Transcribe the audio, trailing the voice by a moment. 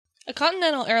A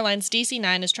Continental Airlines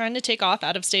DC-9 is trying to take off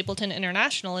out of Stapleton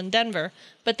International in Denver,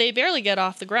 but they barely get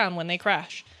off the ground when they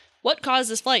crash. What caused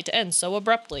this flight to end so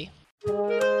abruptly?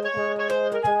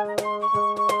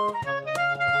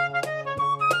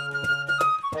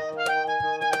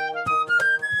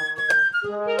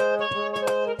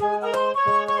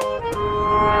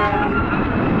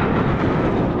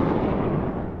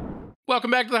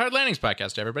 Welcome back to the Hard Landings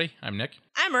Podcast, everybody. I'm Nick.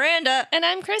 I'm Miranda. And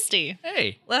I'm Christy.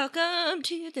 Hey. Welcome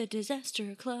to the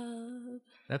Disaster Club.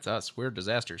 That's us. We're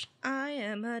disasters. I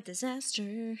am a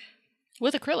disaster.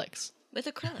 With acrylics. With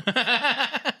acrylic.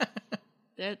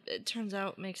 That, it turns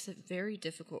out, makes it very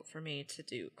difficult for me to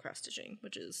do cross stitching,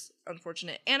 which is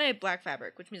unfortunate. And I have black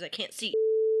fabric, which means I can't see.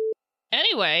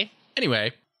 Anyway,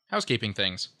 housekeeping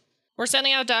things. we're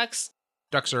sending out ducks.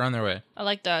 Ducks are on their way. I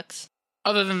like ducks.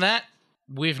 Other than that,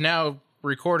 we've now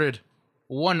recorded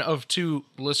one of 2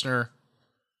 listener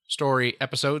story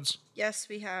episodes. Yes,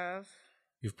 we have.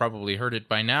 You've probably heard it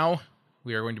by now.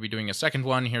 We are going to be doing a second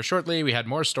one here shortly. We had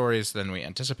more stories than we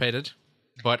anticipated.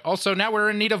 But also now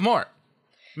we're in need of more.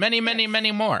 Many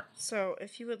more. So,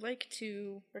 if you would like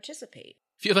to participate.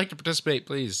 If you'd like to participate,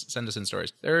 please send us in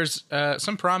stories. There's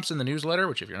some prompts in the newsletter,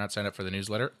 which if you're not signed up for the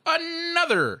newsletter,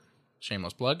 another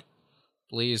shameless plug.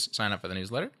 Please sign up for the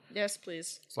newsletter. Yes,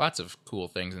 please. There's lots of cool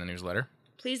things in the newsletter.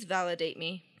 Please validate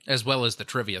me. As well as the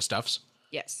trivia stuffs.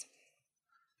 Yes.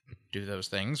 Do those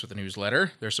things with the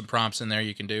newsletter. There's some prompts in there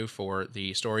you can do for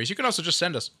the stories. You can also just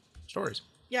send us stories.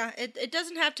 Yeah, it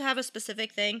doesn't have to have a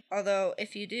specific thing. Although,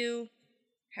 if you do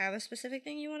have a specific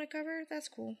thing you want to cover, that's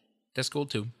cool. That's cool,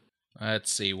 too.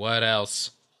 Let's see, what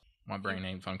else? My brain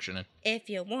ain't functioning. If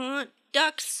you want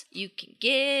ducks, you can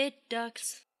get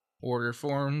ducks. Order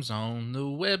forms on the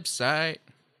website.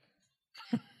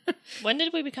 When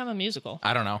did we become a musical?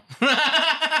 I don't know.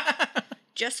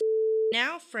 Just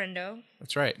now, friendo.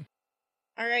 That's right.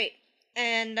 All right.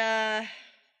 And,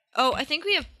 I think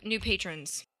we have new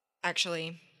patrons,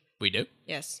 actually. We do?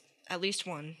 Yes. At least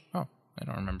one. Oh, I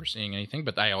don't remember seeing anything,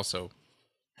 but I also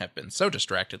have been so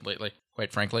distracted lately,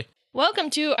 quite frankly. Welcome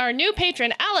to our new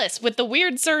patron, Alice, with the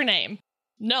weird surname.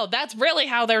 No, that's really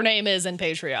how their name is in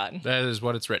Patreon. That is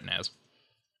what it's written as.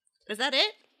 Is that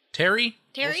it? Terry?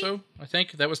 Terry? Also, I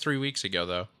think that was 3 weeks ago,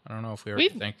 though. I don't know if we already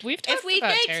thanked. We've talked If we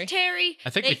about thanked Terry. I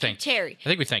think we thanked Terry. I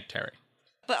think we thanked Terry.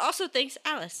 But also thanks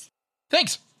Alice.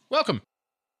 Thanks. Welcome.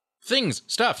 Things,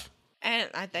 stuff. And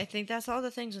I think that's all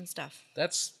the things and stuff.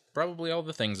 That's probably all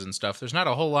the things and stuff. There's not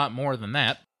a whole lot more than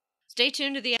that. Stay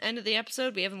tuned to the end of the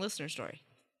episode. We have a listener story.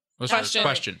 Listener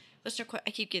question.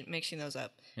 I keep mixing those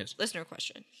up. Yes. Listener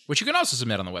question. Which you can also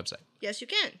submit on the website. Yes, you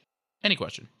can. Any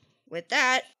question. With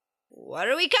that, what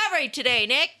are we covering today,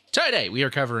 Nick? Today, we are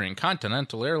covering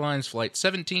Continental Airlines Flight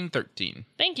 1713.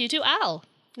 Thank you to Al,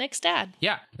 Nick's dad.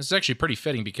 Yeah, this is actually pretty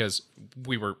fitting because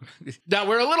we're a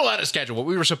little out of schedule, but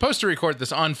we were supposed to record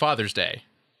this on Father's Day,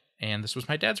 and this was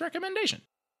my dad's recommendation.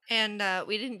 And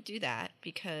we didn't do that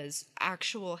because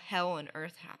actual hell on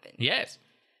earth happened. Yes.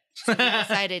 So we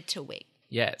decided to wait.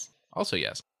 Yes. Also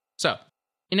yes. So,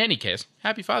 in any case,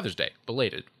 happy Father's Day.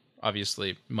 Belated.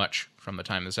 Obviously, much from the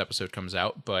time this episode comes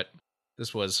out, but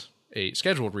this was a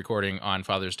scheduled recording on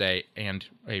Father's Day and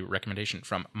a recommendation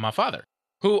from my father,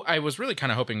 who I was really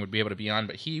kind of hoping would be able to be on,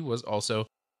 but he was also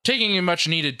taking a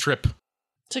much-needed trip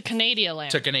To Canada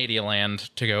land.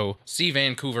 to go see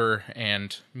Vancouver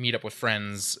and meet up with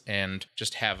friends and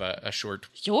just have a short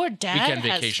Your dad weekend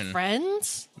has vacation.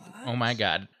 friends? Oh my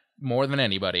God. More than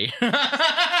anybody.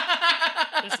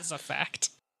 This is a fact.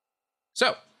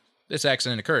 So, this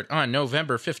accident occurred on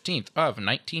November 15th of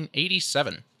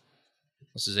 1987.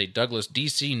 This is a Douglas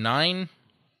DC-9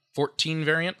 14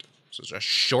 variant. This is a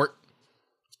short.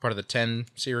 It's part of the 10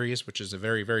 series, which is a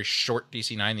very, very short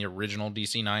DC-9, the original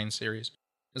DC-9 series.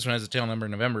 This one has a tail number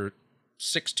November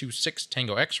 626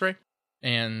 Tango X-ray.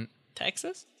 And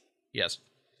Texas? yes,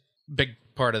 big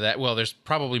part of that. Well, there's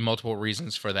probably multiple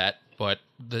reasons for that, but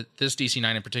this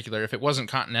DC-9 in particular, if it wasn't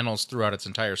Continental's throughout its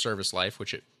entire service life,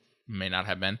 which it may not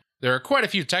have been, there are quite a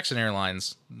few Texan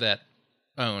airlines that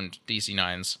owned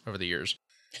DC-9s over the years.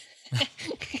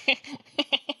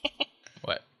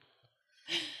 What?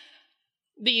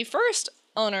 The first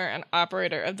owner and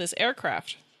operator of this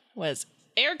aircraft was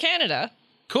Air Canada.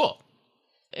 Cool.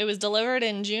 It was delivered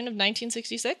in June of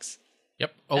 1966.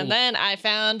 Yep. Oh, And then I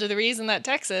found the reason that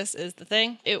Texas is the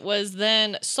thing. It was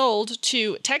then sold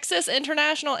to Texas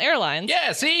International Airlines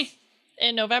yeah, see?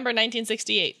 in November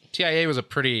 1968. TIA was a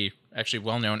pretty, actually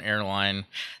well-known airline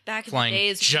Back in the flying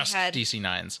days just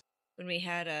DC-9s. when we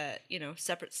had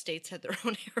separate states had their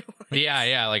own airlines.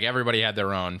 Yeah, like everybody had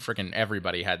their own. Freaking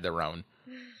everybody had their own.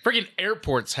 Freaking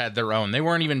airports had their own. They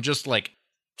weren't even just like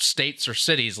states or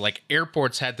cities. Like,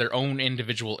 airports had their own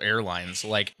individual airlines.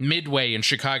 Like, Midway in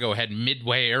Chicago had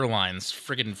Midway Airlines.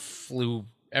 Friggin' flew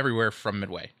everywhere from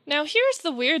Midway. Now, here's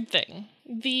the weird thing.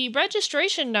 The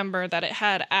registration number that it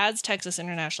had as Texas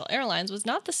International Airlines was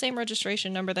not the same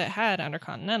registration number that it had under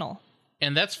Continental.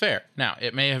 And that's fair. Now,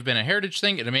 it may have been a heritage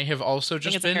thing. It may have also I think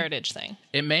just it's been... a heritage thing.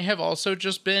 It may have also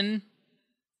just been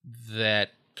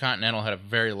that Continental had a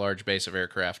very large base of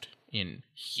aircraft in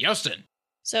Houston.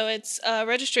 So its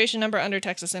registration number under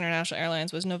Texas International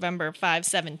Airlines was November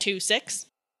 5726.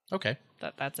 Okay,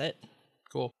 That's it.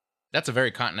 cool. That's a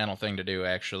very Continental thing to do,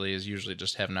 actually, is usually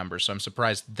just have numbers. So I'm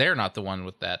surprised they're not the one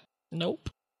with that. Nope.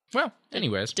 Well,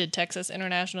 anyways. Did Texas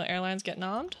International Airlines get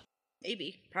nommed?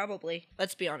 Maybe. Probably.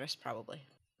 Let's be honest. Probably.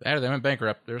 They went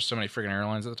bankrupt. There were so many friggin'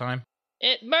 airlines at the time.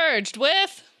 It merged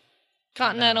with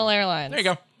Continental Airlines. There you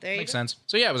go. There you Makes go. sense.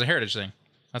 So yeah, it was a heritage thing.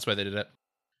 That's why they did it.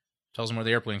 Tells them where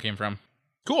the airplane came from.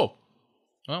 Cool.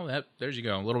 Well, there's you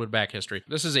go. A little bit of back history.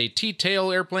 This is a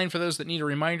T-tail airplane for those that need a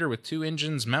reminder, with 2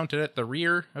 engines mounted at the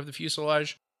rear of the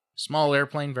fuselage. Small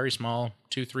airplane, very small.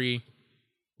 2-3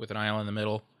 with an aisle in the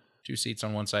middle. 2 seats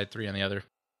on one side, 3 on the other.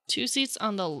 2 seats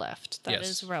on the left. That Yes.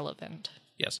 is relevant.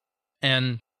 Yes.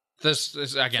 And this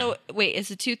is, again... So, wait,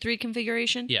 is it 2-3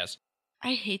 configuration? yes.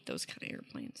 I hate those kind of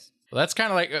airplanes. Well, that's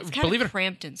kind of like... It's kind believe of it...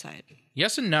 cramped inside.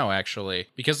 Yes and no, actually.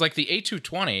 Because, like, the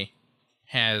A220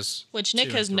 has... Which Nick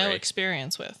 2 has and no 3.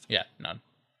 experience with. Yeah, none.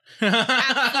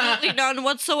 Absolutely none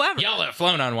whatsoever. Y'all have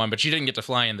flown on one, but you didn't get to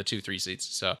fly in the 2-3 seats.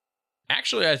 So,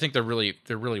 actually, I think they're really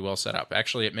well set up.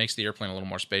 Actually, it makes the airplane a little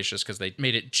more spacious because they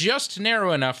made it just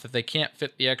narrow enough that they can't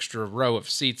fit the extra row of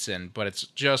seats in, but it's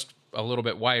just a little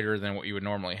bit wider than what you would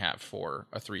normally have for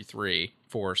a 3-3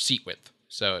 for seat width.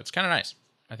 So it's kind of nice.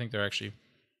 I think they're actually,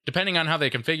 depending on how they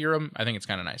configure them, I think it's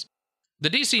kind of nice. The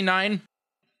DC-9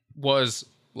 was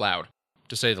loud,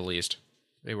 to say the least.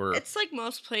 They were... It's like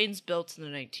most planes built in the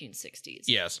 1960s.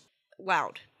 Yes.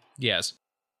 Loud. Yes.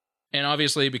 And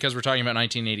obviously, because we're talking about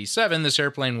 1987, this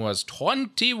airplane was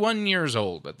 21 years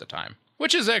old at the time.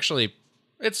 Which is actually,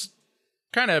 it's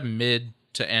kind of mid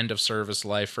to end of service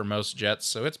life for most jets,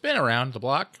 so it's been around the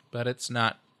block, but it's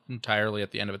not entirely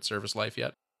at the end of its service life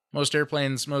yet. Most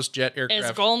airplanes, most jet aircraft...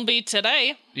 It's gonna be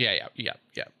today. Yeah.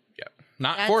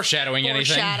 Not That's foreshadowing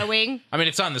anything. Foreshadowing. I mean,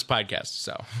 it's on this podcast,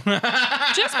 so... Just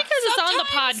because it's on the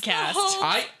Sometimes the podcast.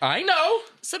 whole- I know.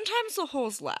 Sometimes the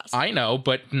holes last. I know,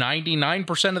 but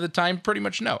 99% of the time, pretty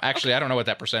much no. Actually, I don't know what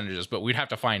that percentage is, but we'd have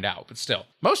to find out. But still,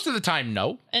 most of the time,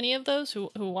 no. Any of those who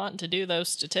want to do those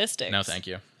statistics? No, thank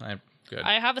you. I'm good.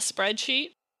 I have a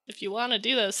spreadsheet if you want to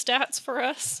do those stats for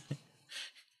us.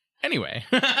 Anyway,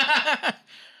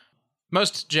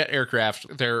 most jet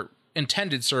aircraft, their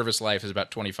intended service life is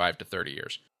about 25 to 30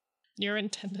 years. Your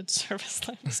intended service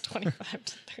life is 25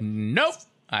 to 30. Nope.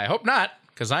 I hope not,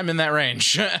 because I'm in that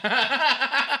range.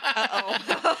 Uh-oh.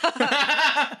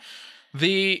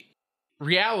 The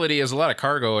reality is a lot of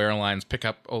cargo airlines pick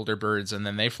up older birds and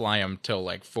then they fly them till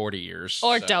like 40 years.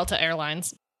 Or so- Delta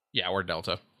Airlines. Yeah, or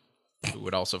Delta, who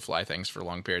would also fly things for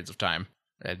long periods of time.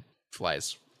 It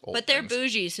flies old But they're things.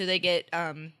 bougie, so they get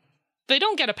They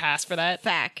don't get a pass for that.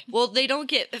 fack. Well, they don't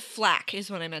get flack, is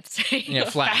what I meant to say. Yeah,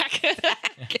 flack.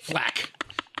 Back. Flack.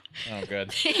 Oh,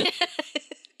 good.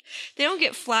 They don't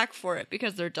get flack for it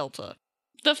because they're Delta.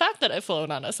 The fact that I've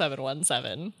flown on a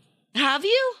 717. Have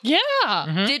you?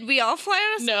 Yeah. Did we all fly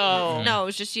on a No. No, it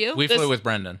was just you? We flew with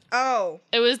Brendan. Oh.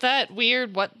 It was that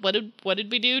weird. What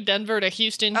did we do? Denver to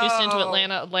Houston, Houston to Oh.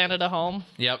 Atlanta, Atlanta to home.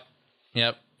 Yep.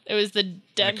 It was the In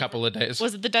a Denver. couple of days.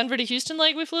 Was it the Denver to Houston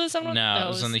leg we flew? No, it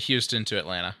was on the Houston to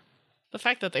Atlanta. The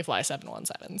fact that they fly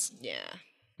 717s. Yeah.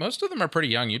 Most of them are pretty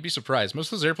young. You'd be surprised. Most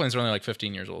of those airplanes are only like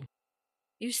 15 years old.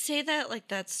 You say that like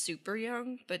that's super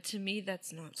young, but to me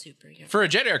that's not super young. For a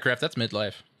jet aircraft, that's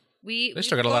midlife. We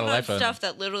still got a lot of life on stuff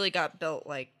that literally got built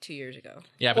like 2 years ago.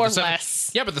 Yeah, but Or the seven-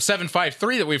 less. Yeah, but the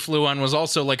 753 that we flew on was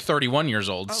also like 31 years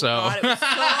old. Oh so God, it was so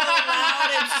loud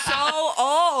and so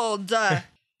old.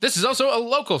 this is also a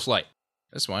local flight.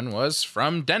 This one was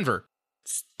from Denver,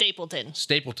 Stapleton.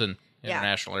 Stapleton Yeah.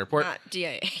 International Airport. Not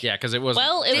DIA. Yeah, because it was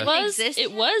Well, it Didn't was exist it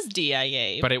yet? was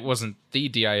DIA. but it wasn't the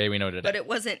DIA we know today. But it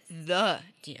wasn't the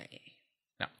DIA.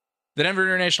 The Denver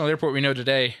International Airport we know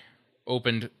today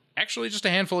opened actually just a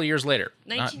handful of years later.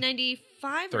 Not-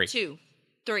 1995 Three. or 2?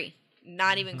 3.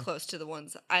 Not even close to the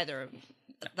ones either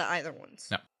ones.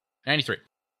 No. 93.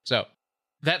 So,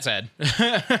 that said,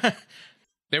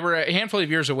 they were a handful of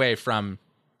years away from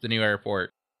the new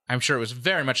airport. I'm sure it was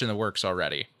very much in the works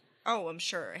already. Oh, I'm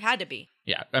sure. It had to be.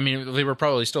 Yeah, I mean, they were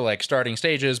probably still like starting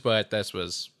stages, but this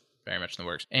was very much in the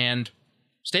works. And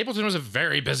Stapleton was a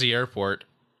very busy airport,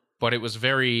 but it was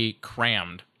very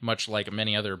crammed. much like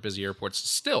many other busy airports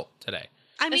still today.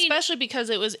 I mean, Especially because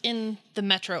it was in the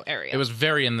metro area. It was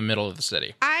very in the middle of the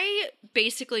city. I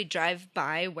basically drive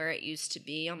by where it used to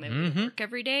be on my way to work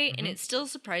every day, and it still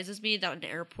surprises me that an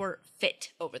airport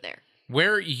fit over there.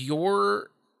 Where you're,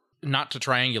 not to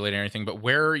triangulate or anything, but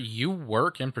where you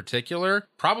work in particular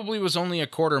probably was only a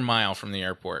quarter mile from the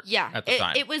airport at the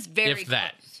time. It was very If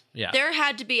that. close. Yeah. There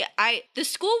had to be, the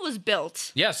school was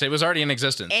built Yes, it was already in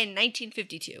existence. in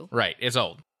 1952. Right, it's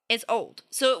old. It's old.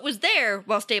 So it was there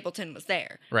while Stapleton was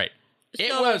there. Right.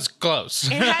 It So- was close.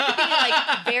 It had to be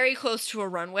like very close to a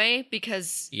runway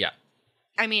because, Yeah.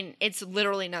 I mean, it's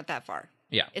literally not that far.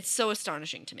 Yeah. It's so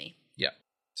astonishing to me. Yeah.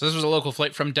 So this was a local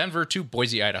flight from Denver to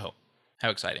Boise, Idaho. How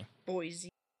exciting. Boise.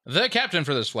 The captain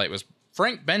for this flight was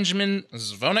Frank Benjamin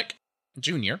Zvonek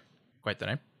Jr. Quite the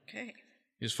name. Okay.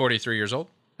 He was 43 years old.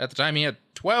 At the time, he had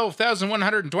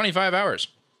 12,125 hours.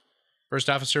 First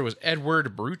officer was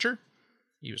Edward Brucher.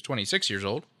 He was 26 years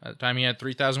old. At the time, he had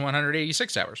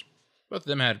 3,186 hours. Both of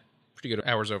them had pretty good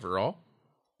hours overall.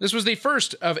 This was the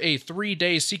first of a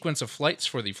 3-day sequence of flights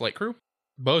for the flight crew,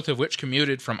 both of which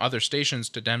commuted from other stations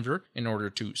to Denver in order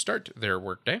to start their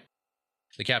workday.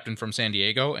 The captain from San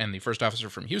Diego and the first officer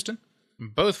from Houston.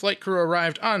 Both flight crew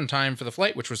arrived on time for the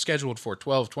flight, which was scheduled for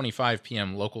 12:25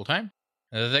 p.m. local time.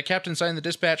 The captain signed the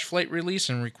dispatch flight release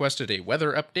and requested a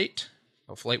weather update.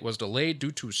 The flight was delayed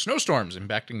due to snowstorms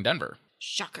impacting Denver.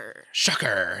 Shocker.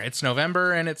 Shocker! It's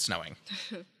November and it's snowing.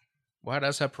 What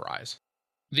a surprise.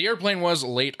 The airplane was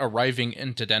late arriving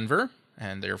into Denver,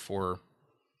 and therefore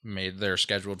made their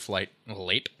scheduled flight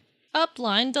late.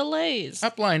 Upline delays.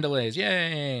 Upline delays,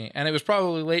 yay! And it was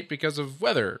probably late because of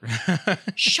weather.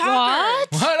 Shocker.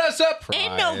 What a surprise!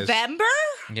 In November?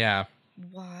 Yeah,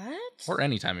 What? or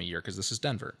any time of year, because this is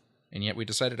Denver. And yet we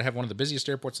decided to have one of the busiest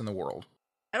airports in the world.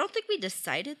 I don't think we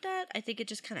decided that. I think it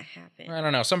just kind of happened. I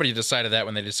don't know, somebody decided that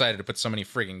when they decided to put so many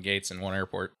friggin' gates in one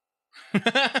airport.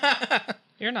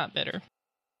 You're not bitter.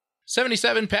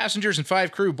 77 passengers and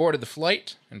 5 crew boarded the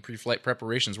flight, and pre-flight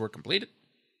preparations were completed.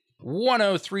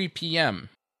 1:03 p.m.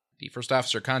 The first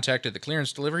officer contacted the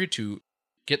clearance delivery to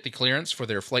get the clearance for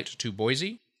their flight to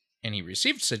Boise, and he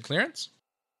received said clearance.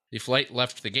 The flight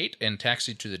left the gate and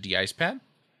taxied to the de-ice pad.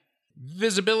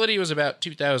 Visibility was about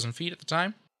 2,000 feet at the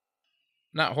time.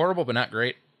 Not horrible, but not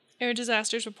great. Air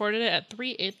disasters reported it at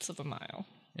 3/8 of a mile.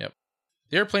 Yep.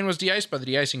 The airplane was de-iced by the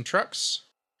de-icing trucks.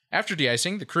 After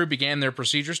de-icing, the crew began their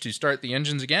procedures to start the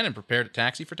engines again and prepare to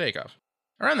taxi for takeoff.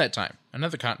 Around that time,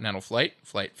 another Continental flight,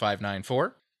 Flight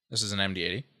 594, this is an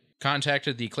MD-80,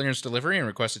 contacted the clearance delivery and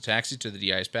requested taxi to the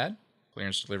de-ice pad.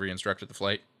 Clearance delivery instructed the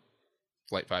Flight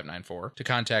 594, to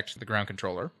contact the ground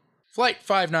controller. Flight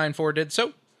 594 did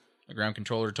so. The ground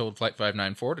controller told Flight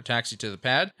 594 to taxi to the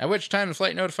pad, at which time the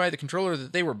flight notified the controller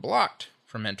that they were blocked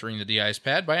from entering the de-ice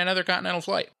pad by another Continental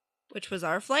flight. Which was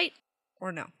our flight?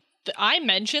 Or no? I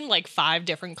mentioned like 5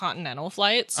 different Continental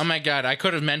flights. Oh my god, I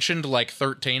could have mentioned like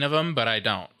 13 of them, but I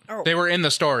don't. Oh. They were in the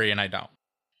story and I don't.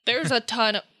 There's a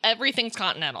ton of everything's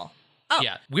Continental. Oh.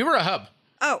 Yeah, we were a hub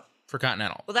Oh. for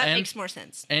Continental. Well, that and, makes more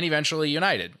sense. And eventually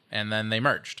United, and then they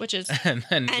merged. Which is and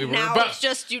then we And were now above. it's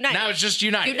just United. Now it's just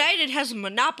United. United has a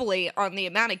monopoly on the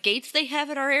amount of gates they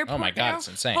have at our airport. Oh my God, now. it's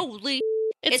insane. Holy!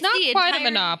 it's not the quite a entire-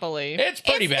 monopoly. It's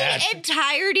pretty it's bad. the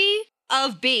entirety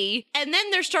of B, and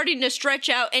then they're starting to stretch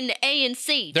out into A and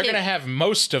C. They're too. going to have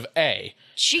most of A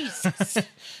Jesus.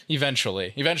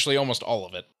 eventually. Eventually, almost all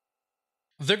of it.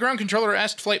 The ground controller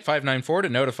asked Flight 594 to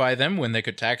notify them when they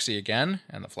could taxi again,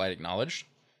 and the flight acknowledged.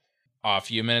 A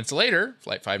few minutes later,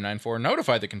 Flight 594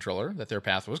 notified the controller that their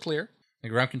path was clear. The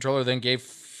ground controller then gave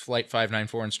Flight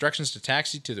 594 instructions to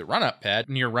taxi to the run-up pad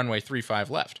near runway 35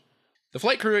 left. The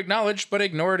flight crew acknowledged, but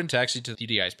ignored and taxied to the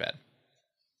de-ice pad.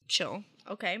 Chill.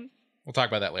 Okay. We'll talk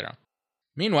about that later on.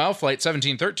 Meanwhile, Flight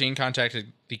 1713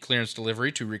 contacted the clearance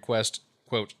delivery to request,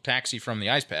 quote, taxi from the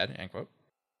ice pad, end quote.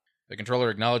 The controller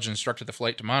acknowledged and instructed the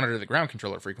flight to monitor the ground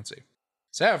controller frequency.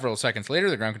 Several seconds later,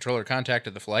 the ground controller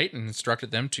contacted the flight and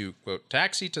instructed them to, quote,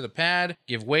 taxi to the pad,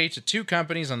 give way to 2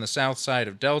 companies on the south side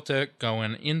of Delta,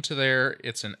 going into there.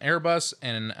 It's an Airbus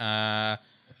and an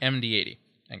MD-80,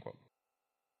 end quote.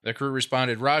 The crew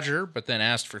responded, Roger, but then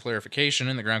asked for clarification,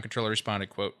 and the ground controller responded,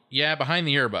 quote, yeah, behind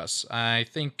the Airbus. I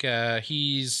think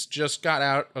he's just got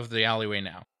out of the alleyway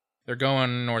now. They're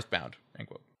going northbound, end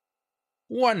quote.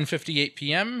 1:58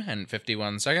 p.m. and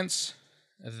 51 seconds.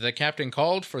 The captain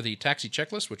called for the taxi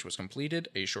checklist, which was completed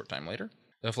a short time later.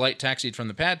 The flight taxied from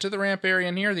the pad to the ramp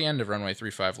area near the end of runway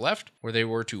 35 left, where they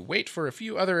were to wait for a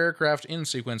few other aircraft in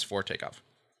sequence for takeoff.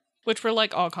 Which were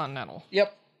like all Continental.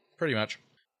 Yep, pretty much.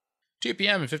 2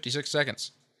 p.m. and 56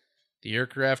 seconds. The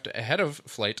aircraft ahead of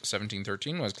Flight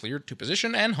 1713 was cleared to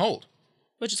position and hold.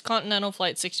 which is Continental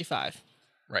Flight 65.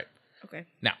 Right. Okay.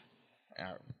 Now,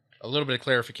 a little bit of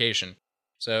clarification.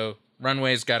 So,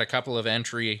 runway's got a couple of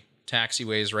entry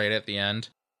taxiways right at the end,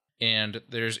 and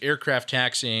there's aircraft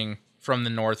taxiing from the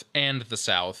north and the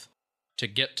south to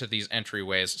get to these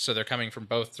entryways. So they're coming from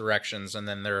both directions, and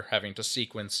then they're having to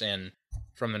sequence in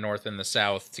from the north and the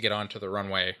south to get onto the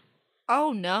runway.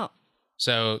 Oh, no.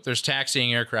 So there's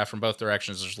taxiing aircraft from both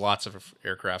directions. There's lots of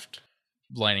aircraft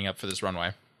lining up for this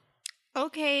runway.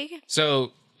 Okay.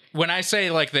 So when I say,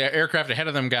 like, the aircraft ahead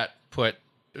of them got put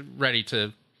ready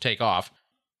to take off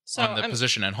So on the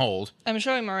position and hold. I'm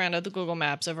showing Miranda the Google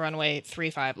Maps of runway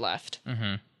 35 left.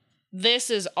 Mm-hmm. This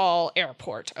is all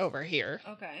airport over here.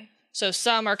 Okay. So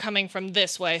some are coming from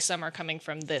this way, some are coming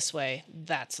from this way.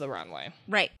 That's the runway.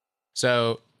 Right.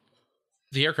 So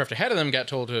the aircraft ahead of them got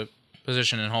told to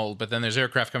position and hold, but then there's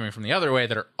aircraft coming from the other way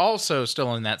that are also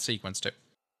still in that sequence too.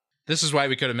 This is why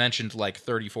we could have mentioned like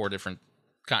 34 different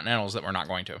Continentals that we're not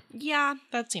going to. Yeah.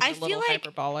 That seems I a feel little like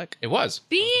hyperbolic. It was.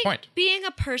 That was the point. Being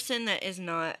a person that is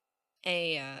not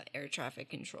a air traffic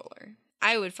controller,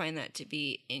 I would find that to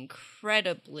be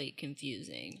incredibly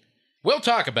confusing We'll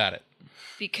talk about it.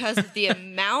 because of the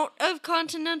amount of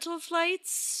continental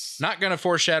flights. Not going to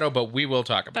foreshadow, but we will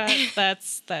talk about it.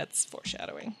 That's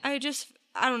foreshadowing.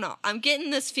 I don't know. I'm getting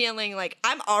this feeling like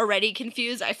I'm already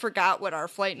confused. I forgot what our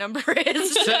flight number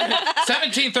is.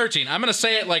 1713. I'm going to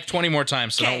say it like 20 more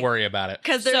times, so Okay. don't worry about it.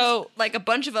 Because there's So- like a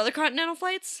bunch of other continental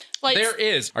flights. Flight, There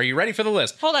is. Are you ready for the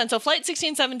list? hold on. So Flight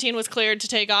 1617 was cleared to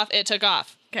take off. It took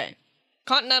off. Okay.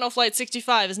 Continental Flight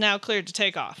 65 is now cleared to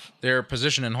take off. They're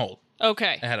position and hold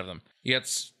Okay. ahead of them. You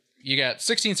got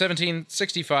 16, 17,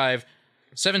 65,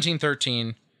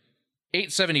 1713,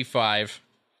 875,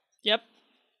 Yep.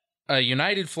 a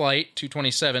United Flight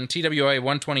 227, TWA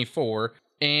 124,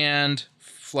 and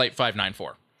Flight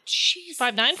 594. Jesus.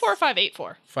 594 or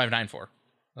 584? 594.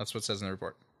 That's what it says in the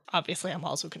report. Obviously, I'm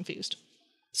also confused.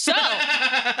 So,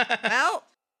 Well,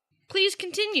 please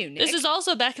continue, Nick. this is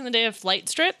also back in the day of flight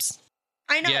strips.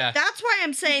 I know. Yeah. That's why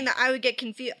I'm saying that I would get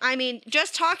confused. I mean,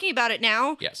 just talking about it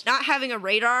now, Yes. not having a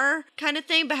radar kind of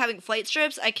thing, but having flight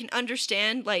strips, I can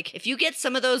understand. Like, if you get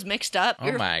some of those mixed up, Oh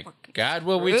you're my fucking God,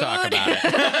 will we talk screwed. about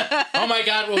it? Oh my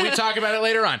God, will we talk about it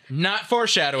later on? Not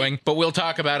foreshadowing, but we'll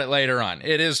talk about it later on.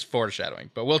 It is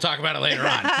foreshadowing, but we'll talk about it later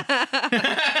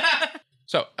on.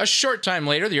 So, a short time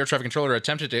later, the air traffic controller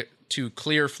attempted to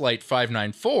clear Flight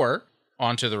 594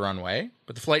 onto the runway,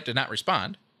 but the flight did not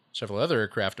respond. Several other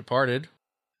aircraft departed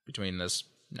between this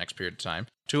next period of time.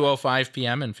 2:05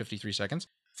 p.m. and 53 seconds.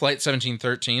 Flight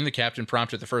 1713, the captain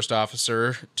prompted the first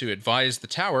officer to advise the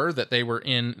tower that they were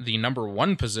in the number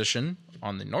 1 position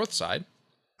on the north side.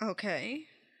 Okay.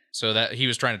 So that he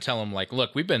was trying to tell him, like,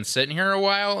 look, we've been sitting here a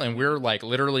while and we're like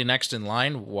literally next in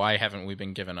line. Why haven't we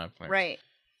been given a clearance? Right.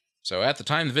 So at the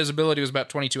time, the visibility was about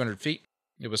 2,200 feet.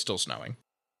 It was still snowing.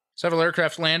 Several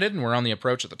aircraft landed and were on the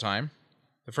approach at the time.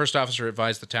 The first officer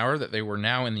advised the tower that they were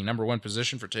now in the number 1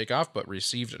 position for takeoff, but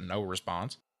received no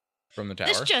response from the tower.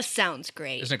 This just sounds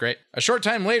great. Isn't it great? A short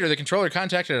time later, the controller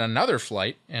contacted another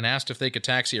flight and asked if they could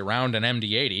taxi around an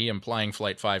MD-80, implying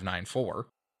Flight 594,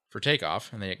 for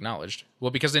takeoff, and they acknowledged.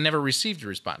 Well, because they never received a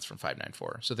response from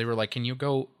 594. So they were like, can you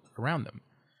go around them?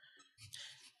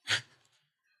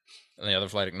 And the other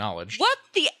flight acknowledged. What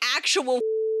the actual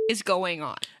is going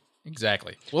on?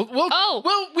 Exactly. We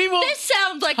will. This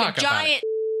sounds like a talk about giant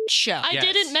show. I Yes.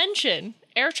 didn't mention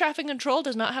air traffic control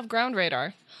does not have ground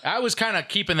radar. I was kind of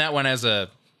keeping that one as a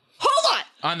Hold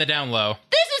on. on the down low.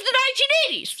 This is the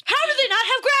 1980s. How do they not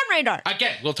have ground radar?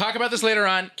 Again, we'll talk about this later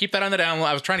on. Keep that on the down low.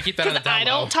 I was trying to keep that on the Because down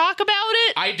I low. don't talk about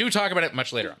it. I do talk about it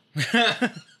much later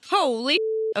on. Holy.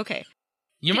 Okay.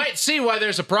 You might see why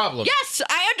there's a problem. Yes,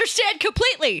 I understand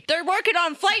completely. They're working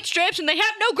on flight strips and they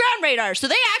have no ground radar, so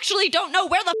they actually don't know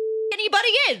where the anybody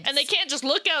is. And they can't just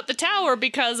look out the tower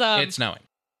because It's snowing.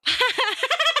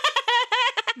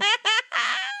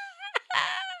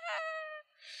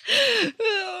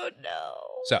 Oh no.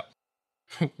 So,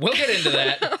 we'll get into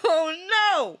that. Oh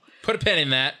no. Put a pin in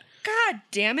that. God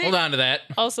damn it. Hold on to that.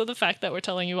 also the fact that we're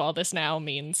telling you all this now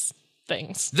means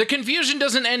things. The confusion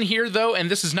doesn't end here, though, and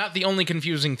this is not the only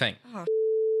confusing thing.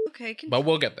 Okay, But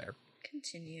we'll get there.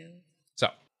 continue. So,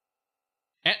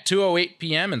 at 2:08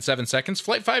 p.m. and 7 seconds,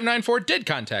 Flight 594 did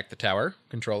contact the tower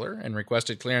controller and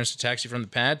requested clearance to taxi from the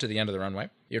pad to the end of the runway.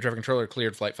 The air traffic controller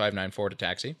cleared Flight 594 to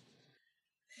taxi.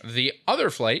 The other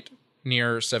flight,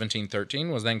 near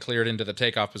 1713, was then cleared into the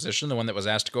takeoff position, the one that was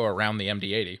asked to go around the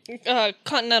MD-80.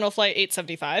 Continental Flight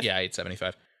 875. Yeah,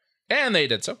 875. And they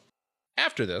did so.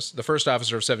 After this, the first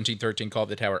officer of 1713 called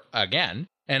the tower again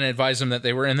and advised them that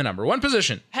they were in the number 1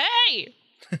 position. Hey!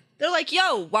 They're like,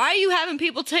 yo, why are you having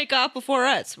people take off before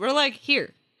us? We're like,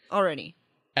 here, already.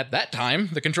 At that time,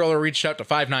 the controller reached out to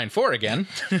 594 again.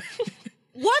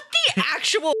 What the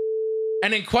actual...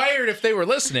 and inquired if they were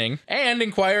listening, and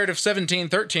inquired if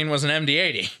 1713 was an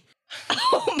MD-80.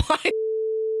 Oh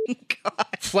my God.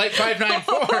 Flight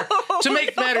 594, to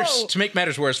make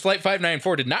matters worse, Flight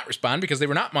 594 did not respond because they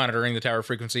were not monitoring the tower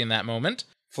frequency in that moment.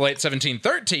 Flight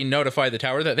 1713 notified the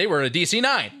tower that they were a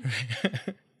DC-9.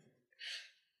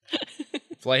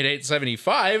 Flight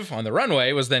 875 on the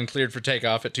runway was then cleared for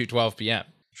takeoff at 2:12 p.m.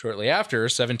 Shortly after,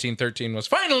 1713 was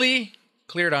finally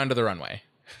cleared onto the runway.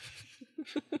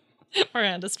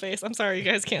 Miranda's face. I'm sorry you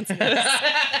guys can't see this.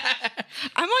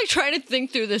 I'm like trying to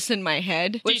think through this in my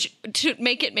head, which to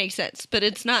make it make sense, but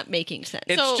it's not making sense.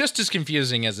 It's just as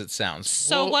confusing as it sounds.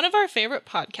 So one of our favorite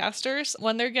podcasters,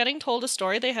 when they're getting told a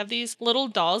story, they have these little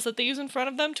dolls that they use in front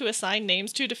of them to assign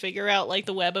names to figure out like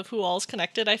the web of who all's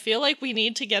connected. I feel like we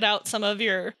need to get out some of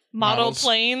your model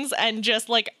planes and just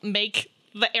like make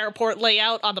the airport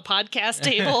layout on the podcast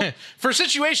table. For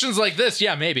situations like this,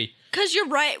 yeah, maybe. Because you're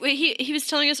right. He was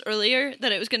telling us earlier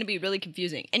that it was going to be really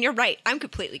confusing. And you're right. I'm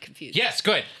completely confused. Yes,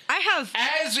 good. I have...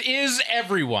 As is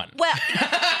everyone. Well,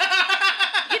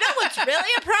 you know what's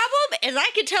really a problem? Is I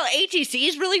can tell ATC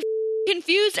is really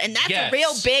confused, and that's a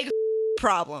real big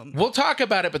problem. We'll talk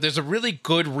about it, but there's a really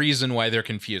good reason why they're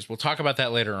confused. We'll talk about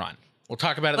that later on. We'll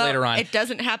talk about it later on. It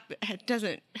doesn't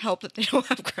help that they don't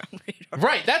have ground radar.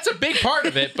 Right, that's a big part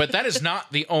of it, but that is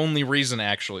not the only reason,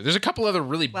 actually. There's a couple other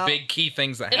really big key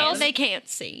things that happen. They can't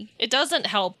see. It doesn't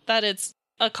help that it's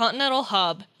a continental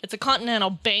hub. It's a continental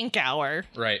bank hour.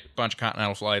 Right, bunch of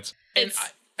continental flights. It's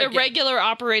irregular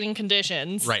operating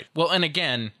conditions. Right. Well, and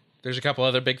again, there's a couple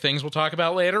other big things we'll talk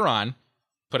about later on.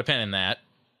 Put a pin in that.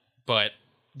 But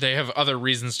they have other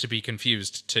reasons to be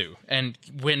confused, too. And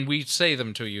when we say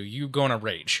them to you, you gonna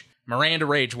rage. Miranda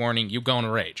rage warning, you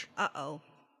gonna rage. Uh-oh.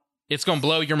 It's gonna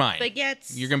blow your mind.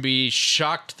 Baguettes. You're gonna be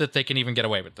shocked that they can even get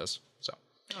away with this. So.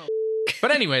 Oh.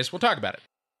 But anyways, we'll talk about it.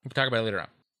 We'll talk about it later on.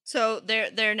 So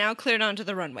they're now cleared onto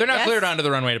the runway. They're now cleared onto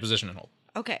the runway to position and hold.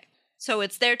 Okay. So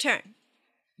it's their turn.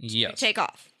 Yes. Take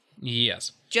off.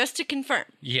 Yes. Just to confirm.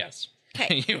 Yes.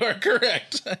 Okay. You are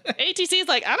correct. ATC is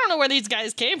like, I don't know where these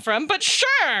guys came from, but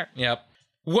sure. Yep.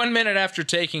 1 minute after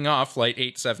taking off, flight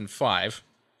 875.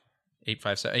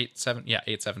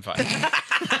 875.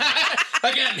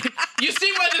 Again, you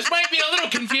see why this might be a little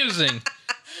confusing.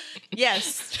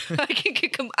 Yes.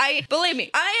 Believe me,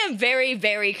 I am very,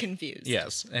 very confused.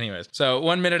 Yes. Anyways, so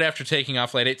 1 minute after taking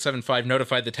off, flight 875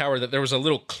 notified the tower that there was a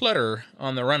little clutter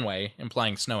on the runway,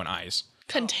 implying snow and ice.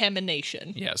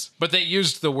 Contamination. Yes. But they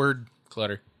used the word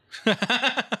clutter.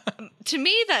 To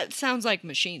me, that sounds like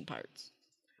machine parts.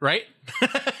 Right?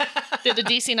 Did a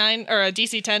DC-9 or a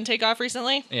DC-10 take off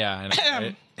recently? Yeah, I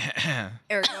know, right?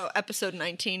 Ergo, episode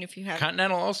 19, if you have.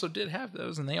 Continental also did have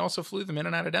those, and they also flew them in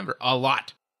and out of Denver. A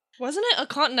lot. Wasn't it a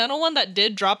Continental one that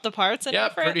did drop the parts in? Yeah,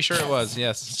 pretty sure it was,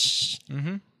 yes.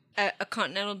 Mm-hmm. A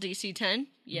Continental DC-10?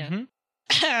 Yeah.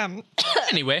 Mm-hmm.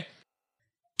 Anyway,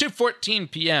 2:14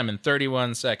 p.m. in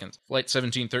 31 seconds. Flight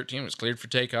 1713 was cleared for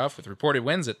takeoff with reported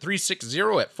winds at 360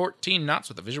 at 14 knots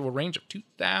with a visual range of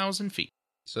 2,000 feet.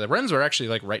 So the runs were actually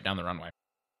like right down the runway.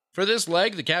 For this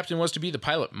leg, the captain was to be the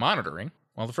pilot monitoring,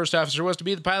 while the first officer was to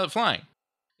be the pilot flying.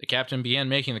 The captain began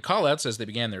making the callouts as they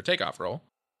began their takeoff roll.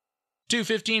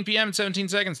 2:15 p.m. and 17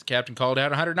 seconds, the captain called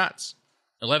out 100 knots.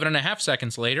 11.5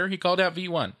 seconds later, he called out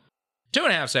V1.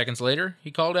 2.5 seconds later,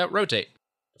 he called out rotate.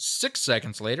 6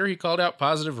 seconds later, he called out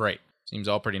positive right. Seems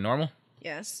all pretty normal.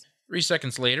 Yes. 3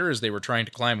 seconds later, as they were trying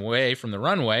to climb away from the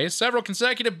runway, several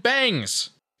consecutive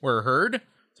bangs were heard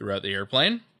throughout the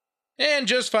airplane. And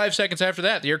just 5 seconds after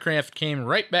that, the aircraft came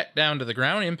right back down to the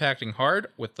ground, impacting hard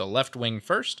with the left wing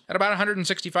first at about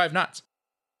 165 knots.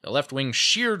 The left wing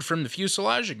sheared from the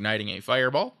fuselage, igniting a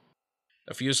fireball.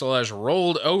 The fuselage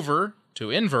rolled over to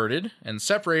inverted and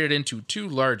separated into two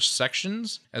large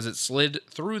sections as it slid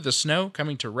through the snow,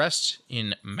 coming to rest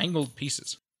in mangled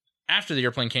pieces. After the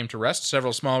airplane came to rest,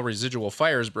 several small residual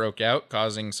fires broke out,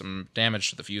 causing some damage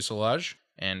to the fuselage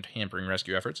and hampering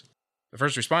rescue efforts. The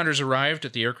first responders arrived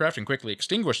at the aircraft and quickly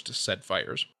extinguished said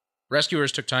fires.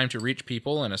 Rescuers took time to reach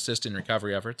people and assist in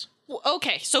recovery efforts. Well,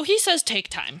 okay, so he says take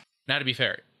time. Now, to be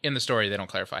fair, in the story, they don't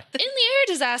clarify. In the air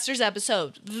disasters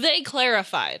episode, they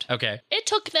clarified. Okay. It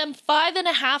took them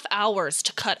 5.5 hours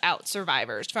to cut out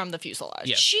survivors from the fuselage.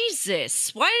 Yes.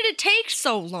 Jesus, why did it take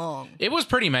so long? It was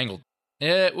pretty mangled.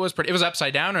 It was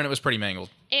upside down and it was pretty mangled.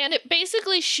 And it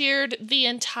basically sheared the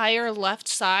entire left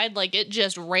side, like it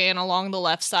just ran along the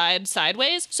left side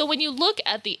sideways. So when you look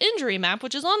at the injury map,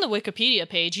 which is on the Wikipedia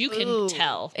page, you can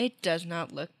tell. It does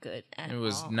not look good at all. It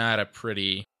was not a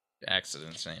pretty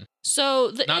accident scene.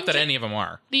 So Not that any of them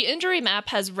are. The injury map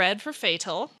has red for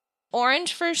fatal,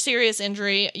 orange for serious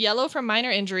injury, yellow for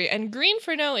minor injury, and green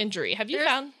for no injury. Have you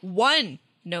found one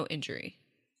no injury?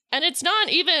 And it's not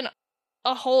even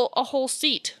a whole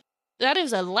seat. That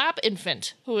is a lap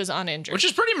infant who is uninjured. Which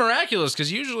is pretty miraculous,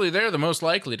 because usually they're the most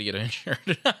likely to get injured.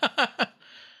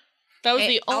 That was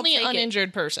the I'll only take it.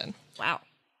 uninjured person. Wow.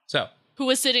 So, Who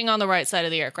was sitting on the right side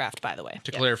of the aircraft, by the way.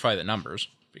 to clarify the numbers,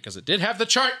 because it did have the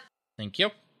chart. Thank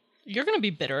you. You're going to be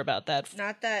bitter about that.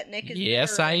 Not that Nick is.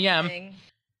 Yes, bitter or I am. anything.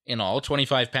 In all,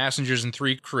 25 passengers and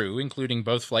 3 crew, including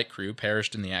both flight crew,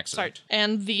 perished in the Sorry. accident.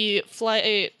 And the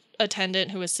flight attendant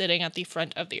who was sitting at the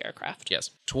front of the aircraft. Yes.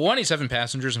 27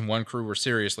 passengers and 1 crew were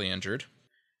seriously injured,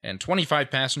 and 25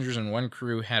 passengers and 1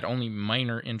 crew had only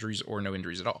minor injuries or no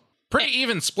injuries at all. Pretty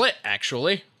even split,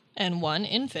 actually. And 1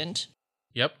 infant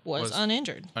Yep. was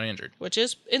uninjured, uninjured. which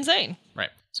is insane. Right.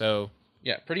 So,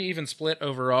 yeah, pretty even split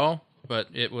overall, but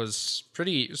it was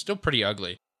still pretty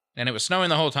ugly. And it was snowing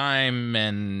the whole time,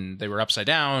 and they were upside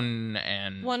down,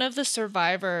 and... One of the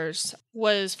survivors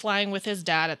was flying with his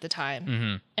dad at the time,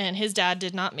 Mm-hmm. and his dad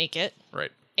did not make it.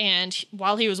 Right. And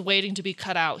while he was waiting to be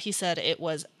cut out, he said it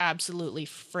was absolutely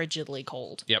frigidly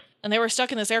cold. Yep. And they were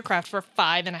stuck in this aircraft for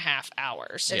 5.5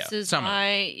 hours. Yeah, This is summer.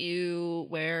 why you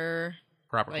wear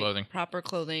Proper clothing proper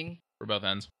clothing, for both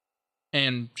ends.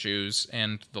 And shoes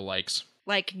and the likes.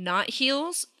 like not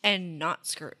heels and not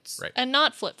skirts. Right. And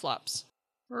not flip-flops.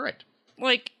 Right.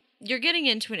 Like you're getting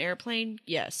into an airplane.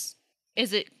 Yes.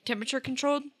 Is it temperature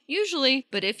controlled? Usually,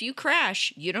 but if you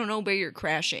crash, you don't know where you're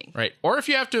crashing. Right. Or if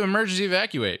you have to emergency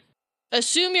evacuate.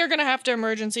 Assume you're going to have to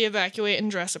emergency evacuate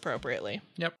and dress appropriately.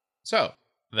 Yep. So,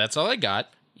 that's all I got.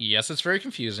 Yes, it's very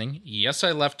confusing. Yes,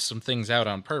 I left some things out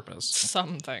on purpose.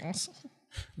 Some things.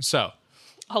 So,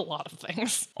 A lot of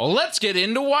things. well, let's get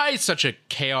into why such a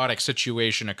chaotic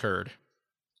situation occurred.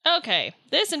 Okay,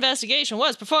 this investigation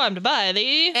was performed by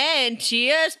the...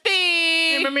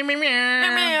 NTSB!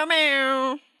 Meow,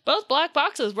 meow. Both black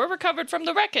boxes were recovered from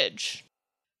the wreckage,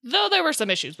 though there were some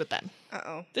issues with them.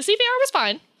 Uh-oh. The CVR was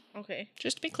fine, Okay.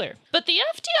 just to be clear. But the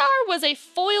FDR was a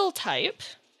foil type,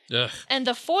 Ugh. and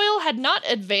the foil had not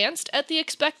advanced at the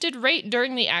expected rate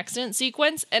during the accident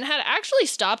sequence and had actually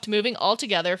stopped moving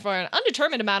altogether for an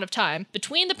undetermined amount of time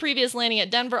between the previous landing at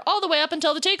Denver all the way up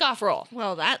until the takeoff roll.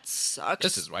 Well, that sucks.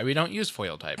 This is why we don't use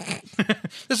foil type.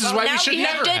 This is well, why now we should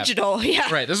have never digital.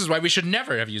 Yeah. Right, this is why we should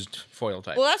never have used foil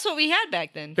type. Well, that's what we had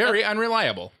back then. Very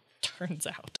unreliable. Turns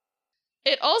out.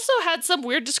 It also had some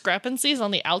weird discrepancies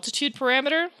on the altitude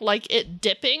parameter, like it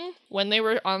dipping when they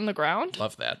were on the ground.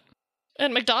 Love that.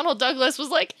 And McDonnell Douglas was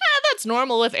like, that's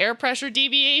normal with air pressure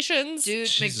deviations. Dude,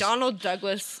 Jesus. McDonnell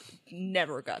Douglas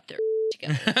never got their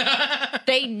together.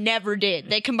 They never did.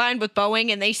 They combined with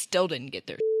Boeing and they still didn't get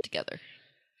their together.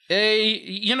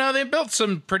 They built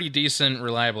some pretty decent,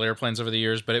 reliable airplanes over the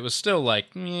years, but it was still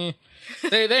like, meh.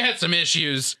 They had some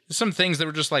issues. Some things that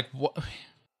were just like, what?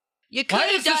 You could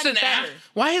have done better.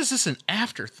 Why is this an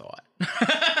afterthought?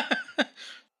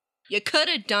 You could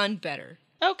have done better.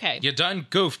 Okay. You done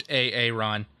goofed, A.A.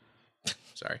 Ron.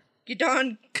 Sorry. You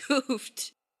done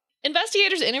goofed.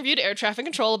 Investigators interviewed air traffic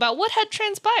control about what had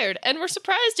transpired and were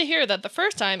surprised to hear that the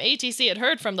first time ATC had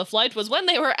heard from the flight was when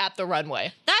they were at the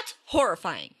runway. That's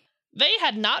horrifying. They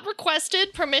had not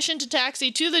requested permission to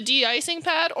taxi to the de-icing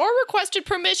pad or requested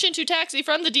permission to taxi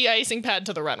from the de-icing pad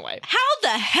to the runway. How the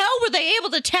hell were they able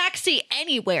to taxi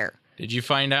anywhere? Did you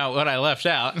find out what I left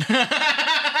out?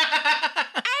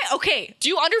 Okay. Do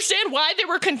you understand why they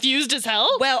were confused as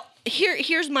hell? Well,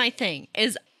 here's my thing.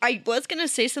 Is I was going to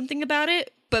say something about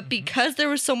it, but because there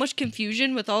was so much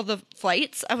confusion with all the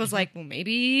flights, I was like, well,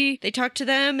 maybe they talked to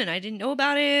them and I didn't know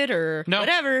about it or No.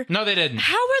 whatever. No, they didn't.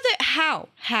 How were they? How?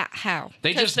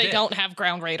 They Because just they did. don't have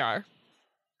ground radar.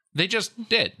 They just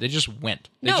did. They just went.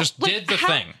 They No, just like, did the how,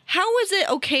 thing. How is it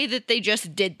okay that they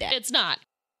just did that? It's not.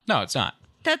 No, it's not.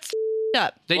 That's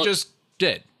up. They just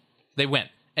did. They went.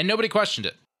 And nobody questioned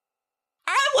it.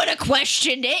 I would have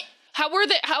questioned it. How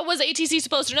was ATC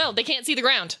supposed to know? They can't see the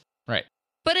ground. Right.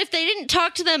 But if they didn't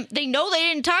talk to them, they know they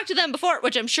didn't talk to them before,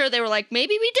 which I'm sure they were like,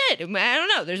 maybe we did. I don't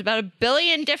know. There's about a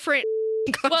billion different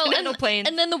continental planes.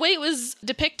 And then the way it was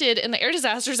depicted in the air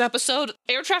disasters episode,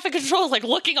 air traffic control is like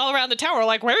looking all around the tower,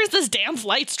 like, where is this damn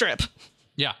flight strip?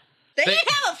 Yeah. they didn't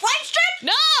have a flight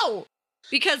strip? No!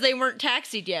 Because they weren't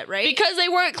taxied yet, right? Because they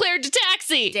weren't cleared to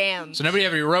taxi. Damn. So nobody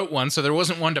ever wrote one, so there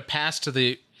wasn't one to pass to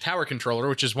the tower controller,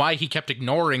 which is why he kept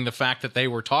ignoring the fact that they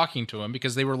were talking to him,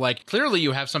 because they were like, clearly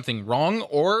you have something wrong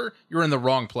or you're in the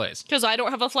wrong place. Because I don't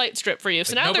have a flight strip for you.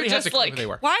 So But now they're nobody has a just clue like, who they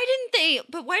were. Why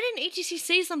didn't ATC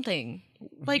say something?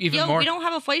 Like, Even more- we don't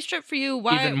have a flight strip for you.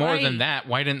 Why? Even more why? than that,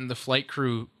 why didn't the flight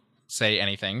crew say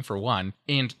anything, for one.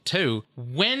 And two,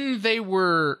 when they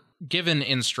were given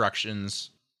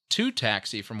instructions to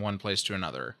taxi from one place to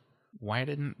another, why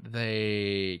didn't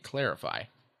they clarify?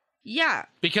 Yeah.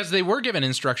 Because they were given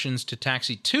instructions to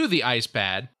taxi to the ice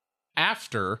pad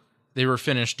after they were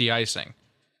finished de-icing.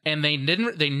 And they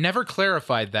never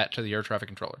clarified that to the air traffic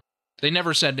controller. They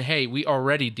never said, hey, we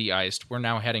already de-iced, we're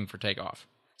now heading for takeoff.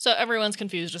 So everyone's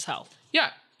confused as hell. Yeah,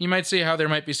 you might see how there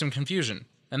might be some confusion.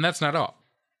 And that's not all.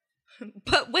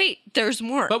 But wait, there's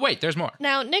more. There's more.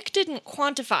 Now, Nick didn't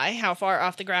quantify how far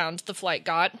off the ground the flight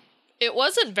got. It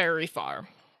wasn't very far.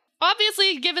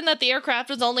 Obviously, given that the aircraft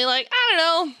was only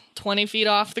 20 feet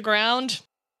off the ground.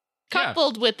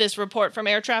 Coupled with this report from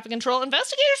air traffic control,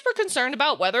 investigators were concerned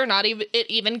about whether or not it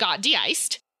even got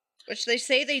de-iced. Which they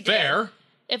say they did. Fair.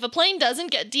 If a plane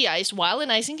doesn't get de-iced while in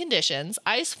icing conditions,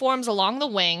 ice forms along the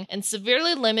wing and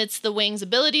severely limits the wing's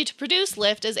ability to produce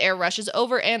lift as air rushes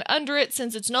over and under it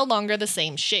since it's no longer the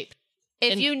same shape.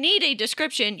 If you need a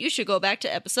description, you should go back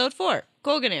to episode 4,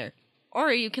 Colgan Air.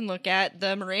 Or you can look at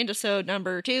the Miranda-sode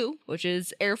number 2, which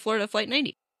is Air Florida Flight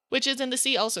 90. Which is in the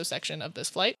See Also section of this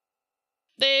flight.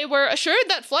 They were assured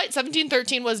that Flight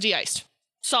 1713 was de-iced.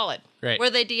 Solid. Right. Were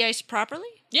they de-iced properly?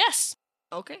 Yes.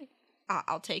 Okay.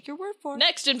 I'll take your word for it.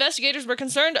 Next, investigators were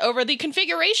concerned over the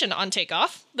configuration on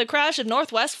takeoff. The crash of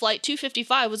Northwest Flight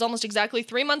 255 was almost exactly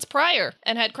 3 months prior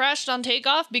and had crashed on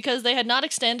takeoff because they had not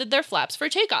extended their flaps for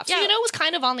takeoff. So, Yeah. it was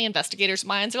kind of on the investigators'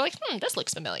 minds. They're like, this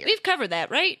looks familiar. We've covered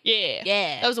that, right? Yeah.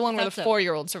 Yeah. That was the one where the Thought so.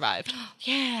 4-year-old survived.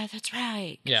 Yeah, that's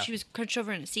right. Yeah. She was crunched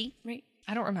over in a seat, right?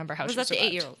 I don't remember how Or was she that the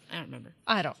survived. 8-year-old? I don't remember.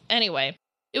 I don't. Anyway,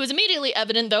 it was immediately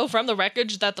evident, though, from the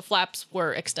wreckage that the flaps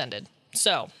were extended.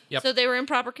 So, Yep. So they were in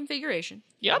proper configuration.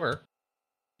 yep. Or-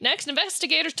 Next,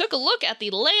 investigators took a look at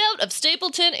the layout of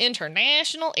Stapleton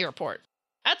International Airport.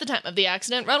 At the time of the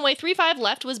accident, runway 35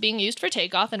 left was being used for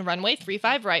takeoff and runway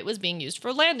 35 right was being used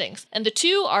for landings. And the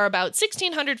two are about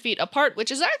 1,600 feet apart, which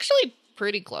is actually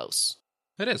pretty close.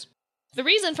 It is. The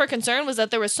reason for concern was that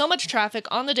there was so much traffic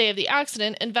on the day of the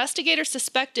accident, investigators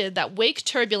suspected that wake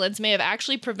turbulence may have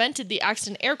actually prevented the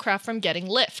accident aircraft from getting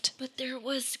lift. But there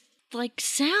was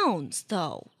sounds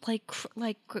though,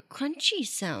 crunchy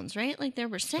sounds, right? Like there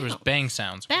were sounds. There was bang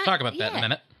sounds. We'll talk about that in a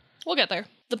minute. We'll get there.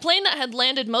 The plane that had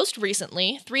landed most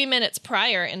recently, 3 minutes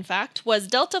prior, in fact, was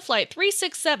Delta Flight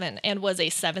 367 and was a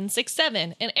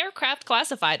 767, an aircraft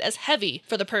classified as heavy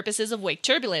for the purposes of wake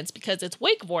turbulence because its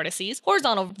wake vortices,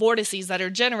 horizontal vortices that are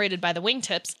generated by the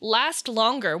wingtips, last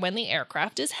longer when the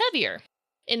aircraft is heavier.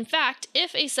 In fact,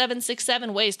 if a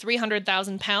 767 weighs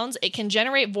 300,000 pounds, it can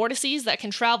generate vortices that can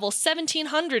travel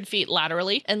 1,700 feet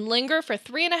laterally and linger for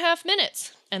 3.5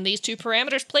 minutes. And these two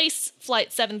parameters place Flight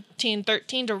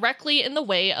 1713 directly in the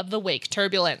way of the wake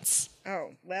turbulence.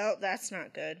 Oh, well, that's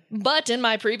not good. But in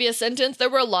my previous sentence, there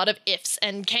were a lot of ifs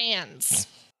and cans.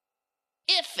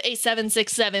 If a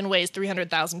 767 weighs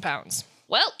 300,000 pounds.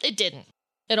 Well, it didn't.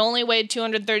 It only weighed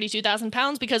 232,000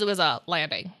 pounds because it was a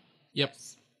landing. Yep.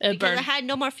 It Because burned. I had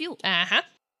no more fuel.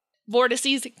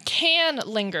 Vortices can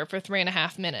linger for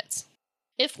 3.5 minutes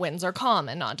if winds are calm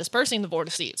and not dispersing the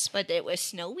vortices. But it was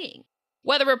snowing.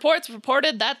 Weather reports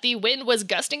reported that the wind was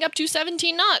gusting up to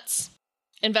 17 knots.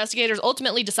 Investigators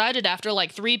ultimately decided after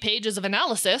 3 pages of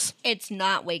analysis, It's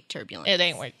not wake turbulence. it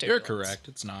ain't wake You're turbulence. correct.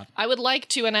 It's not. I would like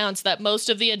to announce that most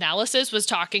of the analysis was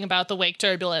talking about the wake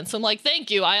turbulence. I'm like,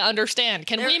 thank you, I understand.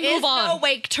 Can we move on? No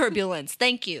wake turbulence.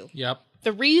 Thank you. Yep.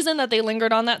 The reason that they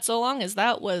lingered on that so long is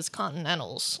that was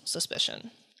Continental's suspicion.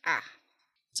 Ah.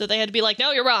 So they had to be like,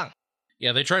 no, you're wrong.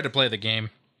 Yeah, they tried to play the game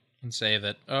and say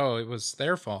that, oh, it was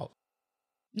their fault.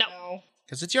 No.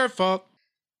 Because it's your fault.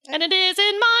 And it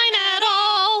isn't mine at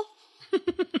all.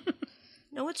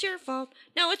 No, it's your fault.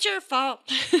 No, it's your fault.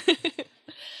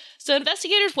 So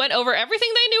investigators went over everything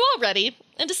they knew already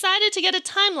and decided to get a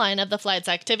timeline of the flight's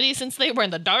activity since they were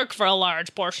in the dark for a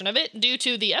large portion of it due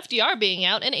to the FDR being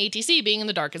out and ATC being in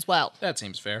the dark as well. That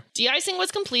seems fair. De-icing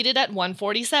was completed at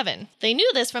 1:47. They knew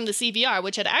this from the CVR,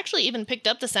 which had actually even picked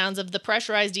up the sounds of the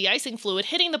pressurized de-icing fluid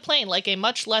hitting the plane like a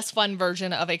much less fun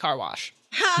version of a car wash.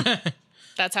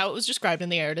 That's how it was described in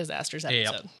the Air Disasters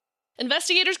episode. Yep.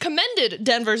 Investigators commended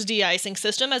Denver's de-icing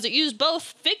system as it used both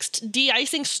fixed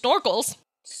de-icing snorkels,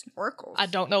 Snorkels. I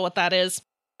don't know what that is,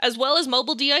 as well as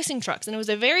mobile de-icing trucks, and it was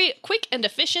a very quick and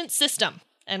efficient system,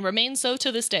 and remains so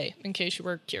to this day, in case you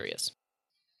were curious.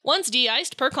 Once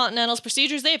de-iced, per Continental's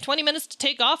procedures, they have 20 minutes to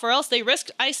take off or else they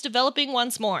risked ice developing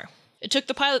once more. It took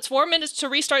the pilots 4 minutes to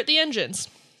restart the engines,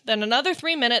 then another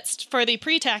 3 minutes for the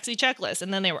pre-taxi checklist,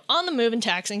 and then they were on the move and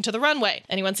taxiing to the runway.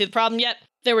 Anyone see the problem yet?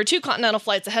 There were 2 Continental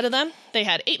flights ahead of them. They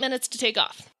had 8 minutes to take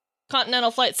off.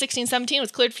 Continental Flight 1617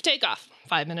 was cleared for takeoff.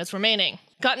 5 minutes remaining.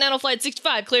 Continental Flight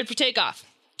 65 cleared for takeoff.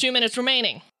 2 minutes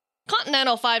remaining.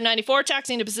 Continental 594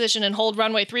 taxiing to position and hold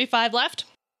runway 35 left.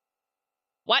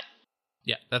 What?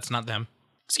 Yeah, that's not them.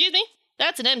 Excuse me?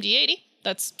 That's an MD-80.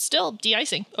 That's still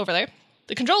de-icing over there.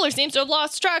 The controller seems to have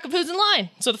lost track of who's in line.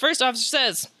 So the first officer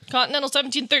says, Continental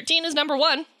 1713 is number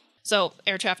 1. So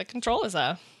air traffic control is,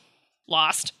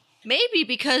 lost. Maybe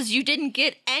because you didn't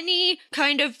get any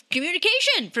kind of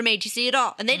communication from ATC at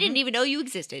all, and they didn't even know you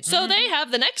existed. So they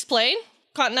have the next plane,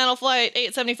 Continental Flight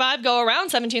 875, go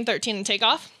around 1713 and take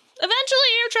off. Eventually,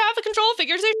 air traffic control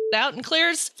figures their shit out and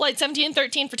clears Flight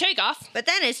 1713 for takeoff. But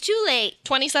then it's too late.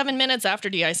 27 minutes after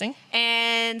de-icing.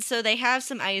 And so they have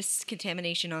some ice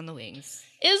contamination on the wings.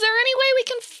 Is there any way we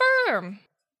confirm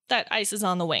that ice is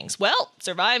on the wings? Well,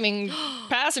 surviving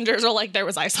passengers are like, there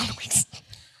was ice on the wings.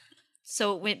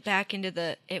 So it went back into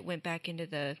the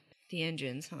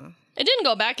engines, huh? It didn't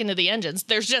go back into the engines.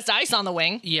 There's just ice on the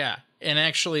wing. Yeah, and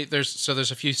actually, there's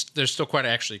still quite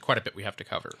a bit we have to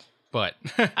cover. But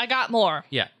I got more.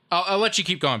 Yeah, I'll let you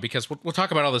keep going because we'll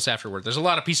talk about all this afterward. There's a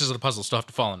lot of pieces of the puzzle still have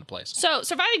to fall into place. So,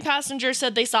 surviving passengers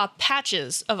said they saw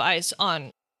patches of ice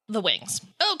on the wings.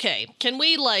 Okay, can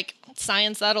we,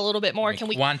 science that a little bit more? Can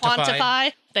we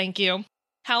quantify? Thank you.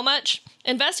 How much?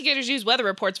 Investigators used weather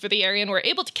reports for the area and were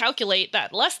able to calculate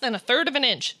that less than a third of an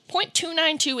inch,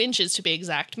 0.292 inches to be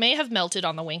exact, may have melted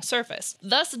on the wing surface,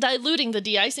 thus diluting the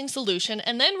de-icing solution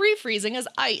and then refreezing as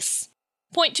ice.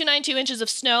 0.292 inches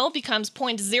of snow becomes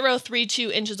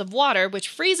 0.032 inches of water, which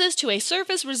freezes to a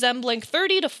surface resembling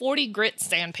 30 to 40 grit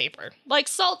sandpaper, like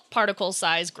salt particle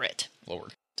size grit.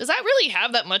 Lord. Does that really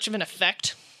have that much of an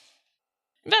effect?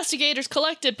 Investigators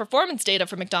collected performance data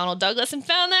from McDonnell Douglas and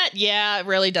found that, yeah, it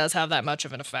really does have that much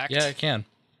of an effect. Yeah, it can.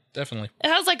 Definitely. It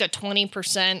has like a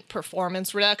 20%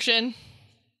 performance reduction.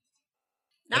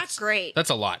 That's great.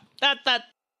 That's a lot. That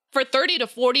for 30 to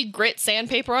 40 grit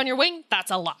sandpaper on your wing,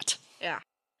 that's a lot. Yeah.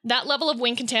 That level of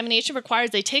wing contamination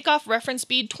requires a takeoff reference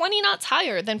speed 20 knots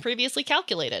higher than previously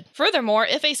calculated. Furthermore,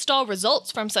 if a stall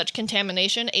results from such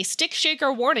contamination, a stick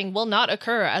shaker warning will not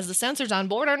occur as the sensors on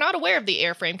board are not aware of the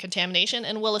airframe contamination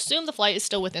and will assume the flight is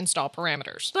still within stall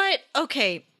parameters. But,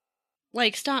 okay,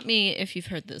 stop me if you've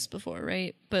heard this before,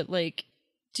 right? But,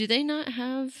 do they not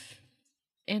have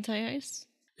anti-ice?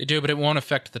 They do, but it won't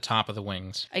affect the top of the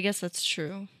wings. I guess that's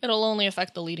true. It'll only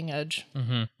affect the leading edge.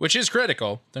 Mm-hmm. Which is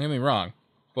critical, don't get me wrong,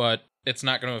 but it's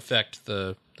not going to affect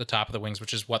the top of the wings,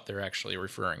 which is what they're actually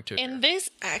referring to. And this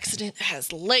accident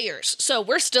has layers, so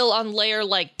we're still on layer,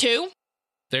 2?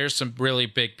 There's some really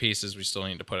big pieces we still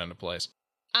need to put into place.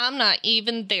 I'm not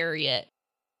even there yet.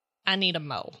 I need a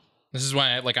mow. This is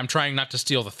why, I'm trying not to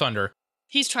steal the thunder.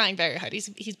 He's trying very hard.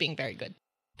 He's being very good.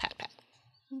 Pat, pat.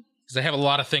 Because I have a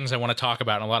lot of things I want to talk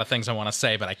about and a lot of things I want to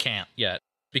say, but I can't yet.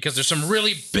 Because there's some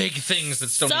really big things that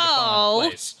still need to fall into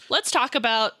place. Let's talk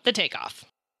about the takeoff.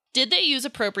 Did they use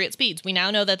appropriate speeds? We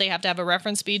now know that they have to have a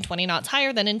reference speed 20 knots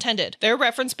higher than intended. Their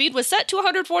reference speed was set to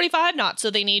 145 knots, so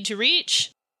they need to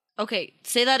reach... Okay,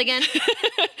 say that again.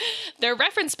 Their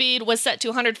reference speed was set to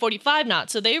 145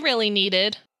 knots, so they really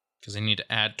needed... Because they need to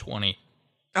add 20.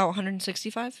 Oh,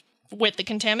 165? With the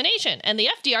contamination. And the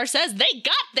FDR says they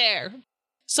got there!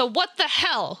 So what the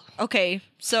hell? Okay,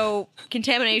 so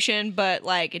contamination, but,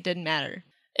 it didn't matter.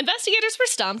 Investigators were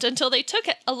stumped until they took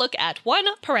a look at one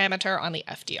parameter on the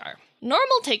FDR.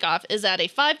 Normal takeoff is at a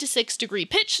 5 to 6 degree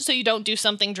pitch, so you don't do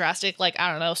something drastic like,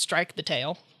 strike the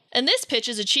tail. And this pitch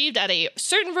is achieved at a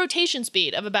certain rotation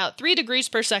speed of about 3 degrees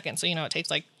per second, so it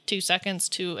takes 2 seconds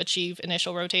to achieve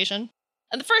initial rotation.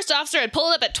 And the first officer had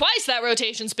pulled up at twice that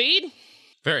rotation speed.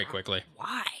 Very quickly.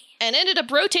 Why? And ended up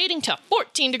rotating to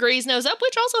 14 degrees nose up,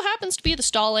 which also happens to be the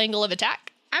stall angle of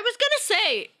attack. I was gonna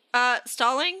say,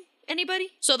 stalling? Anybody?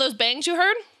 So those bangs you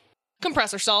heard?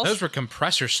 Compressor stalls. Those were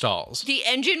compressor stalls. The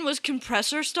engine was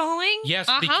compressor stalling? Yes,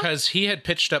 because he had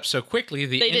pitched up so quickly,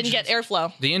 they didn't get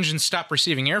airflow. The engine stopped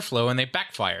receiving airflow and they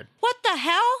backfired. What the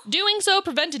hell? Doing so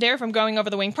prevented air from going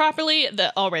over the wing properly,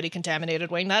 the already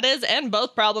contaminated wing that is, and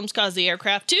both problems caused the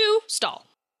aircraft to stall.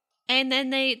 And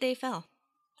then they fell.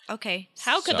 Okay.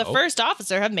 How could the first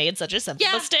officer have made such a simple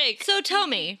mistake? So tell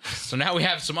me. So now we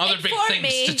have some other big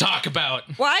things to talk about.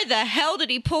 Why the hell did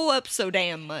he pull up so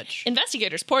damn much?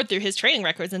 Investigators poured through his training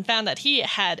records and found that he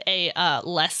had a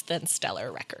less than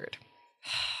stellar record.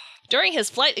 During his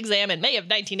flight exam in May of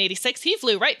 1986, he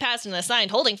flew right past an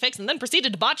assigned holding fix and then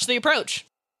proceeded to botch the approach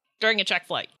during a check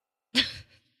flight.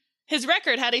 His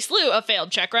record had a slew of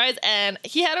failed check rides, and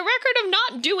he had a record of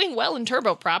not doing well in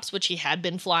turboprops, which he had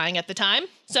been flying at the time.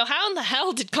 So how in the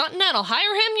hell did Continental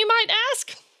hire him, you might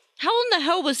ask? How in the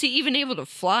hell was he even able to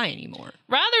fly anymore?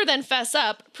 Rather than fess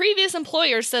up, previous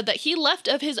employers said that he left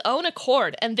of his own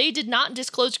accord, and they did not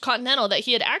disclose to Continental that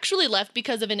he had actually left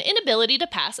because of an inability to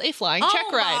pass a flying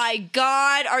check ride. Oh my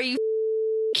god, are you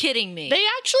kidding me? They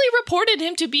actually reported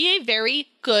him to be a very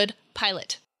good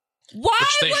pilot. Why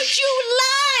would you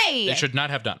lie? They should not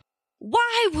have done.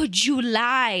 Why would you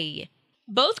lie?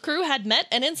 Both crew had met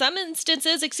and in some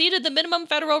instances exceeded the minimum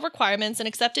federal requirements and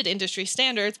accepted industry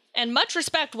standards, and much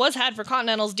respect was had for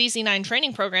Continental's DC-9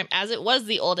 training program as it was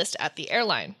the oldest at the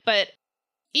airline. But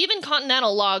even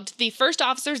Continental logged the first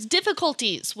officer's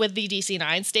difficulties with the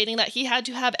DC-9, stating that he had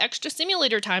to have extra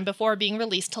simulator time before being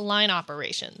released to line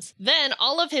operations. Then,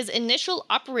 all of his initial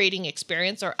operating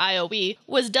experience, or IOE,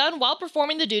 was done while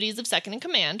performing the duties of second in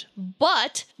command,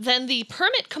 but then the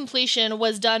permit completion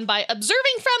was done by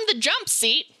observing from the jump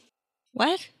seat.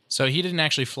 What? So he didn't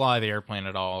actually fly the airplane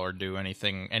at all or do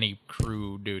anything, any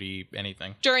crew duty,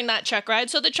 anything. During that check ride,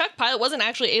 so the check pilot wasn't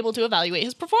actually able to evaluate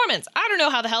his performance. I don't know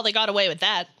how the hell they got away with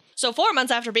that. So 4 months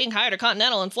after being hired at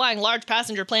Continental and flying large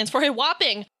passenger planes for a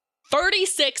whopping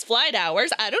 36 flight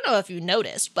hours, I don't know if you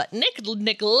noticed, but Nick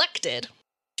neglected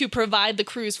to provide the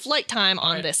crew's flight time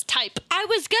on this type. I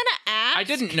was gonna ask. I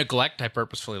didn't neglect, I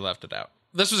purposefully left it out.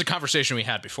 This was a conversation we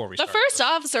had before we The started. first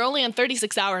officer only on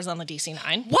 36 hours on the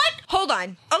DC-9. What? Hold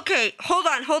on. Okay, hold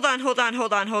on.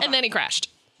 And then he crashed.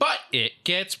 But it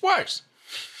gets worse.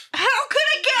 How could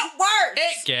it get worse?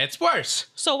 It gets worse.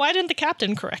 So why didn't the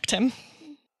captain correct him?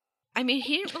 I mean,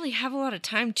 he didn't really have a lot of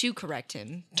time to correct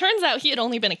him. Turns out he had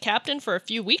only been a captain for a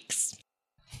few weeks.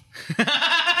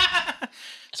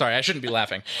 Sorry, I shouldn't be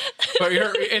laughing. But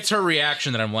it's her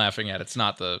reaction that I'm laughing at. It's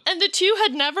not the... And the two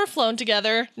had never flown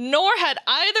together, nor had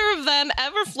either of them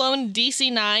ever flown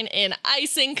DC-9 in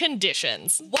icing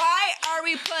conditions. Why are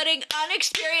we putting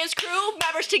unexperienced crew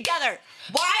members together?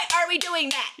 Why are we doing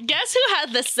that? Guess who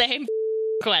had the same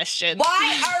question?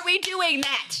 Why are we doing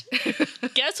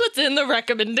that? Guess what's in the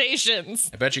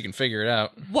recommendations? I bet you can figure it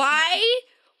out. Why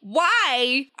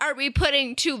are we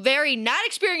putting two very not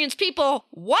experienced people,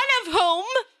 one of whom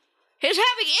is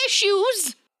having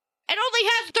issues and only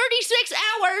has 36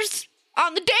 hours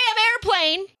on the damn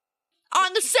airplane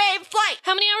on the same flight?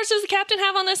 How many hours does the captain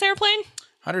have on this airplane?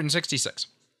 166.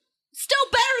 Still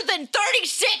better than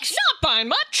 36! Not by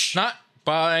much. Not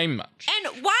by much.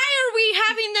 And why are we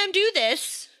having them do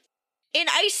this in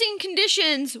icing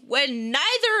conditions when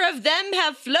neither of them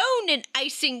have flown in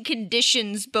icing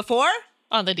conditions before?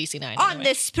 On the DC-9. On anyway.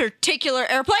 this particular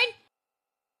airplane?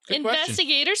 Good question.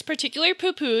 Investigators particularly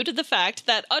poo-pooed the fact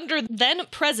that under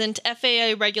then-present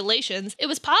FAA regulations, it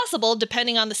was possible,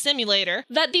 depending on the simulator,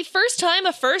 that the first time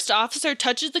a first officer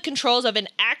touches the controls of an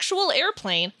actual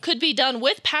airplane could be done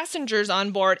with passengers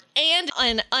on board and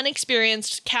an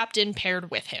unexperienced captain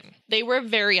paired with him. They were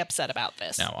very upset about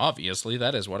this. Now, obviously,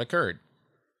 that is what occurred.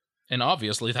 And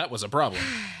obviously, that was a problem.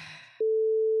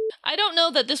 I don't know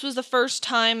that this was the first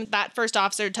time that first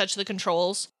officer touched the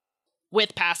controls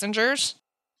with passengers.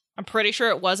 I'm pretty sure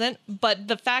it wasn't, but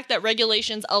the fact that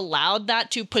regulations allowed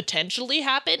that to potentially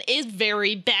happen is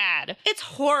very bad. It's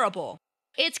horrible.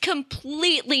 It's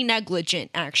completely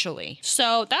negligent, actually.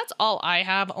 So that's all I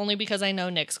have, only because I know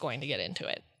Nick's going to get into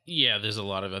it. Yeah, there's a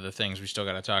lot of other things we still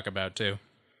got to talk about, too.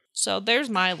 So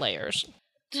there's my layers.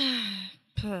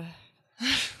 But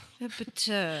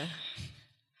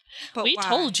We why?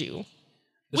 told you.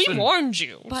 This We one- warned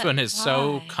you. This But one is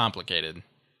so why? complicated.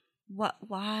 What?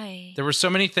 Why? There were so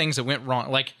many things that went wrong.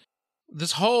 Like,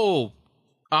 this whole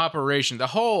operation,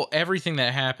 everything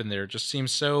that happened there just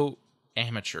seems so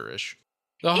amateurish.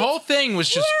 The whole thing was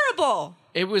just, Horrible.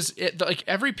 like,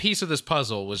 every piece of this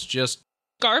puzzle was just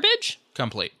Garbage?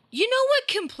 complete. You know what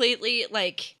completely,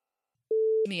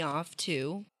 me off,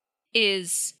 too?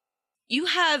 Is you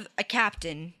have a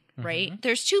captain, right?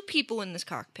 There's two people in this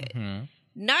cockpit. Hmm.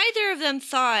 Neither of them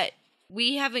thought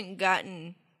we haven't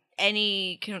gotten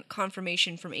any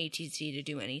confirmation from ATC to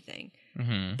do anything.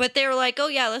 Mm-hmm. But they were like, oh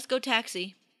yeah, let's go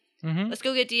taxi. Mm-hmm. Let's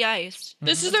go get de-iced.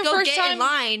 This is Let's their go first get time. in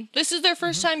line. This is their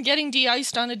first time getting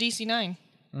de-iced on a DC-9.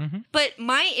 But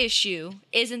my issue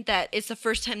isn't that it's the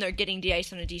first time they're getting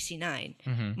de-iced on a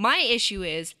DC-9. My issue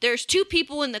is there's two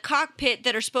people in the cockpit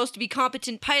that are supposed to be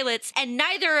competent pilots, and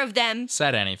neither of them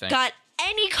Said anything. got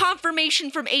any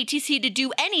confirmation from ATC to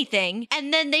do anything,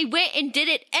 and then they went and did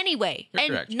it anyway. You're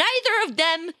and correct. neither of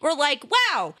them were like,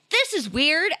 wow, this is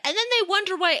weird, and then they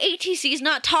wonder why ATC is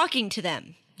not talking to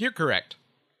them. You're correct.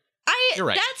 You're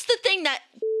right. That's the thing that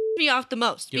me off the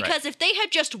most. You're Because if they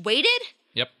had just waited,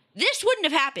 Yep. this wouldn't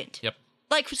have happened. Yep.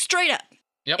 Like, straight up.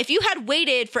 Yep. If you had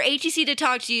waited for ATC to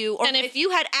talk to you, or And if you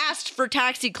had asked for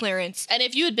taxi clearance, And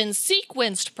if you had been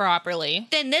sequenced properly,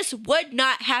 then this would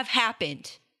not have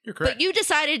happened. You're correct. But you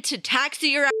decided to taxi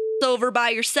your ass over by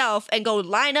yourself and go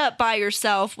line up by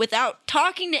yourself without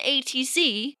talking to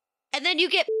ATC, and then you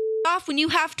get off when you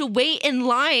have to wait in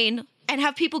line and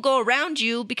have people go around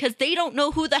you because they don't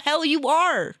know who the hell you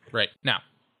are. Right. Now,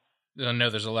 I know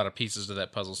there's a lot of pieces to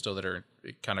that puzzle still that are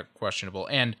kind of questionable.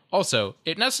 And also,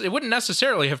 it wouldn't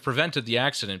necessarily have prevented the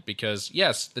accident because,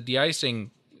 yes, the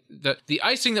de-icing, the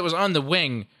icing that was on the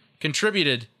wing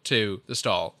contributed to the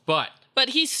stall, but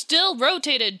he still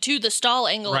rotated to the stall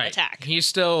angle of right. attack. He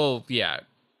still,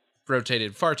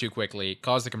 rotated far too quickly,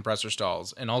 caused the compressor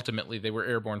stalls, and ultimately they were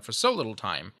airborne for so little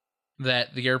time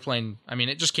that the airplane,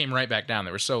 it just came right back down.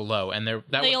 They were so low, and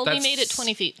they only made it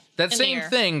 20 feet. That in same the air.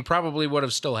 thing probably would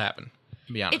have still happened,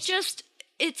 to be honest.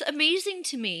 It's amazing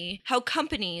to me how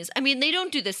companies, they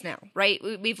don't do this now, right?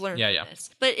 We've learned this.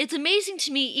 But it's amazing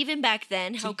to me, even back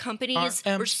then, how companies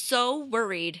were so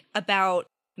worried about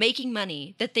making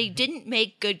money that they didn't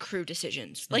make good crew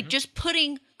decisions. Like just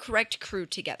putting correct crew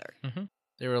together.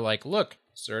 They were like, look,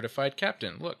 certified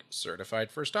captain. Look, certified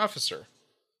first officer.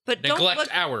 But Neglect don't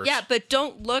look, hours. Yeah, but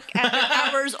don't look at their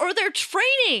hours or their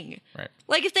training. Right.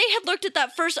 Like, if they had looked at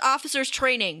that first officer's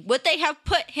training, would they have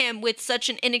put him with such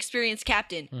an inexperienced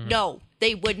captain? No,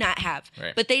 they would not have.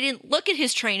 Right. But they didn't look at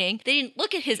his training, they didn't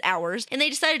look at his hours, and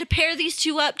they decided to pair these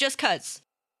two up just cuz.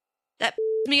 That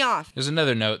me off. There's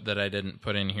another note that I didn't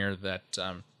put in here that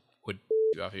would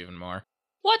you off even more.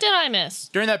 What did I miss?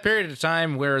 During that period of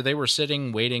time where they were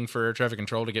sitting, waiting for air traffic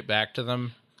control to get back to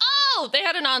them, Oh, they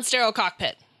had a non-sterile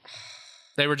cockpit.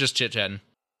 they were just chit-chatting.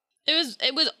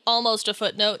 It was almost a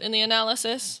footnote in the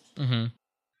analysis.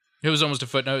 It was almost a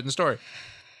footnote in the story.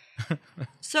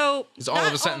 So, It's all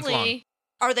of a sentence long.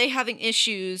 Are they having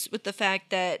issues with the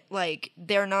fact that, like,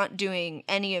 they're not doing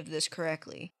any of this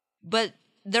correctly, but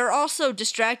they're also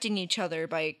distracting each other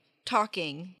by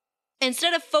talking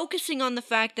instead of focusing on the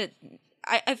fact that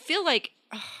I feel like,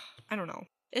 I don't know,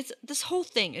 this whole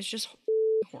thing is just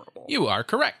horrible. You are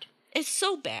correct. It's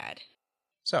so bad.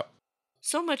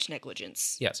 So much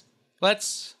negligence. Yes.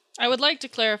 I would like to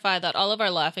clarify that all of our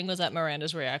laughing was at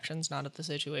Miranda's reactions, not at the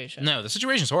situation. No, the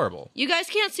situation's horrible. You guys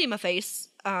can't see my face.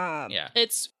 Yeah.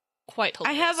 It's quite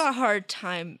I hilarious. have a hard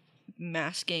time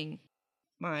masking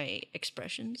my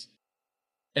expressions.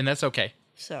 And that's okay.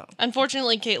 So,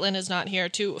 Unfortunately, Caitlin is not here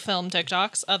to film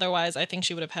TikToks. Otherwise, I think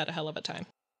she would have had a hell of a time.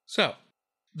 So,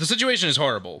 the situation is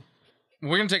horrible.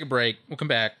 We're going to take a break. We'll come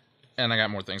back, and I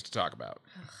got more things to talk about.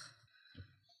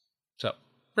 So,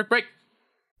 break.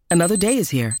 Another day is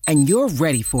here, and you're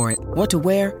ready for it. What to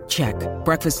wear? Check.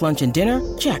 Breakfast, lunch, and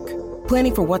dinner? Check.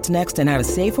 Planning for what's next and how to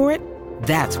save for it?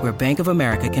 That's where Bank of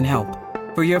America can help.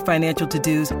 For your financial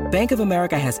to-dos, Bank of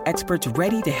America has experts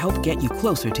ready to help get you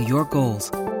closer to your goals.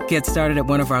 Get started at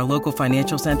one of our local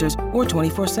financial centers or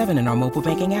 24/7 in our mobile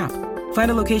banking app. Find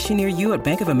a location near you at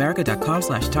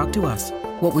bankofamerica.com/talktous.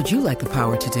 What would you like the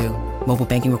power to do? Mobile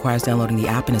banking requires downloading the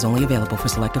app and is only available for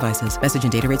select devices. Message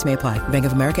and data rates may apply. Bank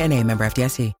of America NA, member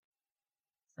FDIC.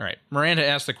 All right. Miranda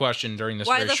asked the question during this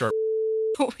very short...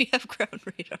 we have ground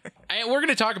radar. We're going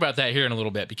to talk about that here in a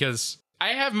little bit because I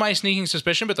have my sneaking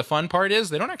suspicion, but the fun part is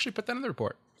they don't actually put that in the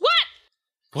report. What?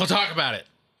 We'll talk about it.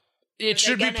 It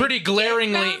should be gonna pretty get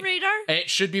glaringly... ground radar?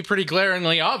 It should be pretty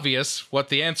glaringly obvious what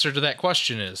the answer to that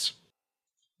question is.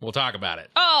 We'll talk about it.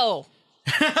 Oh.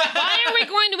 Why are we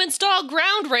going to install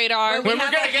ground radar? When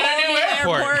we're going to get a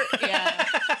new airport. Yeah.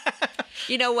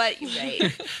 You know what? You're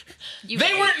right.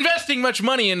 They weren't investing much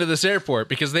money into this airport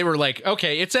because they were like,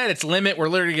 okay, it's at its limit. We're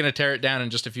literally going to tear it down in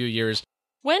just a few years.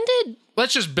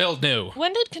 Let's just build new.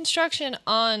 When did construction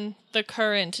on the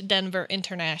current Denver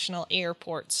International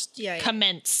Airports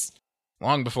commence?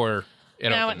 Long before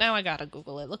it opened. Now I gotta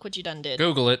Google it. Look what you done did.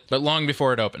 Google it, but long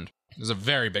before it opened. It was a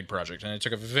very big project, and it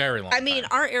took a very long time.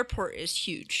 Our airport is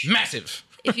huge. Massive.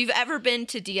 If you've ever been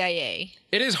to DIA,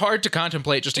 it is hard to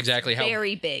contemplate just exactly how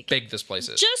very big this place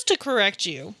is. Just to correct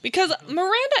you, because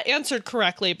Miranda answered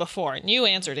correctly before, and you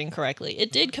answered incorrecly.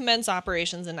 It did commence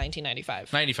operations in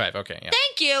 1995. 95, okay, yeah.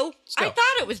 Thank you. Still. I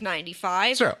thought it was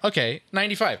 95. So, okay,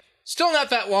 95. Still not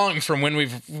that long from when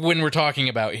we're talking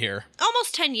about here.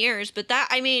 Almost 10 years, but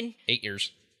 8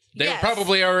 years. They Yes. were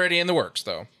probably already in the works,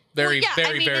 though. Very in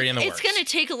the works. It's going to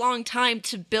take a long time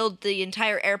to build the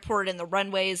entire airport and the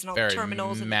runways and all the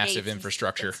terminals and massive the gates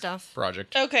infrastructure and stuff.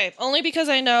 project. Okay, only because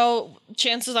I know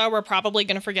chances are we're probably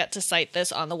going to forget to cite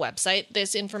this on the website.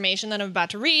 This information that I'm about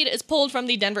to read is pulled from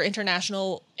the Denver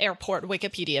International Airport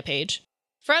Wikipedia page.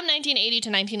 From 1980 to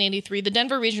 1983, the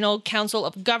Denver Regional Council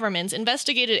of Governments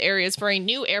investigated areas for a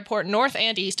new airport north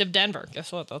and east of Denver.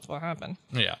 Guess what? That's what happened.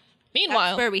 Yeah. Meanwhile,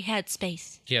 That's where we had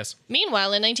space. Yes.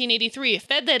 Meanwhile, in 1983,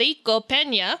 Federico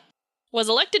Peña was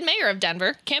elected mayor of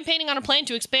Denver, campaigning on a plan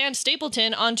to expand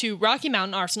Stapleton onto Rocky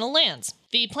Mountain Arsenal lands.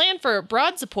 The plan for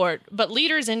broad support, but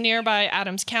leaders in nearby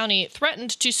Adams County threatened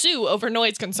to sue over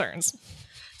noise concerns.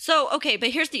 So, okay, but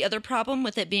here's the other problem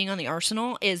with it being on the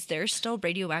Arsenal is there's still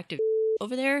radioactive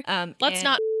over there. Let's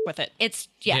not with it. It's,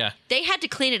 Yeah. They had to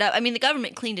clean it up. I mean, the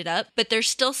government cleaned it up, but there's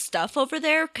still stuff over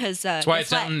there because That's why it's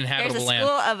not an inhabitable there's a land.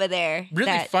 school over there. Really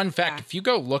that- fun fact, yeah. if you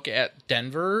go look at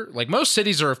Denver, like most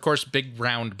cities are, of course, big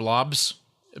round blobs.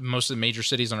 Most of the major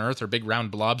cities on Earth are big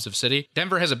round blobs of city.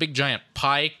 Denver has a big giant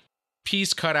pie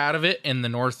piece cut out of it in the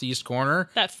northeast corner.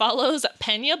 That follows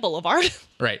Peña Boulevard,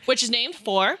 Right. which is named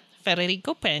for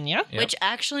Federico Peña. Yep. Which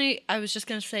actually, I was just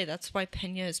going to say, that's why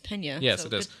Peña is Peña. Yes, so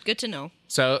it is. Good to know.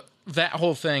 So that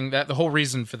whole thing, the whole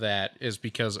reason for that is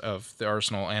because of the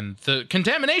arsenal and the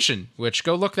contamination, which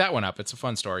go look that one up. It's a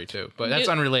fun story too, but that's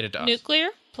unrelated to us. Nuclear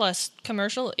plus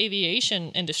commercial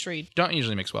aviation industry. Don't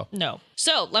usually mix well. No.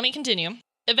 So, let me continue.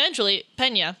 Eventually,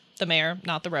 Peña, the mayor,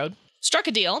 not the road, struck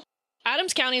a deal.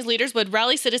 Adams County's leaders would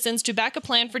rally citizens to back a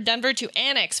plan for Denver to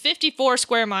annex 54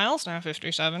 square miles, now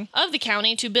 57, of the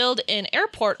county to build an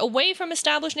airport away from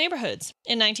established neighborhoods.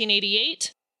 In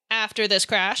 1988, after this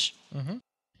crash,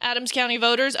 Adams County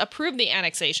voters approved the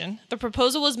annexation. The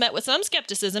proposal was met with some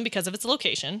skepticism because of its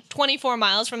location, 24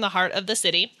 miles from the heart of the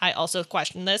city. I also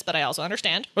question this, but I also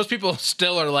understand. Most people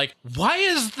still are like, why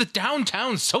is the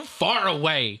downtown so far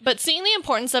away? But seeing the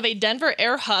importance of a Denver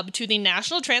air hub to the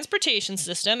national transportation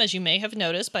system, as you may have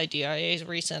noticed by DIA's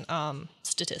recent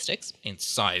statistics, In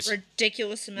size.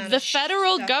 Ridiculous amount the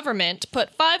federal government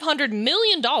put $500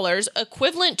 million,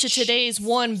 equivalent to today's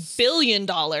 $1 billion,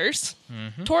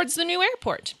 towards the new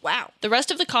airport. Wow. The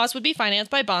rest of the cost would be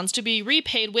financed by bonds to be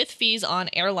repaid with fees on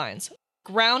airlines.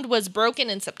 Ground was broken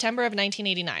in September of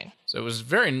 1989. So it was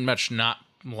very much not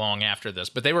long after this,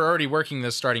 but they were already working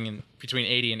this starting in between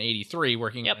 80 and 83,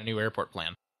 working on a new airport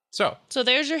plan. So So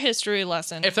there's your history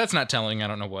lesson. if that's not telling, I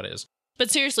don't know what is. But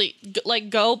seriously,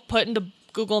 go put into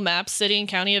Google Maps city and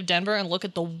county of Denver and look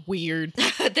at the weird They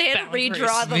had to boundaries.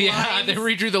 redraw the Yeah, lines. they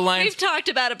redrew the lines. We've talked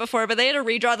about it before, but they had to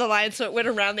redraw the lines so it went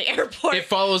around the airport. It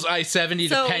follows I-70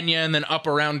 So- to Pena and then up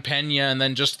around Pena and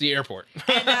then just the airport.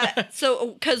 So,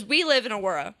 because we live in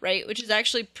Aurora, right, which is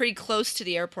actually pretty close to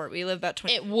the airport. We live about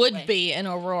 20 It minutes would away. be in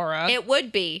Aurora. It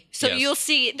would be. So Yes. you'll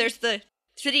see there's the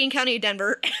city and county of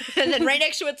Denver, and then right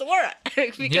next to it's Aurora,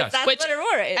 because Yes. that's Which what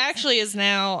Aurora is. actually is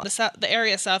now the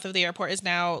area south of the airport is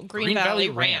now Green Valley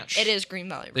Ranch. It is Green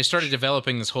Valley. They started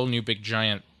developing this whole new big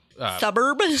giant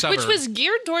Suburb. suburb. Which was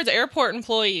geared towards airport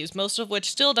employees, most of which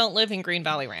still don't live in Green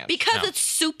Valley Ranch. Because No. it's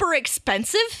super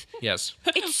expensive. Yes.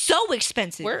 It's so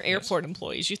expensive. We're airport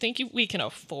employees. You think we can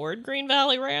afford Green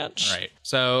Valley Ranch? Right.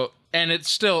 So, and it's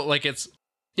still like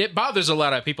it bothers a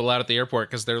lot of people out at the airport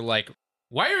because they're like,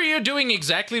 why are you doing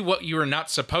exactly what you are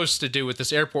not supposed to do with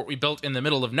this airport we built in the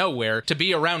middle of nowhere to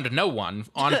be around no one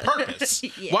on purpose?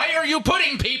 Yeah. Why are you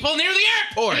putting people near the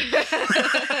airport?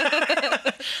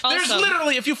 There's Also-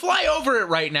 literally, if you fly over it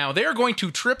right now, they're going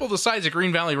to triple the size of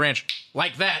Green Valley Ranch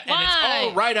like that. And it's Why?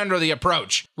 all right under the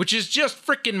approach, which is just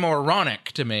freaking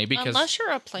moronic to me because Unless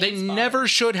you're a plane they spotter. never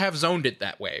should have zoned it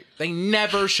that way. They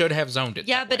never should have zoned it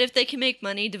Yeah, that but way. if they can make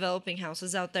money developing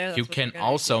houses out there, that's You what can they're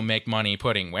gonna also make money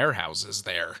putting warehouses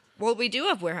there. do. Well, we do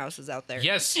have warehouses out there.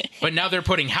 Yes, but now they're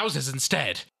putting houses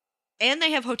instead. And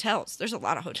they have hotels. There's a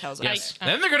lot of hotels out Yes. there.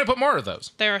 Then they're going to put more of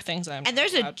those. There are things I'm And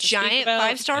there's a allowed to speak giant about.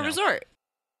 5-star I know. resort.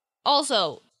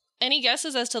 Also, any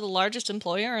guesses as to the largest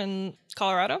employer in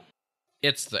Colorado?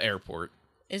 It's the airport.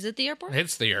 Is it the airport?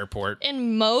 It's the airport.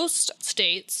 In most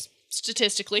states,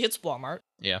 statistically, it's Walmart.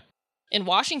 Yeah. In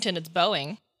Washington, it's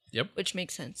Boeing. Yep. Which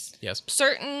makes sense. Yes.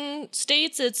 Certain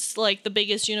states, it's like the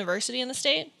biggest university in the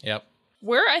state. Yep.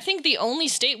 We're, I think, the only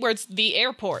state where it's the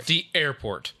airport. The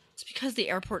airport. It's because the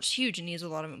airport's huge and needs a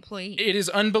lot of employees. It is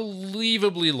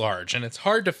unbelievably large, and it's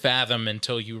hard to fathom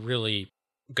until you really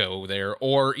go there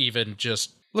or even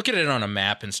just look at it on a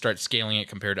map and start scaling it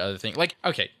compared to other things. Like,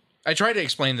 okay, I try to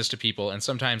explain this to people, and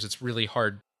sometimes it's really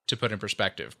hard to put in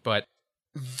perspective, but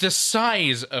the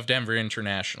size of Denver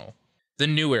International, the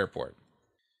new airport,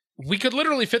 we could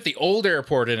literally fit the old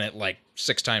airport in it like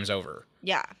 6 times over.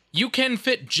 Yeah. You can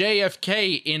fit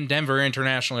JFK in Denver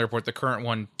International Airport, the current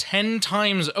one, 10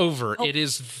 times over. Oh. It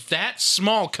is that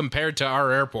small compared to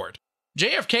our airport.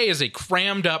 JFK is a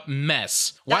crammed up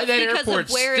mess. Why That's that because of airport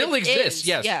where still it exists, is.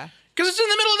 yes. Yeah. Because it's in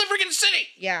the middle of the freaking city.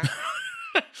 Yeah.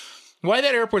 Why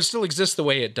that airport still exists the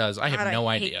way it does, I have God, no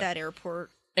I idea. hate that airport.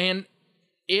 And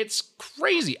It's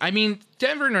crazy. I mean,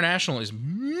 Denver International is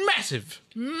massive.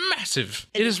 Massive.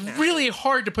 It is really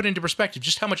hard to put into perspective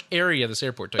just how much area this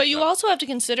airport takes But you up. also have to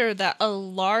consider that a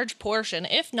large portion,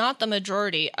 if not the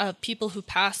majority, of people who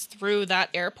pass through that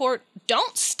airport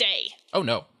don't stay. Oh,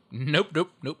 no. Nope.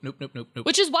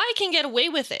 Which is why it can get away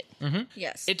with it.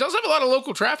 Yes. It does have a lot of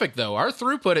local traffic, though. Our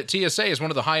throughput at TSA is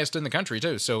one of the highest in the country,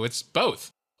 too, so it's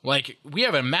both. Like, we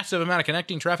have a massive amount of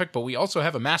connecting traffic, but we also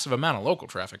have a massive amount of local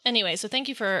traffic. Anyway, so thank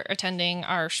you for attending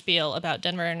our spiel about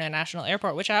Denver International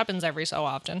Airport, which happens every so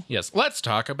often. Yes, let's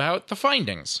talk about the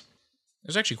findings.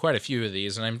 There's actually quite a few of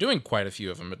these, and I'm doing quite a few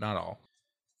of them, but not all.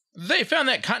 They found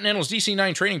that Continental's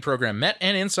DC-9 training program met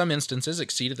and in some instances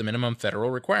exceeded the minimum federal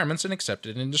requirements and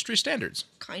accepted industry standards.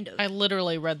 Kind of. I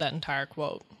literally read that entire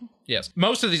quote. Yes.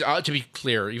 Most of these, to be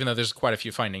clear, even though there's quite a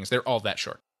few findings, they're all that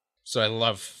short. So I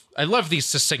love these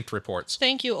succinct reports.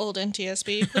 Thank you, old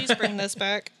NTSB. Please bring this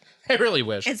back. I really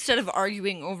wish. Instead of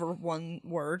arguing over one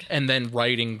word. And then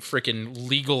writing freaking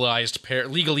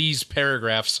legalese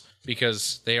paragraphs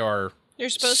because they are You're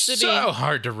supposed to so be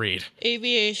hard to read.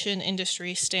 aviation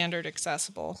industry standard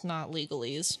accessible, not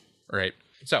legalese. Right.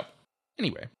 So,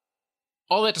 anyway,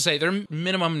 all that to say, their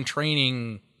minimum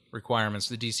training requirements,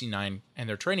 the DC-9, and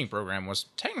their training program was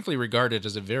technically regarded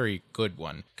as a very good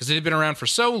one because it had been around for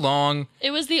so long.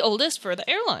 It was the oldest for the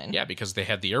airline. Yeah, because they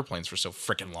had the airplanes for so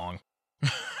freaking long.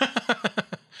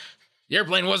 The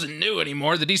airplane wasn't new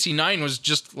anymore. The DC-9 was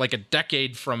just like a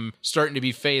decade from starting to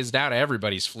be phased out of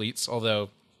everybody's fleets, although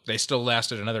they still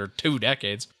lasted another 2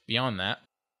 decades beyond that.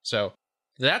 So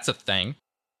that's a thing.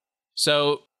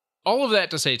 So all of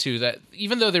that to say, too, that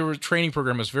even though their training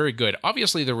program was very good,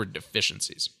 obviously there were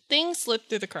deficiencies. Things slipped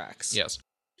through the cracks. Yes.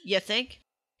 You think?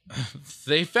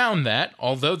 They found that,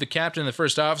 although the captain and the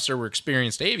first officer were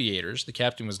experienced aviators, the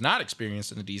captain was not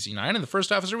experienced in the DC-9, and the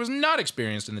first officer was not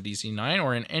experienced in the DC-9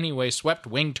 or in any way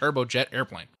swept-wing turbojet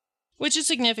airplane. Which is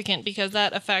significant because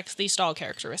that affects the stall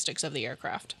characteristics of the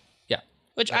aircraft. Yeah.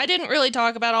 Which I didn't really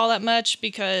talk about all that much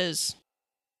because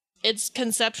it's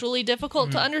conceptually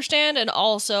difficult to understand and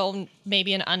also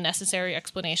maybe an unnecessary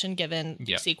explanation given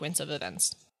the sequence of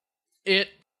events. It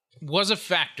was a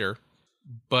factor,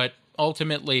 but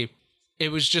ultimately it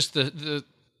was just the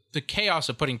chaos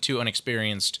of putting 2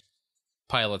 unexperienced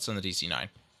pilots on the DC-9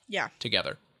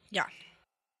 together. Yeah.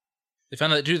 They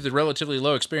found that due to the relatively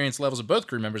low experience levels of both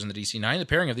crew members in the DC-9, the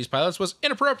pairing of these pilots was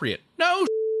inappropriate. No.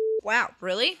 Wow,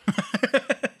 really?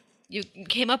 You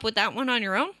came up with that one on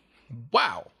your own?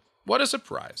 Wow. What a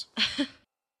surprise.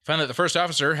 Found that the first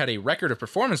officer had a record of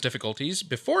performance difficulties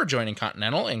before joining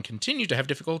Continental and continued to have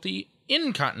difficulty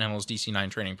in Continental's DC-9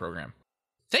 training program.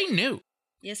 They knew.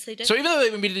 Yes, they did. So even though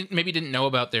they maybe didn't know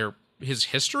about his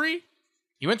history,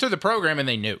 he went through the program and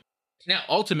they knew. Now,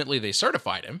 ultimately, they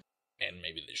certified him, and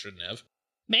maybe they shouldn't have.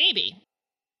 Maybe.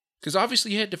 Because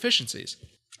obviously he had deficiencies.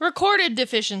 Recorded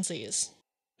deficiencies.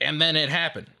 And then it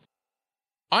happened.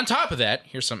 On top of that,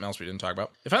 here's something else we didn't talk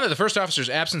about. They found that the first officer's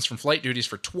absence from flight duties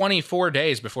for 24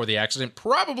 days before the accident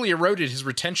probably eroded his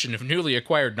retention of newly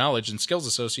acquired knowledge and skills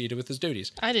associated with his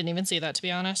duties. I didn't even see that, to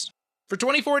be honest. For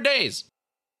 24 days.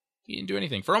 He didn't do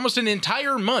anything. For almost an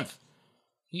entire month,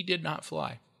 he did not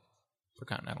fly for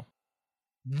Continental.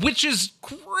 Which is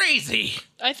crazy.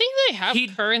 I think they have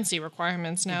currency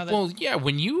requirements now. Well, yeah,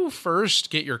 when you first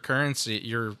get your currency,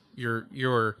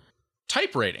 your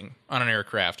type rating on an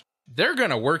aircraft, they're going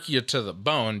to work you to the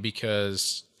bone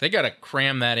because they got to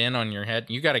cram that in on your head.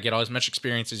 You got to get as much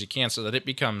experience as you can so that it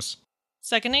becomes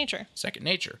second nature. Second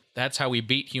nature. That's how we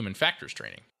beat human factors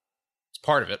training. It's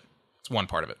part of it. It's one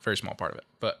part of it, very small part of it.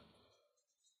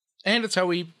 And it's how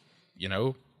we,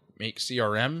 make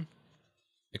CRM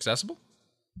accessible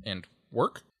and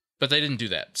work. But they didn't do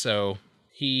that. So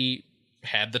he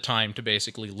had the time to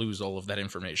basically lose all of that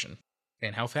information.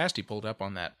 And how fast he pulled up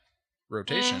on that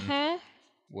rotation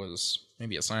was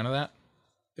maybe a sign of that.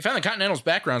 They found that Continental's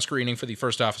background screening for the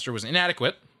first officer was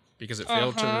inadequate because it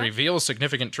failed to reveal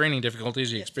significant training difficulties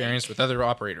he experienced with other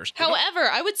operators. However,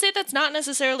 I would say that's not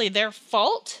necessarily their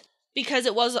fault because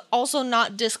it was also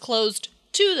not disclosed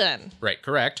to them. Right,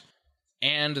 correct.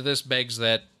 And this begs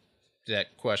that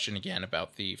question again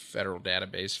about the federal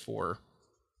database for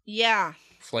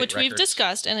flight which records. we've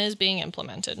discussed and is being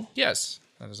implemented. Yes,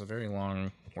 that is a very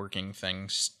long working thing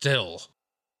still.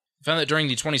 Found that during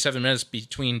the 27 minutes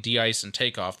between de-ice and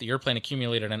takeoff, the airplane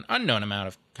accumulated an unknown amount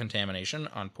of contamination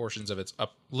on portions of its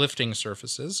uplifting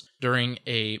surfaces during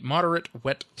a moderate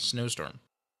wet snowstorm.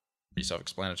 Pretty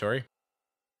self-explanatory.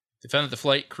 They found that the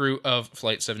flight crew of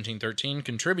Flight 1713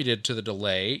 contributed to the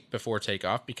delay before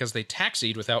takeoff because they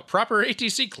taxied without proper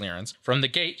ATC clearance from the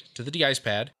gate to the de-ice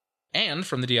pad and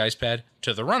from the de-ice pad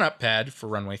to the run-up pad for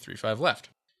runway 35 left.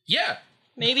 Yeah.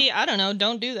 Maybe, I don't know,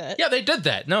 don't do that. Yeah, they did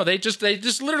that. No, they just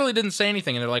literally didn't say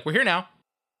anything. And they're like, we're here now.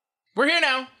 We're here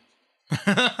now.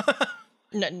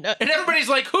 No. And everybody's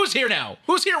like, who's here now?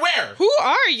 Who's here where? Who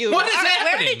are you? What is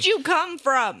happening? Where did you come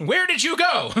from? Where did you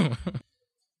go?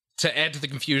 To add to the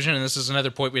confusion, and this is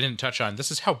another point we didn't touch on,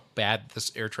 this is how bad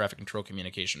this air traffic control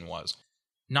communication was.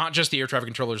 Not just the air traffic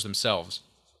controllers themselves,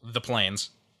 the planes,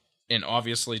 and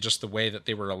obviously just the way that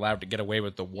they were allowed to get away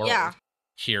with the world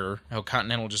here, how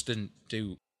Continental just didn't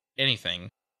do anything,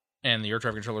 and the air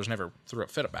traffic controllers never threw a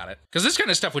fit about it. Because this kind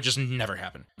of stuff would just never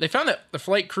happen. They found that the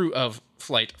flight crew of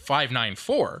Flight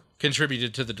 594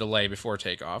 contributed to the delay before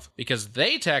takeoff because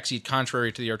they taxied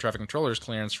contrary to the air traffic controller's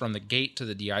clearance from the gate to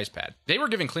the de-ice pad. They were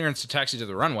given clearance to taxi to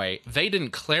the runway. They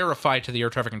didn't clarify to the air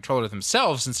traffic controller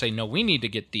themselves and say, no, we need to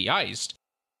get de-iced.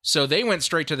 So they went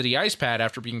straight to the de-ice pad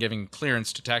after being given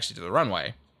clearance to taxi to the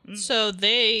runway. So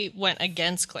they went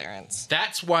against clearance.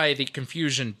 That's why the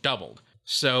confusion doubled.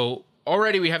 So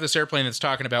already we have this airplane that's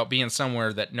talking about being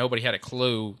somewhere that nobody had a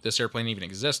clue this airplane even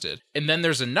existed. And then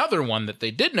there's another one that they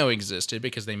did know existed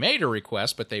because they made a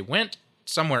request, but they went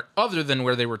somewhere other than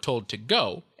where they were told to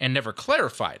go and never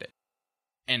clarified it.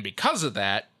 And because of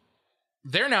that,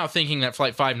 they're now thinking that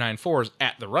Flight 594 is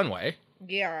at the runway.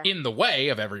 Yeah. In the way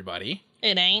of everybody.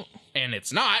 It ain't. And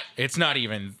it's not. It's not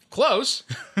even close.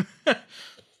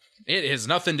 It has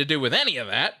nothing to do with any of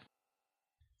that.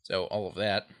 So, all of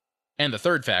that. And the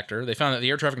third factor, they found that the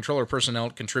air traffic controller personnel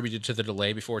contributed to the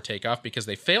delay before takeoff because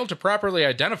they failed to properly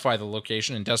identify the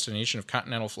location and destination of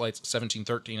Continental Flights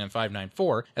 1713 and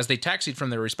 594 as they taxied from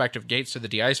their respective gates to the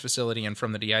de-ice facility and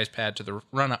from the de-ice pad to the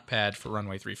run-up pad for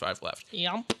runway 35 left.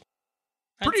 Yump.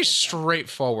 Pretty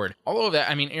straightforward. All of that,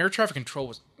 I mean, air traffic control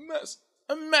was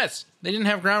a mess. They didn't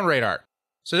have ground radar.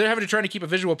 So they're having to try to keep a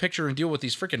visual picture and deal with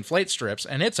these freaking flight strips,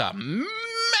 and it's a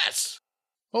mess.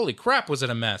 Holy crap, was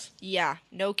it a mess. Yeah,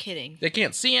 no kidding. They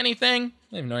can't see anything.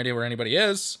 They have no idea where anybody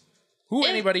is. Who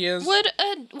anybody is. Would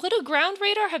a ground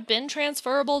radar have been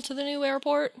transferable to the new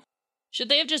airport? Should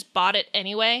they have just bought it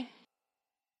anyway?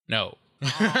 No.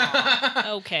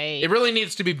 Okay. It really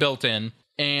needs to be built in,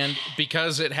 and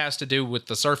because it has to do with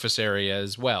the surface area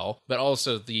as well, but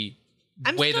also the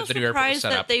way that the new airport is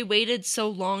set up. I'm still surprised that they waited so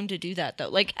long to do that, though.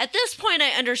 Like, at this point, I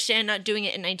understand not doing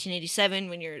it in 1987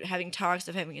 when you're having talks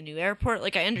of having a new airport.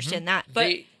 Like, I understand that.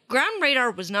 But ground radar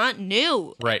was not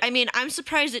new. Right. I mean, I'm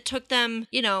surprised it took them,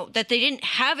 that they didn't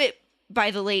have it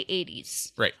by the late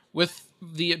 80s. Right. With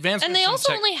the advancements... And they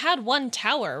also only had one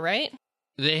tower, right?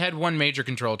 They had one major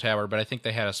control tower, but I think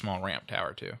they had a small ramp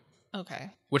tower, too. Okay.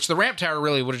 Which the ramp tower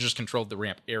really would have just controlled the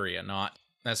ramp area, not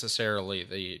necessarily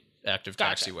the active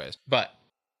taxiways. But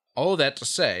all of that to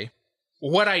say,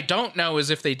 what I don't know is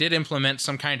if they did implement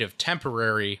some kind of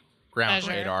temporary ground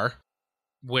radar,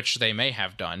 which they may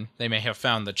have done. They may have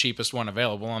found the cheapest one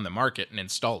available on the market and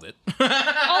installed it.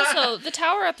 Also, the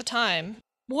tower at the time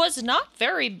was not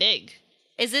very big.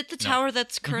 Is it the tower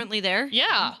that's currently there?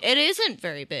 Yeah. It isn't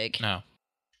very big. No.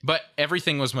 But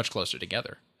everything was much closer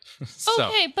together. So,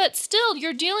 okay, but still,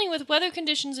 you're dealing with weather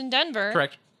conditions in Denver.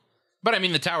 correct. But I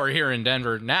mean, the tower here in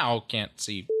Denver now can't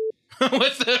see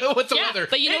with the weather.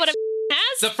 But you know what it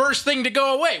has? The first thing to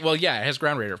go away. Well, yeah, it has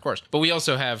ground radar, of course. But we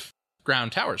also have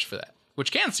ground towers for that,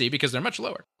 which can see because they're much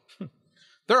lower.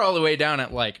 They're all the way down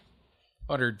at like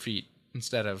 100 feet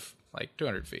instead of like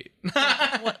 200 feet.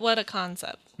 What a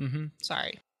concept. Mm-hmm.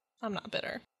 Sorry, I'm not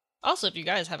bitter. Also, if you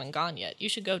guys haven't gone yet, you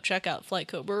should go check out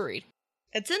Flightco Brewery.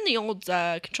 It's in the old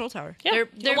control tower. Yeah,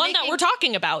 the one that we're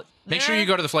talking about. Make sure you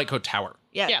go to the Flightco Tower.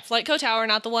 Yeah, Flightco Tower,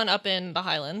 not the one up in the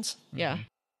Highlands. Yeah.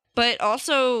 But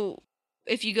also,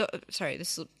 if you go... Sorry,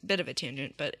 this is a bit of a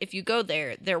tangent, but if you go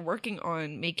there, they're working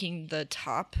on making the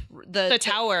top... The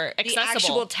tower accessible. The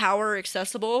actual tower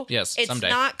accessible. Yes, it's someday.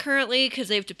 It's not currently, because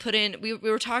they have to put in... We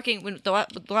were talking... When the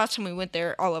last time we went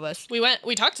there, all of us...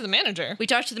 We talked to the manager. We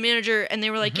talked to the manager, and they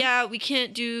were like, yeah, we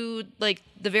can't do, like,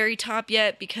 the very top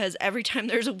yet, because every time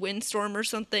there's a windstorm or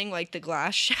something, like, the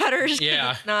glass shatters.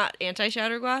 Yeah. It's not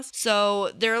anti-shatter glass. So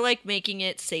they're, like, making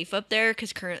it safe up there,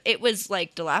 because it was,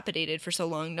 like, dilapidated for so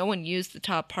long. No one used the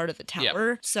top part of the tower.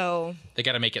 Yep. So... They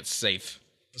got to make it safe.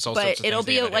 But it'll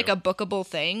be like a bookable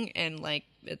thing, and, like,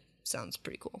 it sounds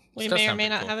pretty cool. We may or may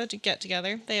not have it to get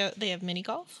together. They have mini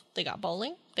golf. They got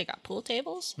bowling. They got pool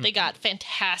tables. They got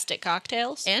fantastic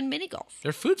cocktails. And mini golf.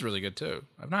 Their food's really good, too.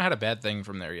 I've not had a bad thing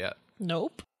from there yet.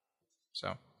 Nope.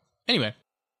 So, anyway.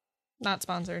 Not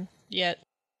sponsored. Yet.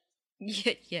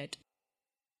 Yet.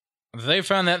 They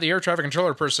found that the air traffic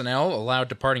controller personnel allowed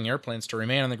departing airplanes to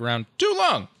remain on the ground too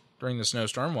long during the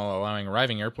snowstorm while allowing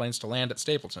arriving airplanes to land at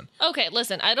Stapleton. Okay,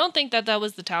 listen, I don't think that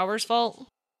was the tower's fault.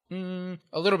 A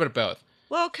little bit of both.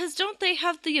 Well, because don't they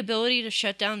have the ability to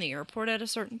shut down the airport at a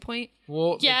certain point?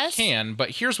 Well, Yes. they can,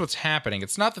 but here's what's happening.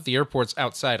 It's not that the airport's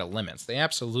outside of limits. They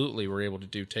absolutely were able to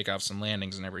do takeoffs and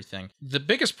landings and everything. The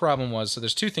biggest problem was, so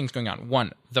there's two things going on.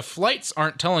 One, the flights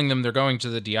aren't telling them they're going to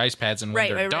the de-ice pads and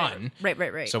when they're done.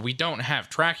 Right. So we don't have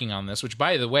tracking on this, which,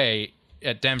 by the way,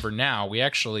 at Denver now, we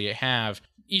actually have...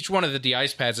 Each one of the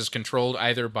de-ice pads is controlled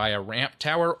either by a ramp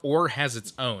tower or has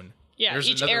its own. Yeah, There's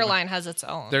each another airline has its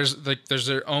own. There's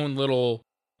their own little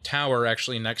tower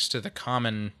actually next to the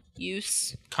common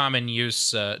use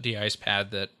de-ice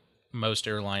pad that most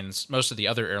of the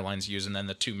other airlines use, and then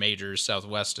the two majors,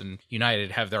 Southwest and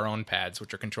United, have their own pads,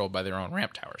 which are controlled by their own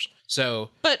ramp towers. So,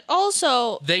 but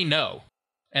also they know.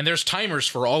 And there's timers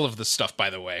for all of this stuff, by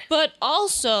the way. But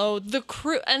also the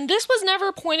crew, and this was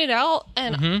never pointed out,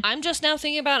 and I'm just now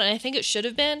thinking about it, and I think it should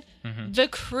have been, the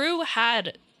crew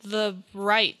had the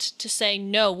right to say,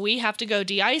 no, we have to go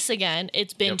de-ice again.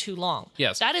 It's been too long.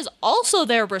 Yes. That is also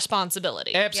their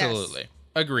responsibility. Absolutely. Yes.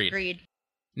 Agreed.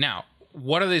 Now,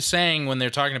 what are they saying when they're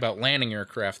talking about landing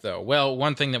aircraft, though? Well,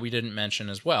 one thing that we didn't mention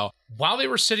as well, while they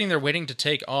were sitting there waiting to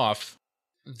take off,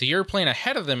 the airplane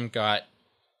ahead of them got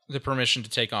the permission to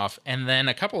take off, and then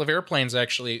a couple of airplanes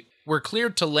actually were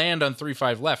cleared to land on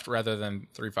 35 left rather than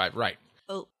 35 right.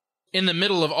 Oh. In the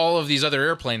middle of all of these other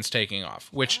airplanes taking off,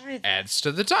 which adds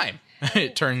to the time,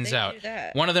 it turns out.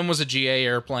 One of them was a GA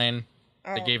airplane.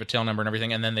 They gave a tail number and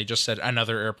everything, and then they just said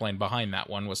another airplane behind that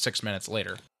one was 6 minutes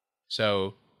later.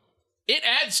 So it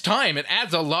adds time. It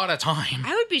adds a lot of time.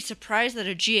 I would be surprised that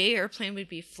a GA airplane would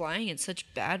be flying in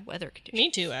such bad weather conditions. Me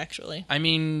too, actually. I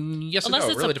mean, yes and no. Unless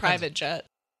It it's really a depends. private jet.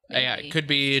 Yeah, it could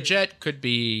be a jet, could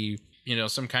be,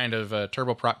 some kind of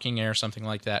turboprop King Air, something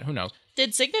like that. Who knows?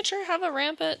 Did Signature have a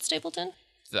ramp at Stapleton?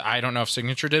 I don't know if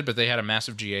Signature did, but they had a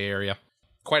massive GA area.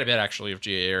 Quite a bit, actually, of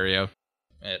GA area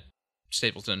at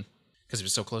Stapleton, because it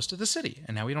was so close to the city.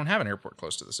 And now we don't have an airport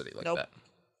close to the city like that.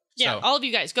 Yeah, So, all of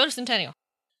you guys, go to Centennial.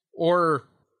 or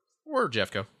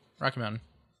Jeffco, Rocky Mountain.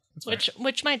 That's fine.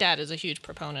 Which my dad is a huge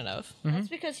proponent of. That's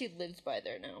because he lives by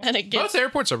there now. And Both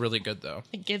airports are really good, though.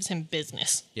 it gives him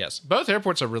business. Yes, both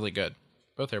airports are really good.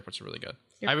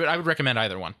 I would recommend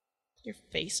either one. Your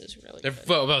face is really They're good.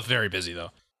 both very busy,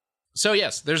 though. So,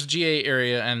 yes, there's a GA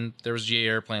area, and there was GA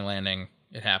airplane landing.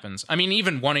 It happens. I mean,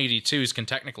 even 182s can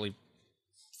technically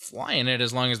fly in it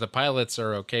as long as the pilots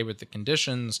are okay with the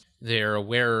conditions. They're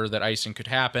aware that icing could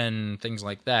happen, things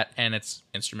like that, and it's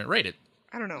instrument rated.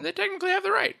 I don't know. They technically have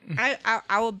the right.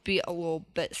 I would be a little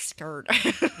bit scared.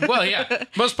 Well, yeah,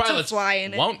 most pilots fly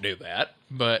in it. won't do that,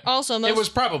 but Also, it was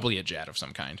probably a jet of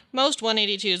some kind. Most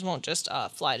 182s won't just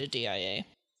fly to DIA.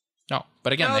 No,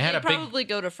 but again, No, they had a big. probably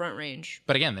go to Front Range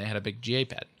But again, they had a big GA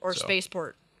pad or so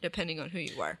Spaceport, depending on who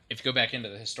you are. If you go back into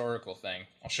the historical thing,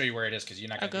 I'll show you where it is because you're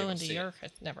not I'll going to be go able to into see your...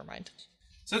 it. Never mind.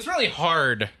 So it's really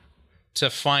hard to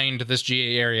find this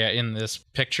GA area in this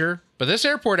picture, but this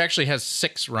airport actually has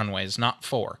 6 runways, not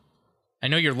 4. I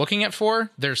know you're looking at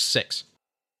 4. There's 6.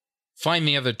 Find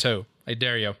the other 2. I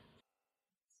dare you.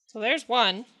 So there's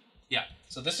one. Yeah.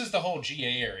 So this is the whole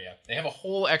GA area. They have a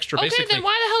whole extra. Okay, basically. then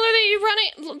why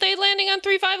the hell are they landing on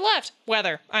 35 left?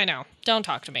 Weather. I know. Don't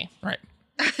talk to me. Right.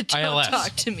 Don't ILS.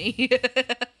 talk to me.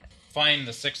 Find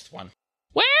the 6th one.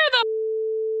 Where the...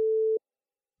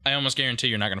 I almost guarantee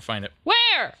you're not going to find it.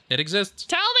 Where? It exists.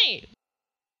 Tell me.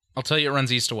 I'll tell you it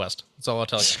runs east to west. That's all I'll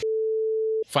tell you.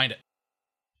 Find it.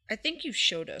 I think you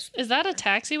showed us. Is that a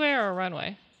taxiway or a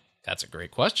runway? That's a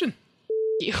great question.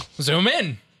 You. Zoom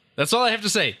in. That's all I have to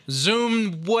say.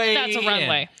 Zoom way That's a in.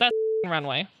 runway. That's a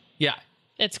runway. Yeah.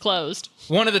 It's closed.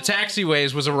 One of the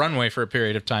taxiways was a runway for a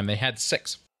period of time. They had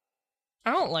 6.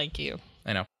 I don't like you.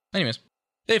 I know. Anyways,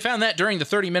 they found that during the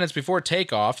 30 minutes before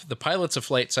takeoff, the pilots of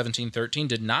Flight 1713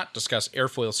 did not discuss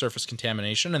airfoil surface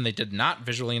contamination, and they did not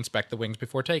visually inspect the wings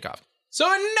before takeoff. So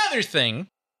another thing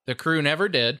the crew never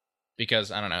did,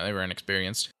 because, I don't know, they were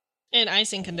inexperienced. In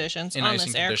icing conditions In on icing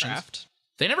this conditions. aircraft.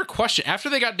 They never questioned. After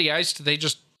they got de-iced, they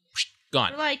just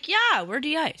gone. We're like, yeah, we're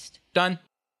de-iced. Done.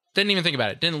 Didn't even think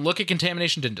about it. Didn't look at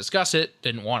contamination, didn't discuss it,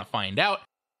 didn't want to find out.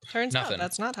 Turns Nothing. out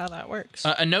that's not how that works.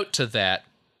 A note to that,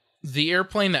 the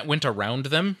airplane that went around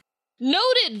them,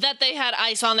 Noted that they had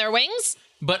ice on their wings.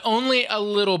 but only a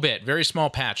little bit, very small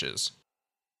patches.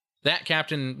 That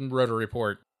captain wrote a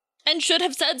report. And should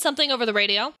have said something over the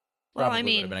radio. Well, Probably I would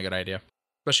mean, have been a good idea.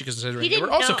 Especially considering he they were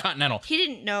didn't also know- continental. he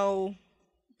didn't know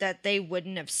that they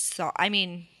wouldn't have saw. I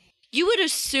mean, you would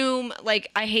assume, like,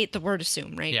 I hate the word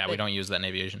assume, right? Yeah, we But don't use that in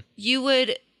aviation. You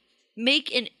would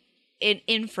make an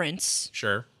inference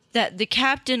Sure. that the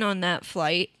captain on that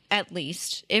flight, at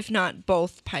least, if not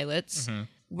both pilots,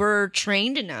 were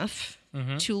trained enough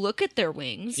to look at their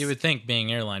wings. You would think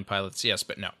being airline pilots, yes,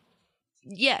 but no.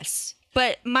 Yes.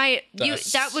 But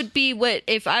that would be what,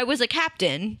 if I was a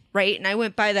captain, right, and I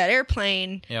went by that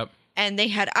airplane and they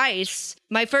had ice,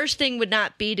 my first thing would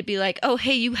not be to be like, oh,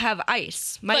 hey, you have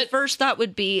ice. My first thought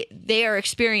would be, they are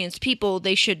experienced people.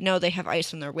 They should know they have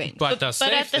ice on their wings. But at the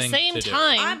same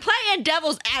time, I'm playing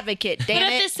devil's advocate, damn it.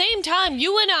 But at the same time,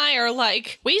 you and I are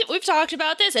like, we've talked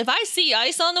about this. If I see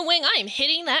ice on the wing, I am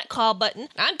hitting that call button.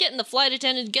 I'm getting the flight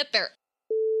attendant to get their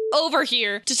over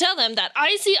here to tell them that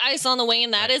I see ice on the wing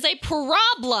and that is a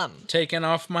problem. Taking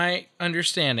off my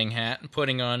understanding hat and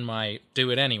putting on my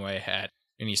do it anyway hat.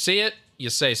 And you see it, you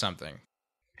say something.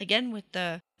 Again, with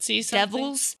the see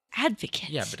devil's advocate.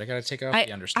 Yeah, but I gotta take off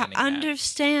the understanding I hat.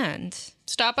 understand.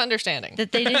 Stop understanding.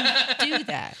 That they didn't do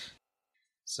that.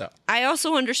 So I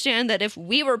also understand that if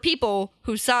we were people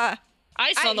who saw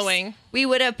ice on the wing, we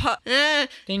would have ding,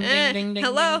 ding, ding,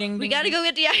 hello, ding, ding, we ding. gotta go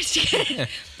get the ice again.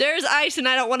 There's ice and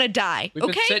I don't want to die. We've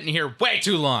been sitting here way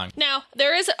too long. Now,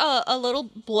 there is a little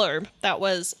blurb that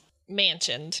was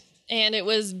mentioned, and it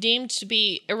was deemed to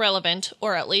be irrelevant,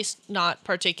 or at least not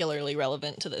particularly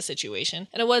relevant to the situation.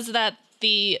 And it was that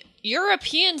the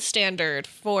European standard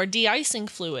for de-icing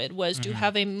fluid was to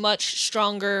have a much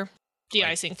stronger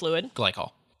de-icing fluid.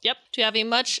 Glycol. Yep, to have a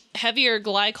much heavier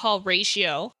glycol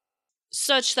ratio,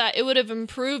 such that it would have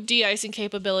improved de-icing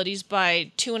capabilities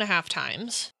by 2.5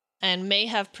 times, and may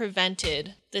have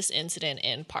prevented this incident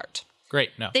in part.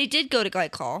 Great, no. They did go to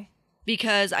glycol,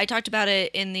 because I talked about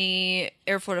it in the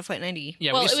Air Florida Flight 90.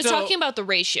 Yeah, well, it was talking about the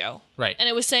ratio. Right. And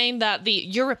it was saying that the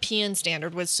European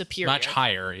standard was superior. Much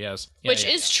higher, yes. Which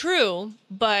is true,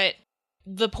 but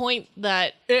the point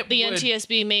that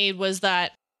NTSB made was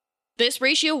that this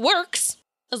ratio works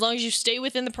as long as you stay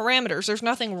within the parameters. There's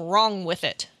nothing wrong with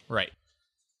it. Right.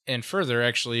 And further,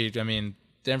 actually, I mean,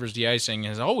 Denver's de-icing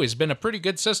has always been a pretty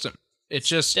good system. It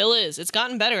just still is. It's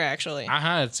gotten better, actually.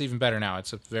 It's even better now.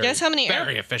 It's a very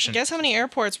efficient. Guess how many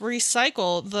airports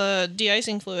recycle the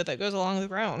de-icing fluid that goes along the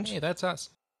ground? Hey, that's us.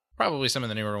 Probably some of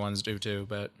the newer ones do too,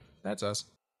 but that's us.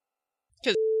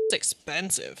 Because it's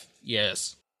expensive.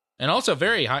 Yes, and also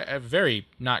very high, very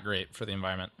not great for the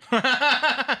environment.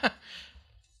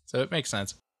 So it makes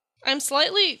sense. I'm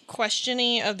slightly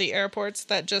questioning of the airports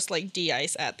that just like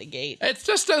de-ice at the gate. It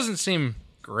just doesn't seem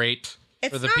great.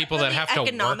 It's for the not people really that have to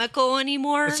economical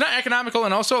anymore. It's not economical,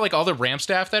 and also like all the ramp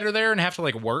staff that are there and have to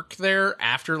like work there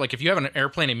after. Like if you have an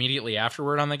airplane immediately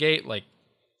afterward on the gate, like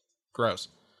gross.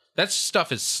 That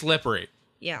stuff is slippery.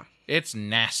 Yeah, it's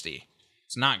nasty.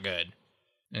 It's not good.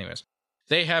 Anyways,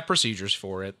 they have procedures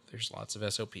for it. There's lots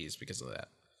of SOPs because of that.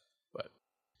 But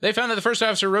they found that the first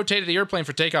officer rotated the airplane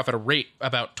for takeoff at a rate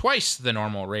about twice the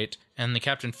normal rate, and the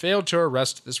captain failed to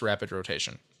arrest this rapid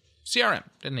rotation. CRM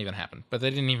didn't even happen, but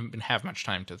they didn't even have much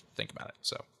time to think about it.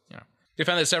 So, they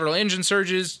found that several engine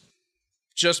surges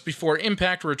just before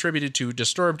impact were attributed to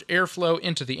disturbed airflow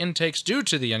into the intakes due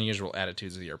to the unusual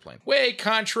attitudes of the airplane. Way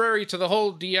contrary to the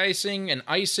whole de-icing and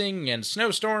icing and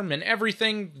snowstorm and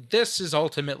everything, this is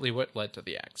ultimately what led to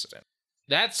the accident.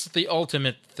 That's the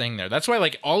ultimate thing there. That's why,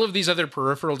 like, all of these other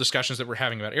peripheral discussions that we're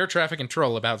having about air traffic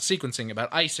control, about sequencing, about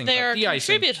icing, about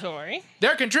de-icing.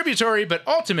 They're contributory, but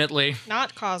ultimately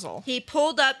not causal. He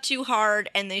pulled up too hard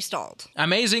and they stalled.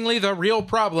 Amazingly, the real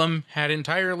problem had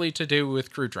entirely to do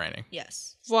with crew training.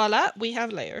 Yes. Voila, we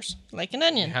have layers. Like an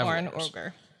onion or an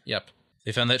ogre. Yep.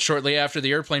 They found that shortly after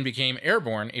the airplane became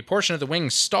airborne, a portion of the wing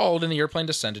stalled and the airplane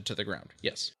descended to the ground.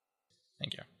 Yes.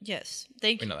 Thank you. Yes.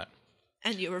 Thank you. We know that.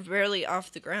 And you were barely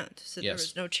off the ground, so there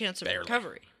was no chance of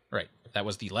recovery. Right. That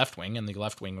was the left wing, and the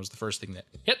left wing was the first thing that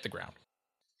hit the ground.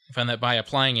 We found that by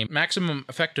applying a maximum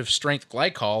effective strength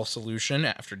glycol solution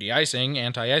after de-icing,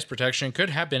 anti-ice protection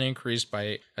could have been increased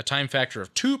by a time factor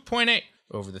of 2.8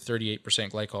 over the 38%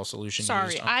 glycol solution used on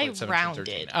Flight 1713.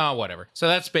 Rounded. Oh, whatever. So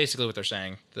that's basically what they're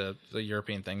saying, the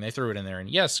European thing. They threw it in there, and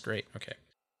yes, great, okay.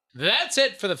 That's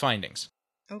it for the findings.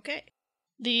 Okay.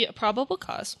 The probable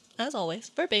cause, as always,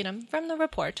 verbatim from the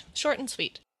report, short and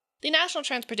sweet. The National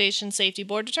Transportation Safety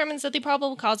Board determines that the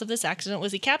probable cause of this accident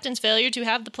was the captain's failure to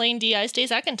have the plane de-iced a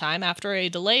second time after a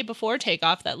delay before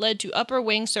takeoff that led to upper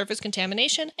wing surface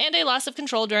contamination and a loss of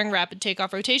control during rapid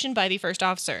takeoff rotation by the first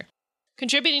officer.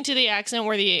 Contributing to the accident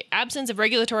were the absence of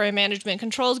regulatory management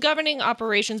controls governing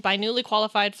operations by newly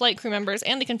qualified flight crew members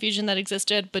and the confusion that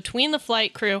existed between the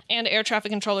flight crew and air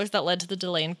traffic controllers that led to the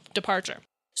delay in departure.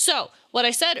 So, what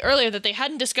I said earlier that they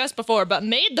hadn't discussed before but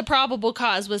made the probable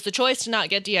cause was the choice to not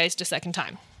get de-iced a second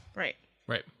time. Right.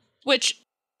 Right. Which,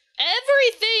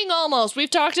 everything almost we've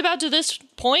talked about to this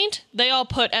point, they all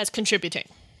put as contributing.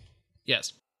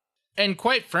 Yes. And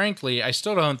quite frankly, I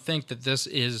still don't think that this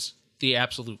is the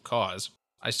absolute cause.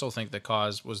 I still think the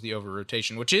cause was the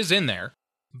over-rotation, which is in there,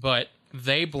 but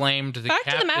they blamed the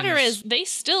Fact of the matter is, they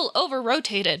still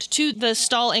over-rotated to the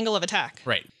stall angle of attack.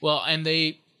 Right. Well, and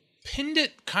they pinned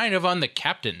it kind of on the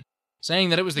captain, saying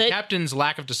that it was the captain's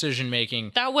lack of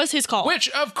decision-making. That was his call. Which,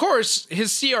 of course,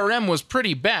 his CRM was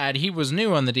pretty bad. He was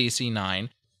new on the DC-9.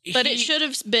 But it should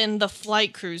have been the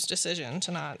flight crew's decision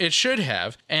to not. It should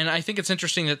have. And I think it's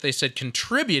interesting that they said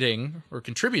contributing or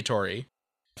contributory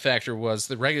factor was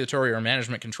the regulatory or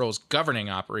management controls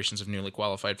governing operations of newly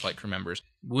qualified flight crew members,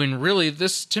 when really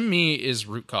this, to me, is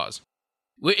root cause.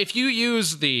 If you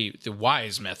use the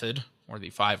WHYS method, or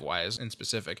the 5 whys in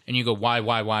specific, and you go why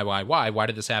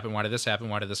did this happen, why did this happen,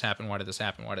 why did this happen, why did this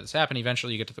happen, why did this happen,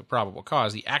 eventually you get to the probable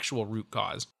cause, the actual root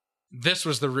cause. This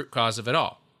was the root cause of it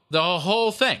all. The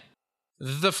whole thing.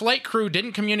 The flight crew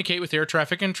didn't communicate with air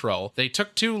traffic control. They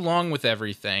took too long with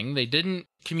everything. They didn't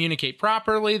communicate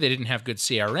properly. They didn't have good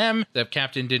CRM. The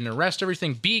captain didn't arrest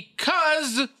everything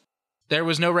because there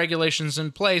was no regulations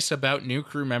in place about new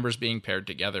crew members being paired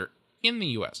together in the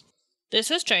U.S. This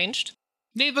has changed.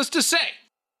 Needless to say.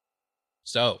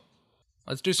 So,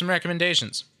 let's do some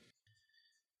recommendations.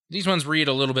 These ones read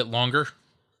a little bit longer.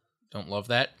 Don't love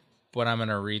that, but I'm going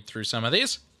to read through some of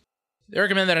these. They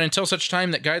recommend that until such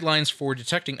time that guidelines for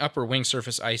detecting upper wing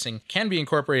surface icing can be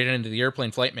incorporated into the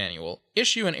airplane flight manual,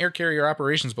 issue an air carrier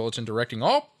operations bulletin directing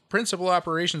all principal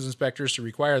operations inspectors to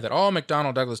require that all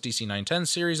McDonnell Douglas DC-910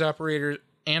 series operators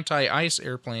anti-ice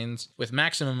airplanes with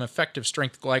maximum effective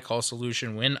strength glycol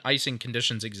solution when icing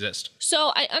conditions exist.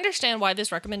 So I understand why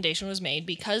this recommendation was made,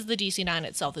 because the DC-9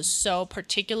 itself is so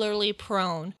particularly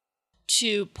prone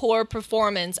to poor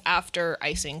performance after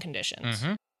icing conditions.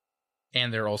 Mm-hmm.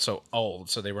 And they're also old,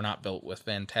 so they were not built with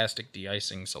fantastic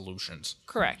de-icing solutions.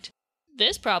 Correct.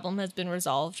 This problem has been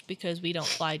resolved because we don't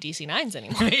fly DC-9s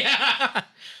anymore. Yeah.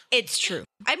 It's true.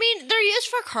 I mean, they're used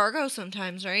for cargo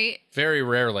sometimes, right? Very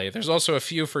rarely. There's also a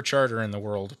few for charter in the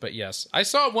world, but yes. I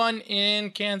saw one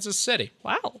in Kansas City.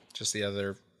 Wow. Just the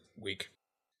other week.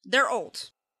 They're old.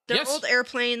 They're Yes. old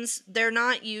airplanes. They're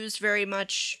not used very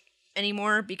much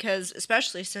anymore because,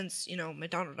 especially since,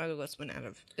 McDonnell Douglas went out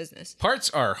of business. Parts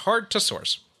are hard to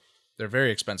source. They're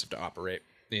very expensive to operate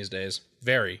these days.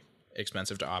 Very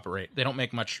expensive to operate. They don't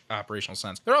make much operational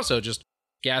sense. They're also just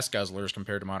gas guzzlers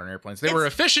compared to modern airplanes. They were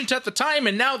efficient at the time,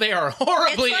 and now they are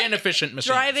horribly inefficient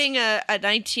machines. Driving a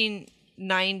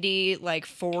 1990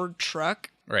 Ford truck.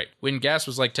 Right. When gas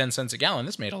was like 10 cents a gallon,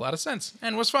 this made a lot of sense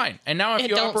and was fine. And now if It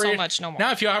you don't operate so much no more.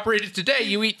 Now if you operate it today,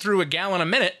 you eat through a gallon a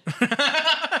minute.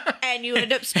 And you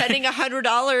end up spending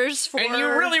 $100 for and you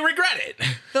really regret it.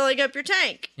 filling up your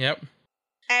tank. Yep.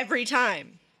 Every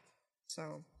time.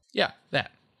 So. Yeah,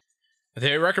 that.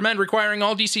 They recommend requiring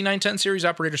all DC-910 series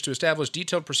operators to establish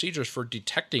detailed procedures for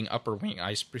detecting upper wing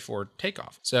ice before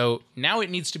takeoff. So now it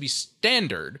needs to be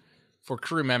standard for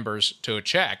crew members to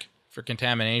check for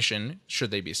contamination,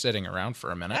 should they be sitting around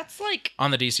for a minute. That's like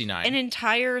on the DC-9. an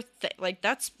entire thing.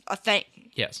 That's a thing.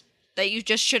 Yes. That you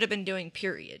just should have been doing,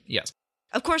 period. Yes.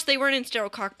 Of course, they weren't in sterile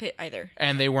cockpit either.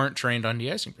 And they weren't trained on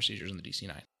de-icing procedures in the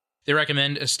DC-9. They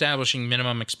recommend establishing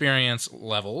minimum experience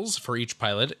levels for each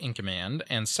pilot in command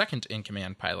and second in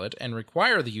command pilot, and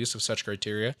require the use of such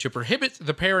criteria to prohibit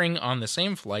the pairing on the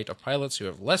same flight of pilots who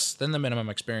have less than the minimum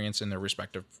experience in their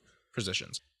respective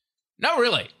positions. No,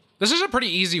 really. This is a pretty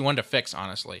easy one to fix,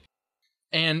 honestly.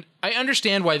 And I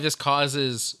understand why this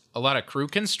causes a lot of crew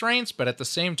constraints, but at the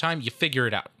same time, you figure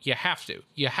it out. You have to.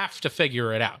 You have to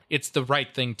figure it out. It's the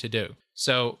right thing to do.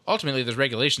 So ultimately, there's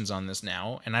regulations on this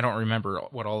now, and I don't remember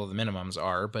what all of the minimums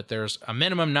are, but there's a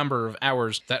minimum number of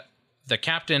hours that the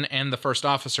captain and the first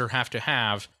officer have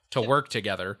to work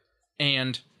together.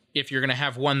 And if you're going to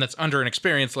have one that's under an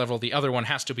experience level, the other one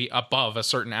has to be above a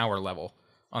certain hour level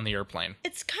on the airplane.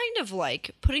 It's kind of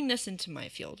like putting this into my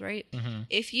field, right? Mm-hmm.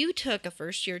 If you took a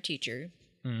first-year teacher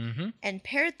and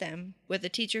paired them with a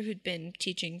teacher who'd been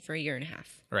teaching for a year and a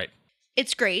half. Right.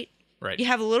 It's great. Right. You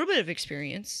have a little bit of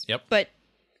experience. Yep. But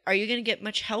are you going to get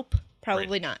much help?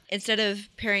 Probably not. Instead of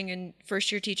pairing a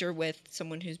first-year teacher with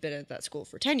someone who's been at that school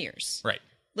for 10 years. Right.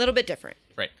 A little bit different.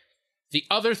 Right. The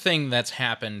other thing that's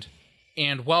happened,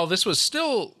 and while this was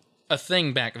still a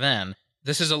thing back then,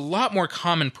 this is a lot more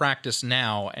common practice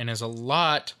now and is a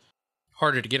lot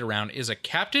harder to get around, is a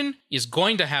captain is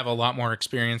going to have a lot more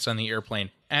experience on the airplane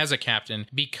as a captain,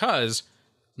 because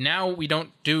now we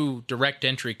don't do direct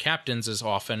entry captains as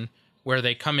often, where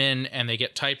they come in and they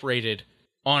get type rated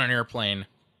on an airplane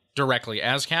directly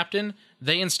as captain.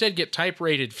 They instead get type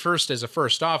rated first as a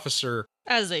first officer,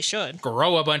 As they should.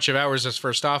 grow a bunch of hours as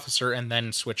first officer, and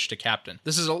then switch to captain.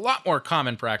 This is a lot more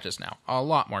common practice now. A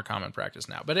lot more common practice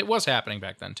now. But it was happening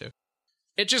back then, too.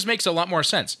 It just makes a lot more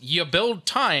sense. You build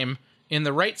time in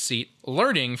the right seat,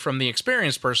 learning from the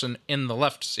experienced person in the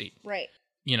left seat. Right.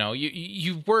 You know,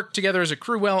 you work together as a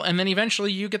crew well, and then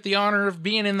eventually you get the honor of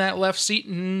being in that left seat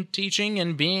and teaching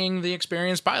and being the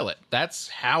experienced pilot. That's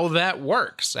how that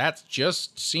works. That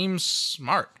just seems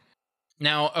smart.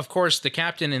 Now, of course, the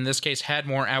captain in this case had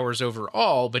more hours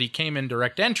overall, but he came in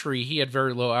direct entry. He had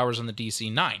very low hours on the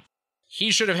DC-9. He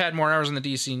should have had more hours on the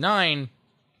DC-9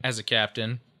 as a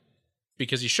captain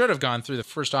because he should have gone through the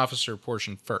first officer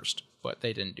portion first, but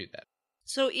they didn't do that.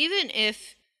 So even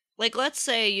if, like, let's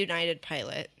say a United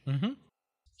pilot, Mm-hmm.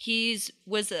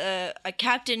 was a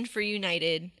captain for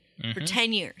United for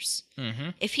 10 years. Mm-hmm.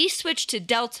 If he switched to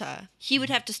Delta, he would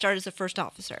have to start as a first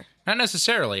officer. Not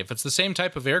necessarily. If it's the same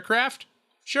type of aircraft,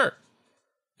 sure.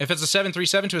 If it's a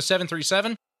 737 to a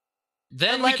 737,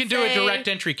 then we can do a direct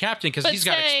entry captain because he's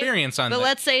got experience on that. But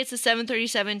let's say it's a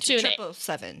 737 to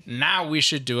 777. Now we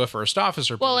should do a first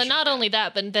officer Well, position. and not only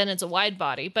that, but then it's a wide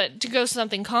body. But to go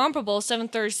something comparable,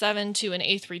 737 to an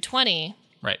A320,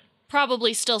 Right.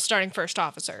 probably still starting first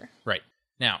officer. Right.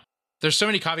 Now, there's so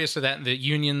many caveats to that, the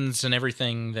unions and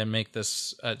everything that make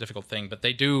this a difficult thing, but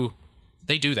they do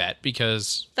that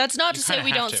because That's not to you say kinda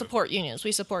we have don't to. support unions.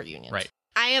 We support unions. Right.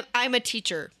 I'm a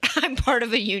teacher. I'm part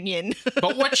of a union.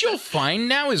 But what you'll find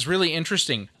now is really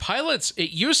interesting. Pilots,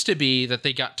 it used to be that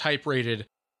they got type rated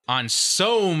on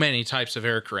so many types of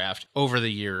aircraft over the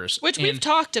years. Which and we've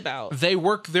talked about. they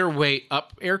work their way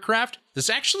up aircraft. This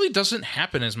actually doesn't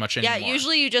happen as much anymore. Yeah,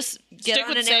 usually you just get Stick on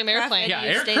with an the same aircraft airplane. and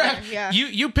Yeah, you stay there. aircraft. Yeah.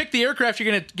 You pick the aircraft you're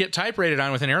going to get type rated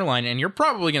on with an airline, and you're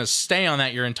probably going to stay on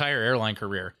that your entire airline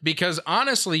career. Because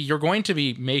honestly, you're going to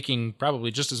be making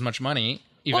probably just as much money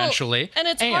eventually. Well, and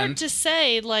it's hard to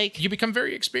say, like, You become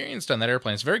very experienced on that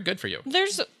airplane. It's very good for you.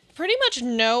 there's pretty much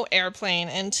no airplane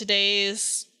in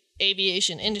today's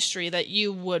aviation industry that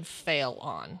you would fail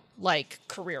on, like,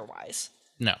 career-wise.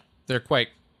 No, they're quite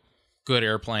good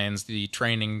airplanes. The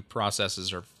training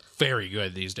processes are very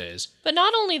good these days. But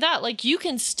not only that, like, you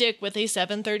can stick with a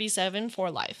 737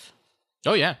 for life.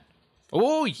 Oh, yeah.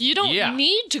 Oh, You don't yeah.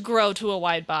 need to grow to a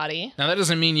wide body. Now, that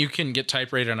doesn't mean you can get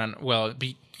type rated on, well,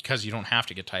 because you don't have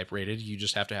to get type rated. You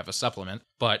just have to have a supplement.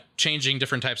 But changing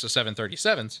different types of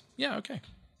 737s, yeah, okay,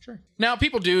 sure. Now,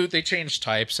 people they change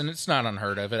types, and it's not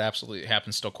unheard of. It absolutely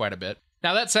happens still quite a bit.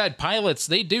 Now, that said, pilots,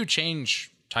 they do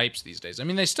change types these days. I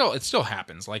mean, it still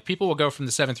happens. Like, people will go from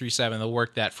the 737, they'll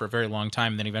work that for a very long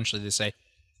time, and then eventually they say,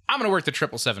 I'm going to work the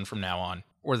 777 from now on,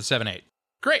 or the 78.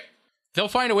 Great. They'll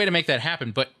find a way to make that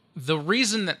happen, but the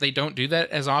reason that they don't do that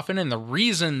as often, and the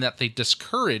reason that they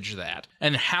discourage that,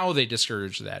 and how they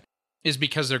discourage that, is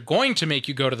because they're going to make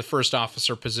you go to the first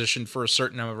officer position for a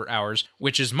certain number of hours,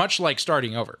 which is much like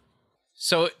starting over.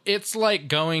 So it's like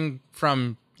going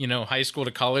from, high school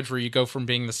to college, where you go from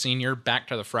being the senior back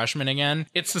to the freshman again.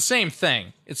 It's the same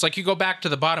thing. It's like you go back to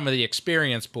the bottom of the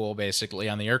experience pool, basically,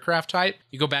 on the aircraft type.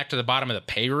 You go back to the bottom of the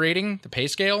pay rating, the pay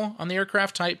scale on the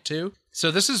aircraft type, too.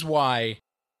 So this is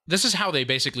how they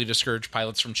basically discourage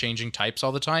pilots from changing types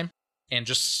all the time and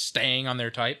just staying on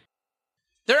their type.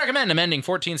 They recommend amending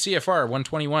 14 CFR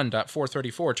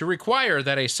 121.434 to require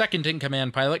that a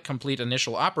second-in-command pilot complete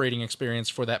initial operating experience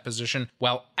for that position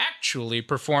while actually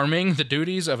performing the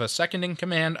duties of a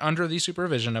second-in-command under the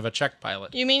supervision of a check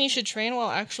pilot. You mean you should train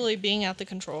while actually being at the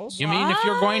controls? You mean if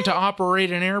you're going to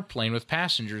operate an airplane with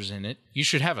passengers in it, you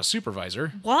should have a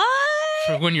supervisor What?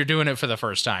 for when you're doing it for the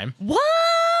first time. What?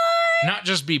 Not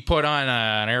just be put on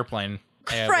an airplane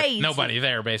with Crazy. nobody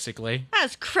there, basically.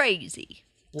 That's crazy.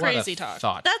 What a Crazy talk.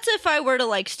 thought. That's if I were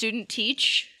to student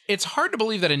teach. It's hard to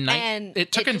believe that And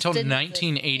it took it just until didn't exist.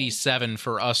 1987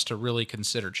 for us to really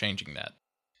consider changing that.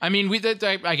 I mean,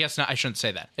 I guess not. I shouldn't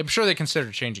say that. I'm sure they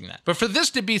considered changing that. But for this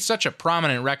to be such a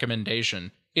prominent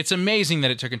recommendation, it's amazing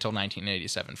that it took until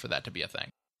 1987 for that to be a thing.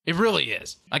 It really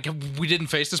is. Like, we didn't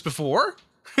face this before?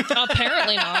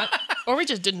 Apparently not. Or we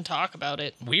just didn't talk about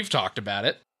it. We've talked about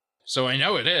it, so I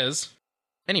know it is.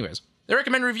 Anyways, they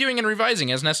recommend reviewing and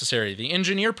revising as necessary the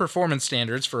engineer performance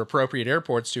standards for appropriate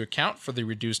airports to account for the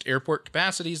reduced airport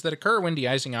capacities that occur when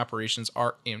de-icing operations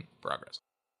are in progress.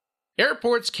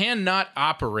 Airports cannot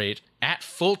operate at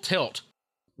full tilt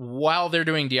while they're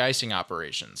doing de-icing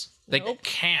operations. They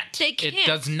can't. They can't. It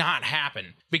does not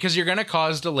happen because you're going to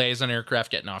cause delays on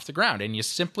aircraft getting off the ground, and you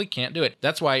simply can't do it.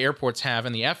 That's why airports have,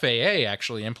 and the FAA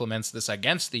actually implements this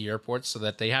against the airports so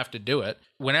that they have to do it.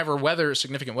 Whenever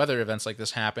significant weather events like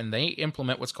this happen, they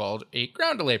implement what's called a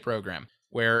ground delay program,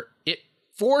 where it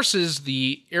forces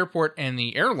the airport and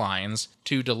the airlines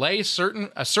to delay a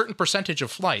certain percentage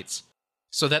of flights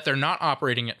so that they're not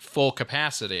operating at full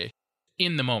capacity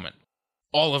in the moment,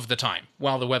 all of the time,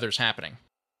 while the weather's happening.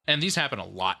 And these happen a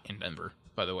lot in Denver.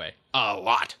 by the way. A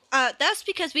lot. That's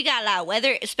because we got a lot of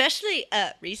weather, especially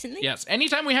recently. Yes.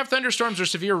 Anytime we have thunderstorms or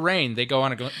severe rain, they go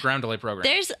on a ground delay program.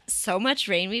 There's so much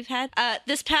rain we've had.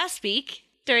 This past week,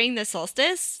 during the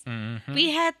solstice,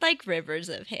 we had, like, rivers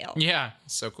of hail. Yeah.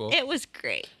 So cool. It was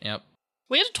great. Yep.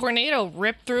 We had a tornado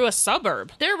rip through a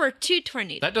suburb. There were 2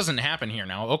 tornadoes. That doesn't happen here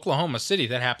now. Oklahoma City,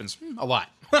 that happens a lot.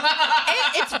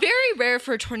 It's very rare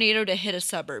for a tornado to hit a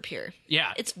suburb here.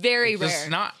 Yeah. It's very It rare. does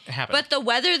not happen. But the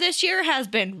weather this year has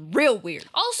been real weird.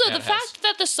 Also, Yeah, the it has. fact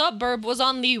that the suburb was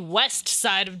on the west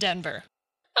side of Denver.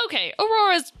 Okay,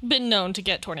 Aurora's been known to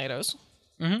get tornadoes.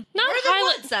 Mm-hmm. Not We're the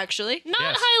Highlands, ones, actually. not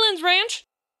Yes. Highlands Ranch.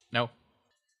 No.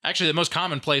 Actually, the most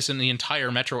common place in the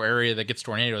entire metro area that gets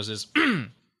tornadoes is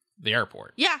the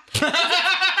airport. Yeah. Guess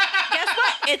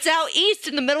what? It's out east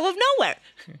in the middle of nowhere.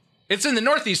 It's in the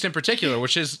Northeast in particular,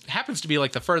 which happens to be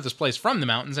like the furthest place from the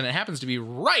mountains, and it happens to be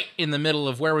right in the middle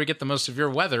of where we get the most severe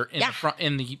weather in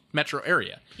in the metro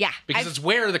area. Yeah. Because it's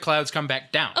where the clouds come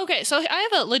back down. Okay, so I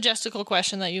have a logistical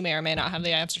question that you may or may not have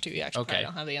the answer to. You actually Okay. probably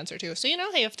don't have the answer to. So you know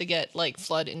how you have to get like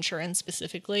flood insurance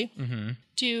specifically? Mm-hmm.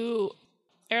 Do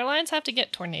airlines have to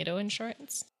get tornado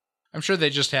insurance? I'm sure they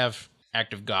just have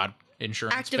act of God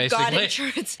insurance, Act of basically. God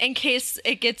insurance in case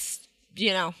it gets,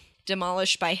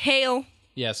 demolished by hail.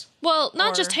 Yes. Well,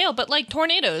 not Or- just hail, but like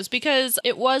tornadoes, because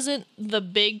it wasn't the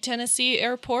big Tennessee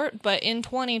airport, but in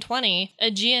 2020, a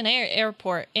GNA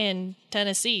airport in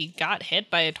Tennessee got hit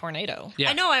by a tornado.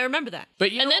 Yeah. I know, I remember that.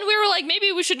 But And then we were like,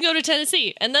 maybe we should go to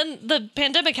Tennessee. And then the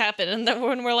pandemic happened, and then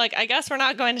we're like, I guess we're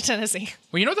not going to Tennessee.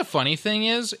 Well, you know the funny thing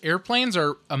is, airplanes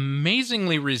are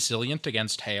amazingly resilient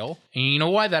against hail. And you know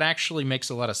why that actually makes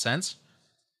a lot of sense?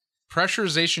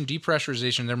 Pressurization,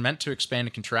 depressurization, they're meant to expand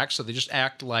and contract, so they just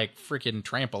act like freaking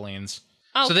trampolines.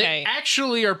 So they Okay.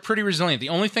 actually are pretty resilient. The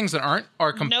only things that aren't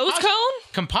are Nose cone?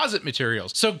 composite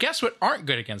materials. So guess what aren't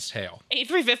good against hail?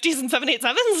 A350s and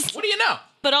 787s? What do you know?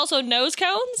 But also nose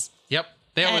cones Yep.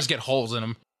 They always get holes in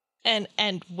them. and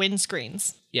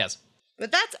windscreens. Yes.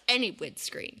 But that's any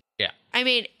windscreen. Yeah. I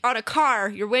mean, on a car,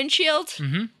 your windshield,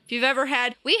 if you've ever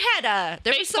had, we had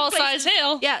there was some Baseball-sized places-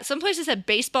 hail. Yeah, some places had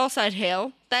baseball-sized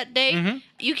hail that day.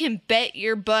 You can bet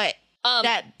your butt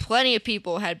that plenty of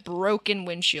people had broken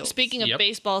windshields. Speaking of Yep.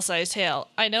 baseball-sized hail,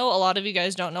 I know a lot of you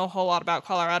guys don't know a whole lot about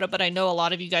Colorado, but I know a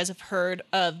lot of you guys have heard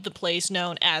of the place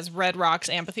known as Red Rocks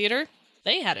Amphitheater.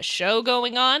 They had a show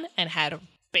going on and had a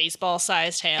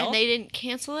baseball-sized hail. And they didn't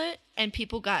cancel it, and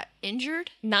people got injured.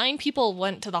 9 people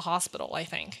went to the hospital, I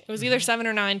think. It was either 7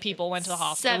 or 9 people went to the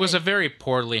hospital. It was a very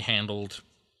poorly handled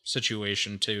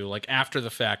situation too. Like after the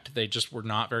fact, they just were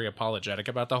not very apologetic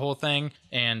about the whole thing,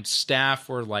 and staff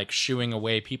were like shooing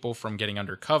away people from getting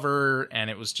undercover, and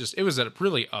it was a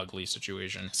really ugly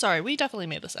situation. Sorry, we definitely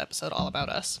made this episode all about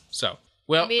us. So,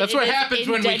 well, I mean, that's it what is happens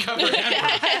when we indent- cover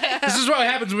Denver. This is what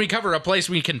happens when we cover a place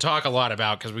we can talk a lot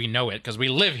about because we know it, because we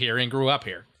live here and grew up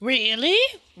here. Really?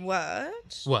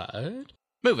 What? What?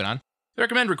 Moving on. They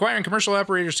recommend requiring commercial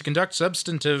operators to conduct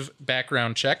substantive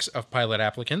background checks of pilot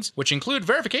applicants, which include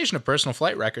verification of personal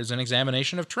flight records and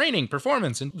examination of training,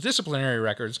 performance, and disciplinary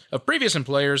records of previous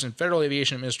employers and Federal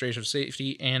Aviation Administration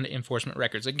safety and enforcement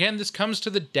records. Again, this comes to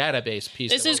the database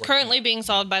piece. This that is we're working currently being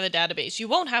solved by the database. You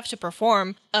won't have to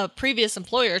perform a previous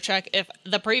employer check if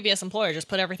the previous employer just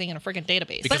put everything in a freaking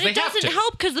database. Because But it they have doesn't to.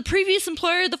 help because the previous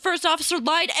employer, the first officer,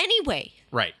 lied anyway.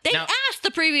 Right. They Now, asked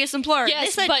the previous employer. Yes,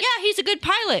 they said, but- yeah, he's a good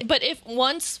pilot. But if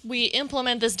once we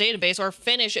implement this database or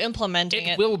finish implementing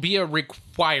it it, will be a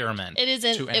requirement. it is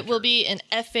to it will enter. be an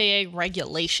FAA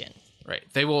regulation. Right.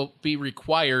 They will be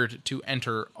required to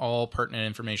enter all pertinent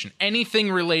information.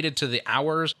 Anything related to the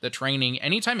hours, the training,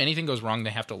 anytime anything goes wrong, they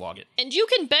have to log it. And you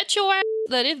can bet your ass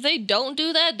that if they don't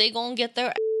do that, they gonna get their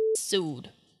ass sued.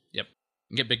 Yep.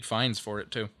 And get big fines for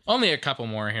it, too. Only a couple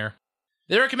more here.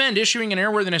 They recommend issuing an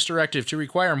airworthiness directive to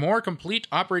require more complete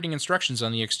operating instructions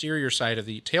on the exterior side of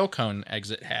the tail cone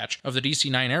exit hatch of the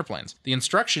DC-9 airplanes. The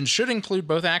instructions should include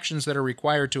both actions that are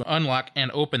required to unlock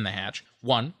and open the hatch.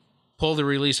 1, pull the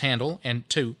release handle, and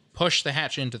 2, push the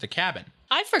hatch into the cabin.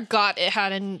 I forgot it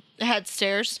had It had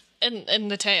stairs. in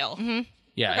the tail. Mm-hmm.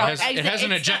 Yeah, Oh, it has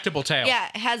an it's not- ejectable tail. Yeah,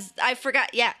 it has. I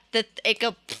forgot. Yeah, that it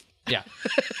go. Yeah.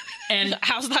 And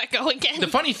How's that go again? the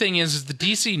funny thing is the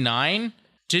DC-9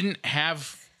 didn't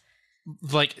have,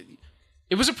 like,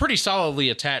 it was a pretty solidly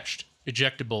attached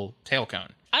ejectable tail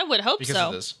cone I would hope because so.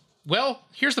 of this. Well,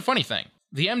 here's the funny thing.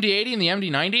 The MD-80 and the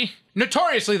MD-90,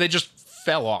 notoriously, they just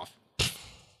fell off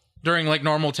during, like,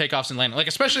 normal takeoffs and landing. Like,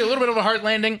 especially a little bit of a hard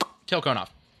landing, tail cone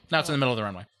off. Now it's in the middle of the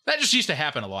runway. That just used to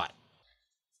happen a lot.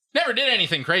 Never did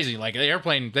anything crazy. Like, the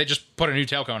airplane, they just put a new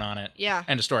tail cone on it. Yeah.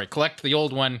 End of story. Collect the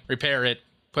old one, repair it,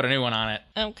 put a new one on it.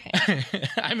 Okay.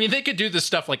 I mean, they could do this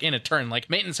stuff like in a turn. Like,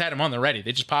 maintenance had them on the ready.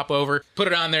 They just pop over, put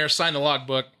it on there, sign the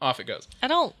logbook, off it goes. I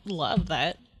don't love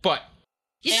that. But...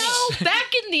 You know,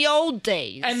 back in the old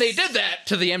days. And they did that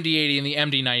to the MD-80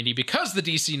 and the MD-90 because the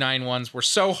DC-9 ones were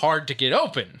so hard to get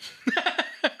open.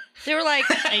 They were like,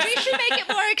 we should make it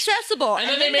more accessible. And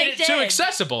then they made it too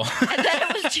accessible. And then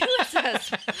it was too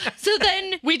accessible. So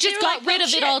then We just got rid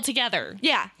of it altogether.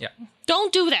 Yeah. Yeah.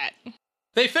 Don't do that.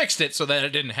 They fixed it so that it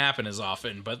didn't happen as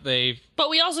often, but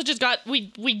But we also just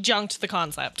we junked the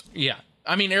concept. Yeah.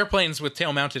 I mean, airplanes with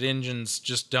tail-mounted engines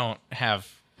just don't have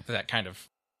that kind of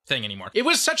thing anymore. It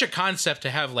was such a concept to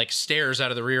have like stairs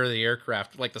out of the rear of the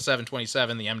aircraft, like the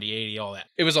 727, the MD-80, all that.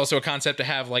 It was also a concept to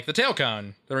have like the tail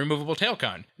cone, the removable tail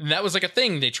cone. And that was like a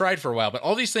thing they tried for a while, but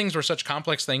all these things were such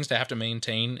complex things to have to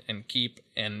maintain and keep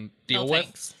and deal with.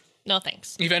 Thanks. No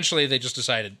thanks. Eventually, they just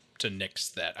decided to nix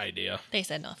that idea. They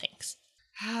said no thanks.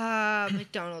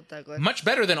 McDonnell Douglas. Much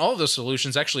better than all of those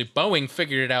solutions, actually, Boeing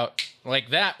figured it out like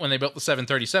that when they built the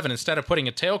 737. Instead of putting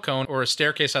a tail cone or a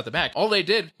staircase out the back, all they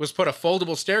did was put a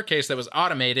foldable staircase that was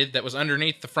automated that was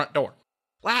underneath the front door.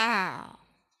 Wow.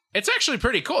 It's actually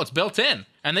pretty cool. It's built in.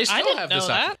 And they still have this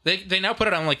know up. They now put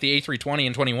it on like the A320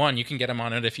 and 21. You can get them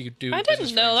on it if you do. I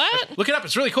didn't know that. Look it up.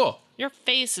 It's really cool. Your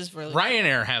face is really...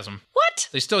 Ryanair has them. What?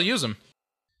 They still use them.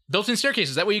 Built-in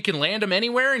staircases. That way you can land them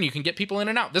anywhere and you can get people in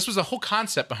and out. This was the whole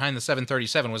concept behind the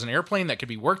 737, was an airplane that could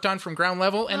be worked on from ground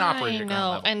level and operated at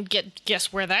ground level. And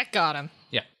guess where that got him?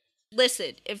 Yeah.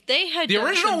 Listen, if they had The done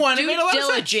original some one, it due made a lot of sense.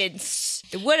 diligence,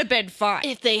 it would have been fine.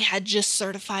 If they had just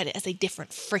certified it as a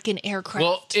different freaking aircraft.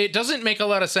 Well, it doesn't make a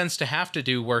lot of sense to have to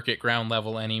do work at ground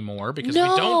level anymore because we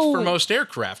No. don't for most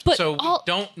aircraft. But So we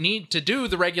don't need to do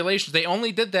the regulations. They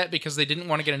only did that because they didn't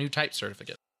want to get a new type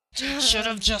certificate. should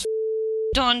have just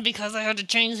done because I had to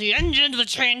change the engine to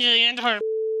change the entire...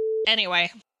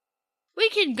 Anyway. We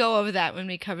can go over that when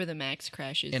we cover the MAX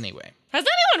crashes. Anyway. Has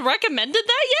anyone recommended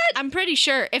that yet? I'm pretty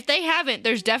sure. If they haven't,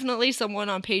 there's definitely someone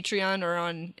on Patreon or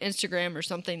on Instagram or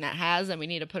something that has, and we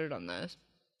need to put it on the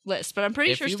list. But I'm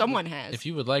pretty sure someone has. If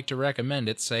you would like to recommend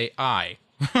it, say I.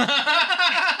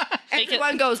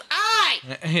 Everyone goes, I!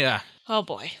 Yeah. Oh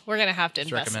boy, we're going to have to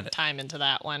invest some recommend it. time into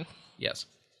that one. Yes.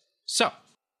 So,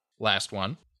 last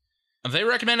one. They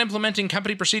recommend implementing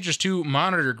company procedures to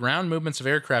monitor ground movements of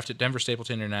aircraft at Denver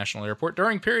Stapleton International Airport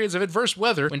during periods of adverse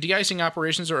weather when de-icing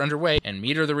operations are underway and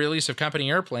meter the release of company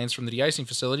airplanes from the de-icing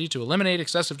facility to eliminate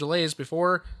excessive delays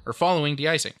before or following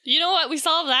de-icing. You know what we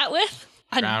solved that with?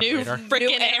 A Ground new radar.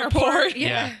 freaking New airport.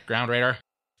 Yeah. Ground radar,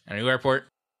 a new airport.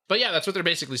 But yeah, that's what they're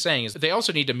basically saying is they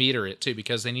also need to meter it too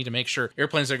because they need to make sure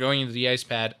airplanes that are going into the de-ice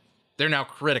pad, they're now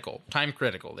critical, time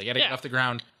critical. They got to get off the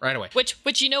ground right away.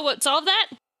 Which you know what solved that?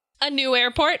 A new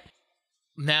airport.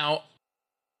 Now,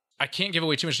 I can't give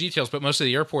away too much details, but most of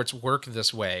the airports work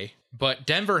this way. But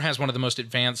Denver has one of the most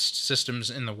advanced systems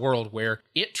in the world where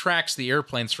it tracks the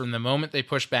airplanes from the moment they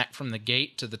push back from the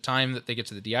gate to the time that they get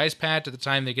to the de-ice pad to the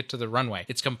time they get to the runway.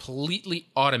 It's completely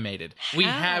automated. We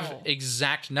have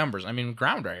exact numbers. I mean,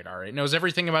 ground radar, it knows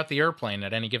everything about the airplane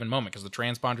at any given moment because the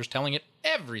transponder's telling it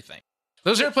everything.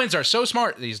 Those airplanes are so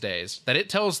smart these days that it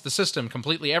tells the system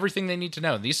completely everything they need to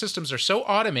know. These systems are so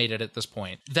automated at this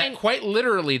point that quite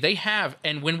literally they have,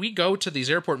 and when we go to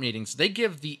these airport meetings, they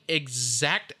give the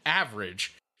exact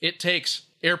average it takes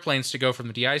airplanes to go from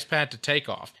the de-ice pad to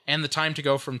takeoff and the time to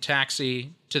go from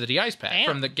taxi to the de-ice pad,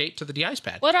 from the gate to the de-ice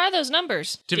pad. What are those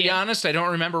numbers? To be honest, I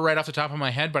don't remember right off the top of my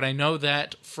head, but I know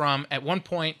that from at one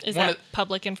point... Is that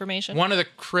public information? One of the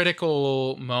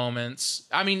critical moments...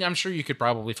 I mean, I'm sure you could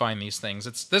probably find these things.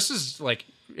 This is like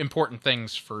important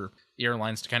things for the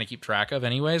airlines to kind of keep track of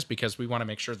anyways, because we want to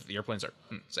make sure that the airplanes are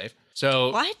safe.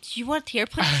 So... What? You want the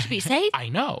airplanes to be safe? I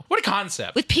know. What a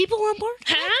concept. With people on board?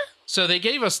 Huh? So they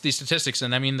gave us these statistics,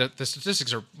 and I mean, the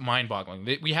statistics are mind-boggling.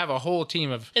 We have a whole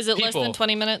team of Is it people. less than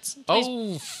 20 minutes? Please?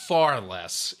 Oh, far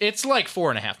less. It's like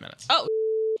 4.5 minutes. Oh.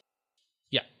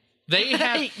 Yeah. They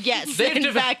have... Yes,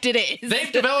 in fact it is.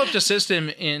 They've developed a system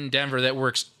in Denver that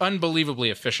works unbelievably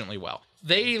efficiently well.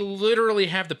 They literally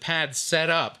have the pad set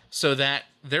up so that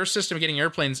their system of getting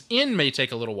airplanes in may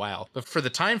take a little while, but for the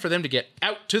time for them to get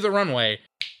out to the runway...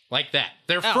 Like that.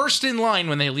 They're first in line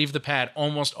when they leave the pad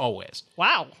almost always.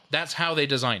 Wow. That's how they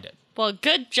designed it. Well,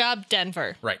 good job,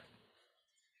 Denver. Right.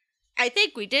 I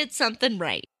think we did something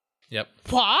right. Yep.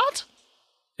 What?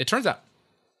 It turns out.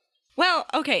 Well,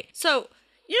 okay, so,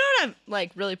 You know what I'm,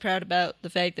 like, really proud about? The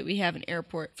fact that we have an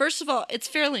airport. First of all, it's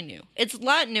fairly new. It's a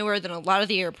lot newer than a lot of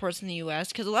the airports in the U.S.,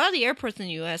 because a lot of the airports in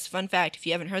the U.S., fun fact, if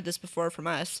you haven't heard this before from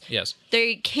us, Yes.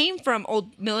 they came from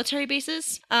old military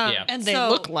bases. Yeah. And they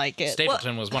look like it.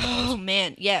 Stapleton was one of those. Oh,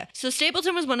 man, yeah. So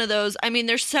Stapleton was one of those. I mean,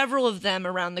 there's several of them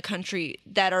around the country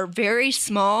that are very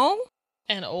small.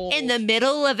 And old. In the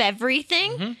middle of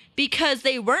everything, because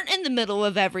they weren't in the middle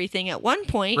of everything at one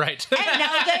point. Right. And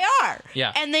now they are.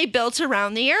 Yeah. And they built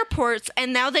around the airports,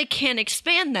 and now they can't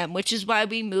expand them, which is why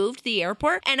we moved the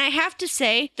airport. And I have to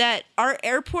say that our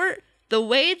airport, the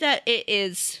way that it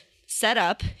is set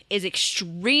up, is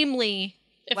extremely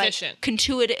efficient.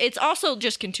 Intuitive. It's also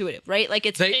just intuitive, right? Like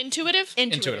it's Intuitive?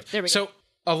 Intuitive. There we go. So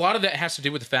a lot of that has to do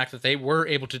with the fact that they were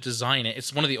able to design it.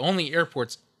 It's one of the only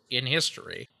airports in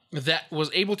history that was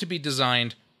able to be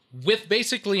designed with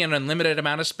basically an unlimited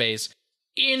amount of space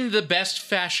in the best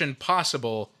fashion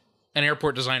possible an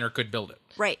airport designer could build it.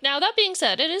 Right. Now, that being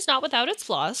said, it is not without its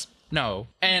flaws. No.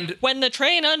 And When the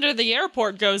train under the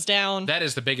airport goes down, that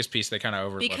is the biggest piece they kind of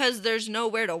overlook. Because there's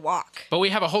nowhere to walk. But we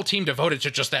have a whole team devoted to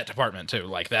just that department, too.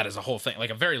 Like, that is a whole thing.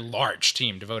 Like, a very large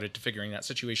team devoted to figuring that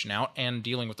situation out and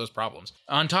dealing with those problems.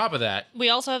 On top of that, we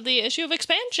also have the issue of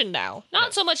expansion now.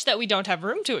 Not so much that we don't have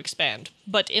room to expand,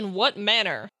 but in what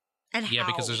manner And yeah, how?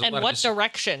 because there's a and lot what of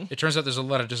direction. it turns out there's a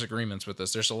lot of disagreements with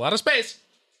this. There's a lot of space.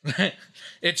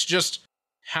 It's just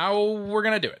how we're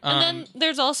going to do it. And then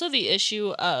there's also the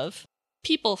issue of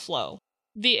people flow.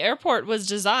 The airport was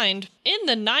designed in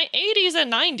the 80s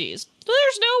and 90s.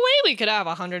 There's no way we could have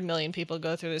 100 million people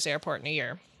go through this airport in a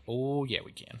year. Oh, yeah,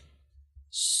 we can.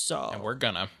 So, And we're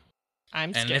gonna.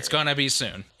 I'm scared. And it's gonna be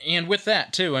soon. And with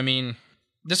that, too, I mean,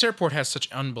 this airport has such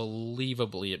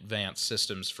unbelievably advanced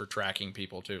systems for tracking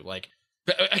people, too. Like,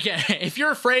 again, if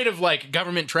you're afraid of, like,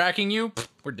 government tracking you,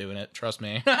 we're doing it. Trust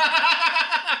me.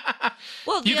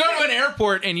 Well, You go to an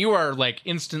airport and you are, like,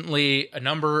 instantly a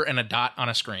number and a dot on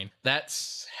a screen.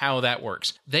 That's how that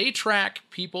works. They track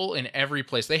people in every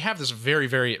place. They have this very,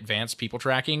 very advanced people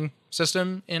tracking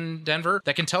system in Denver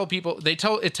that can tell people, it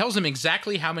tells them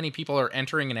exactly how many people are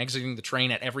entering and exiting the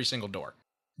train at every single door.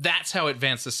 That's how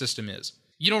advanced the system is.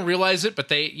 You don't realize it, but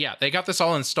they got this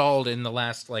all installed in the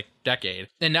last, like, decade.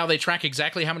 And now they track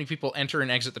exactly how many people enter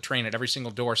and exit the train at every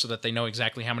single door so that they know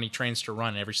exactly how many trains to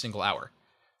run every single hour.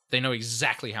 They know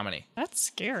exactly how many. That's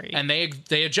scary. And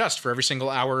they adjust for every single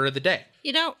hour of the day.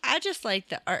 You know, I just like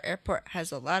that our airport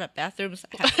has a lot of bathrooms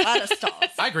that have a lot of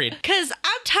stalls. I agreed. Because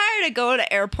I'm tired of going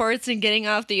to airports and getting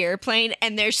off the airplane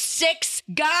and there's 6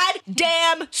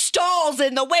 goddamn stalls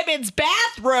in the women's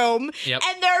bathroom. Yep.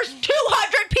 And there's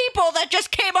 200 people that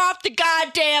just came off the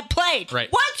goddamn plane. Right.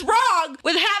 What's wrong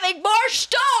with having more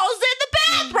stalls in the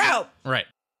bathroom? Right.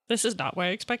 This is not where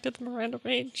I expected the Miranda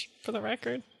range, for the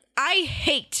record. I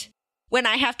hate when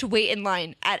I have to wait in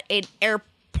line at an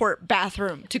airport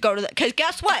bathroom to go to the... Because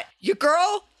guess what? Your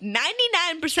girl,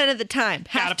 99% of the time,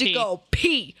 has Gotta to pee. go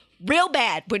pee real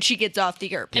bad when she gets off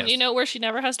the airplane. And you know where she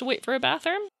never has to wait for a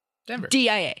bathroom? Denver.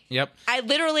 DIA. Yep. I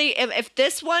literally, if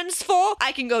this one's full,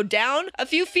 I can go down a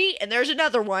few feet and there's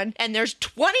another one and there's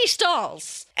 20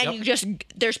 stalls and Yep.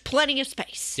 there's plenty of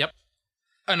space. Yep.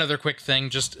 Another quick thing,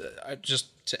 just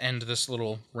to end this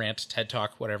little rant, TED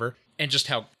Talk, whatever, and just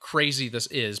how crazy this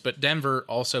is. But Denver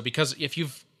also, because if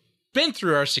you've been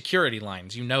through our security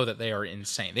lines, you know that they are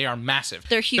insane. They are massive.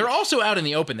 They're huge. They're also out in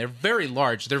the open. They're very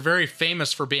large. They're very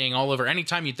famous for being all over.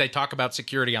 Anytime they talk about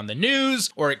security on the news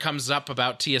or it comes up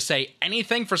about TSA,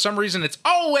 anything, for some reason, it's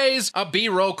always a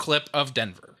B-roll clip of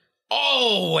Denver.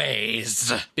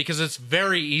 Always. Because it's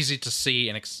very easy to see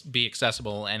and be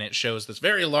accessible, and it shows this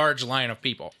very large line of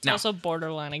people. It's also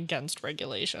borderline against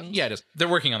regulations. Yeah, it is. They're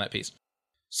working on that piece.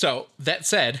 So, that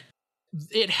said,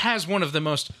 it has one of the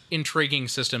most intriguing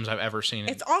systems I've ever seen.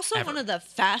 It's also ever. one of the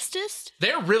fastest.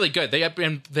 They're really good.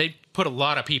 They put a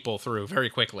lot of people through very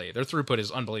quickly. Their throughput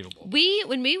is unbelievable.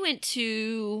 When we went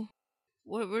to...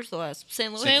 Where's the last?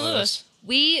 St. Louis? St. Louis.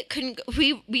 We couldn't...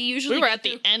 We usually... We were go at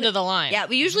the through- end of the line. Yeah,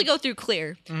 we usually go through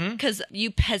Clear because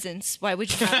you peasants. Why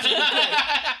would you not?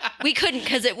 We couldn't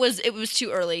because it was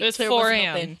too early. It was Clear 4 wasn't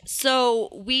a.m. open. So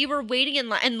we were waiting in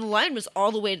line, and the line was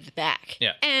all the way to the back.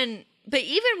 Yeah. But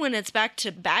even when it's back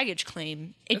to baggage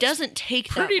claim, it doesn't take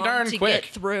that pretty long darn to quick.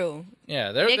 get through.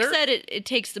 Yeah, Nick said it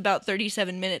takes about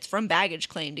 37 minutes from baggage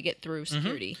claim to get through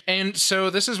security. And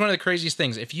so this is one of the craziest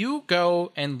things. If you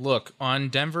go and look on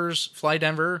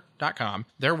flydenver.com,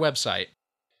 their website,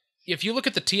 if you look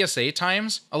at the TSA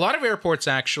times, a lot of airports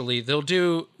actually,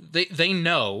 they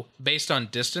know based on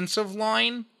distance of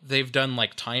line, they've done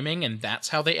like timing and that's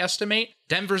how they estimate.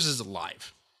 Denver's is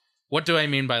live. What do I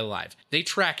mean by live? They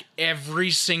track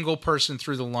every single person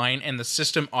through the line, and the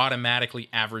system automatically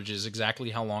averages exactly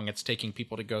how long it's taking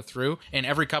people to go through. And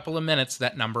every couple of minutes,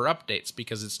 that number updates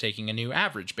because it's taking a new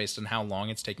average based on how long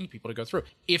it's taking people to go through.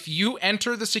 If you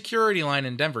enter the security line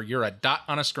in Denver, you're a dot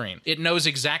on a screen. It knows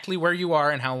exactly where you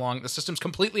are and how long. The system's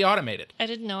completely automated. I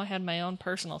didn't know I had my own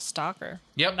personal stalker.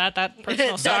 Yep. That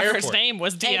personal stalker's airport. name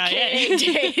was DIA.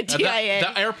 DIA.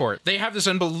 The airport. They have this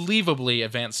unbelievably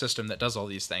advanced system that does all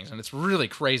these things, and it's really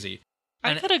crazy.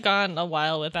 I could have gone a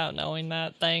while without knowing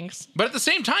that. Thanks. But at the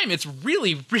same time, it's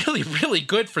really, really, really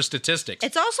good for statistics.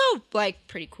 It's also, like,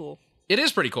 pretty cool. It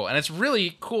is pretty cool, and it's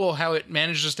really cool how it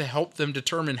manages to help them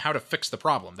determine how to fix the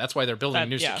problem. That's why they're building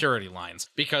new security lines,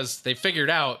 because they figured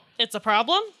out it's a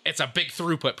problem? It's a big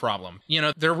throughput problem. You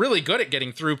know, they're really good at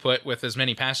getting throughput with as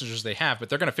many passengers as they have, but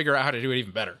they're going to figure out how to do it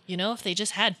even better. You know, if they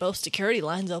just had both security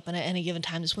lines open at any given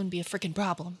time, this wouldn't be a freaking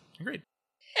problem. Agreed.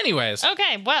 Anyways.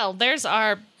 Okay, well, there's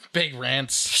our... big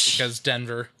rants, because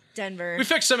Denver. We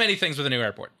fixed so many things with a new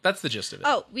airport. That's the gist of it.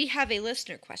 Oh, we have a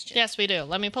listener question. Yes, we do.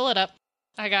 Let me pull it up.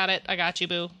 I got it. I got you,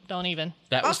 boo. Don't even.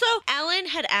 Also, Alan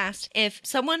had asked if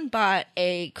someone bought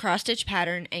a cross-stitch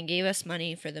pattern and gave us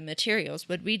money for the materials,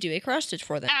 would we do a cross-stitch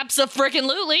for them?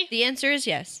 Abso-freaking-lutely. The answer is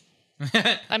yes.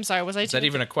 I'm sorry, Is that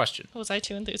even a question? Was I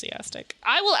too enthusiastic?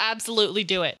 I will absolutely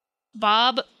do it.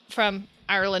 Bob from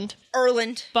Ireland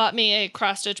bought me a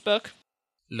cross-stitch book.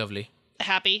 Lovely.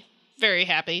 Happy. Very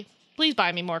happy. Please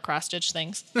buy me more cross-stitch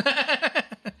things.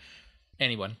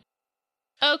 Anyone.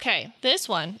 Okay, this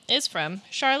one is from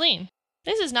Charlene.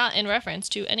 This is not in reference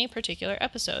to any particular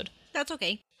episode. That's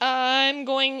okay.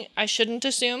 I shouldn't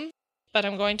assume, but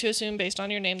I'm going to assume based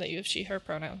on your name that you have she, her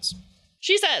pronouns.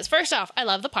 She says, first off, I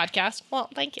love the podcast. Well,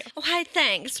 thank you. Oh, hi,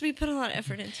 thanks. We put a lot of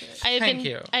effort into it. Thank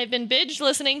you. I've been binge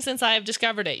listening since I have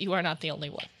discovered it. You are not the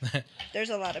only one. There's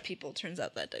a lot of people, turns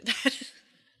out, that do that.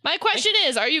 My question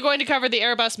is, are you going to cover the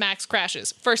Airbus MAX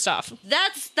crashes? First off.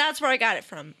 That's where I got it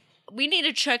from. We need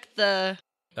to check the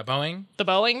Boeing? The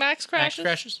Boeing MAX crashes?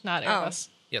 MAX crashes? Not Airbus.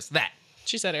 Yes, that.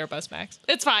 She said Airbus MAX.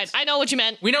 It's fine. I know what you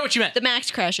meant. We know what you meant. The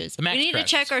MAX crashes. The MAX we need crashes.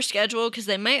 to check our schedule because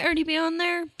they might already be on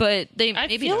there, but they I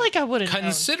maybe feel not. like I would have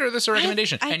Consider this a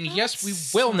recommendation. I and thought yes, we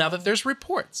will now that there's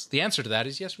reports. The answer to that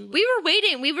is yes, we will. We were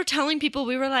waiting. We were telling people,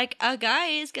 we were like,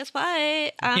 guys, guess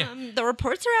what? The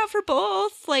reports are out for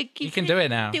both. Like, You can do it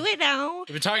now. Do it now. We've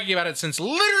been talking about it since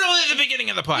literally the beginning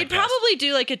of the podcast. We'd probably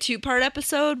do like a 2-part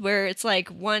episode where it's like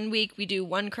 1 week we do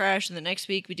one crash and the next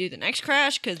week we do the next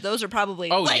crash because those are probably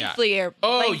lengthy.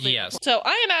 Yes. So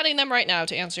I am adding them right now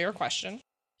to answer your question.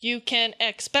 You can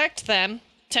expect them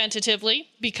tentatively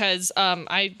because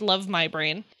I love my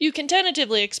brain. You can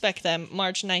tentatively expect them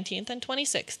March 19th and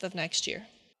 26th of next year.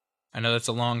 I know that's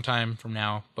a long time from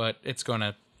now, but it's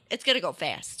gonna go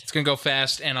fast. It's gonna go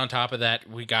fast, and on top of that,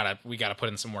 we gotta put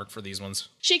in some work for these ones.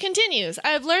 She continues, I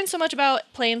have learned so much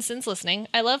about planes since listening.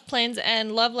 I love planes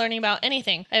and love learning about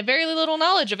anything. I have very little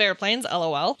knowledge of airplanes,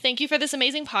 lol. Thank you for this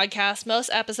amazing podcast. Most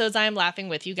episodes I am laughing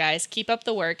with you guys. Keep up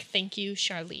the work. Thank you,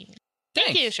 Charlene.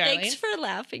 Thank you, Charlene. Thanks for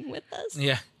laughing with us.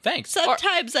 Yeah, thanks.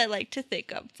 Sometimes I like to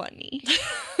think I'm funny.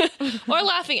 Or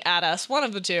laughing at us. One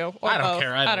of the two. Or I don't both.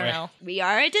 care either I don't way. know. We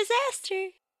are a disaster.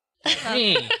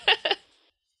 Me.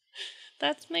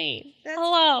 That's me. That's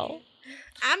Hello. me.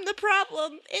 I'm the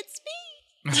problem. It's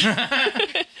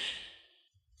me.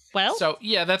 Well, So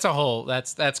yeah, that's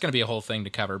gonna be a whole thing to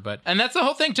cover, and that's the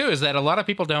whole thing too, is that a lot of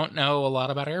people don't know a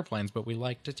lot about airplanes, but we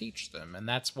like to teach them, and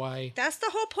that's why That's the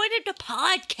whole point of the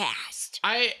podcast.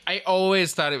 I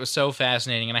always thought it was so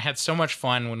fascinating, and I had so much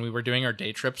fun when we were doing our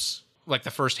day trips, like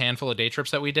the first handful of day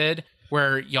trips that we did,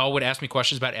 where y'all would ask me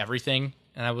questions about everything,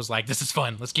 and I was like, this is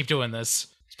fun, let's keep doing this.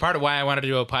 It's part of why I wanted to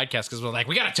do a podcast, because we're like,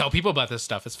 we gotta tell people about this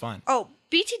stuff, it's fun. Oh,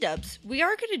 BT Dubs, we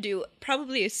are going to do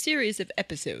probably a series of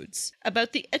episodes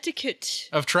about the etiquette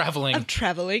Of traveling. of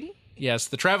traveling. Yes,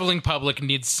 the traveling public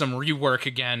needs some rework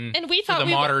again and we for thought the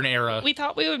we modern era. We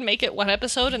thought we would make it one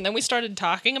episode, and then we started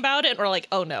talking about it, and we're like,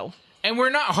 oh no. And we're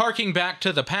not harking back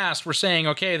to the past. We're saying,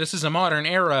 okay, this is a modern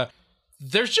era.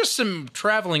 There's just some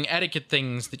traveling etiquette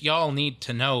things that y'all need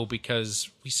to know because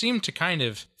we seem to kind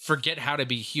of forget how to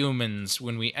be humans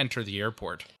when we enter the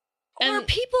airport. Or And-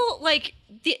 people, like,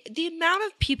 the amount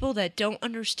of people that don't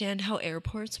understand how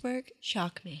airports work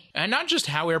shock me. And not just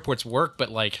how airports work, but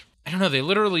like, I don't know, they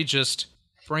literally just,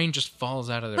 brain just falls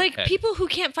out of their Like, head. people who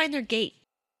can't find their gate.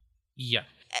 Yeah.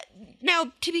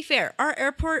 Now, to be fair, our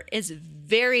airport is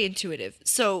very intuitive,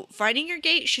 so finding your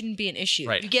gate shouldn't be an issue.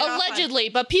 Right. You get off on- Allegedly,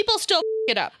 but people still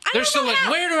it up. They're still like,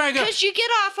 where do I go? Because you get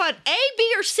off on A,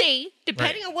 B, or C,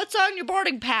 depending on what's on your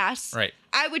boarding pass. Right.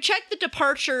 I would check the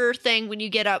departure thing when you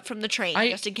get up from the train,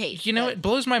 just in case. You know, it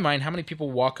blows my mind how many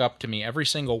people walk up to me every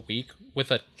single week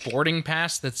with a boarding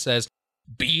pass that says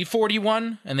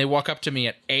B41, and they walk up to me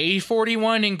at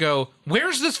A41 and go,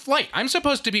 where's this flight? I'm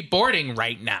supposed to be boarding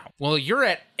right now. Well, you're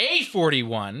at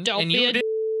A41, and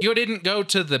you didn't go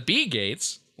to the B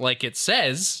gates like it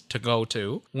says to go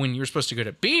to when you're supposed to go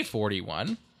to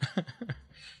B41.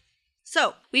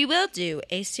 So, we will do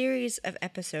a series of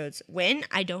episodes. When?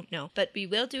 I don't know. But we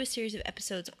will do a series of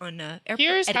episodes on airport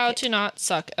Here's etiquette. how to not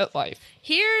suck at life.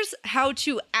 Here's how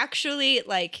to actually,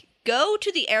 go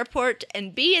to the airport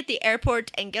and be at the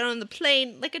airport and get on the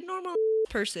plane like a normal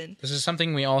person. This is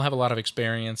something we all have a lot of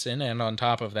experience in, and on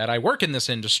top of that, I work in this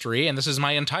industry, and this is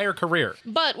my entire career.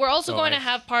 But we're also going to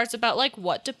have parts about,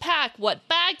 what to pack, what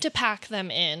bag to pack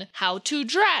them in, how to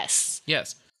dress.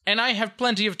 Yes. And I have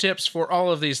plenty of tips for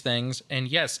all of these things, and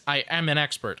yes, I am an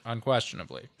expert,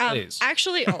 unquestionably. Please.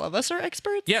 Actually, all of us are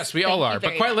experts. Yes, we all are,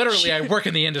 but quite literally, I work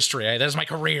in the industry. That's my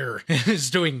career,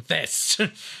 is doing this.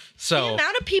 So the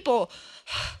amount of people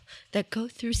that go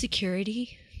through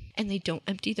security and they don't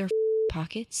empty their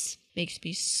pockets makes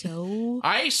me so...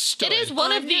 It is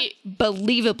one of the...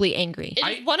 Unbelievably angry.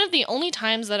 It is one of the only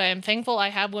times that I am thankful I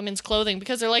have women's clothing,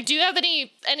 because they're like, do you have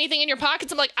anything in your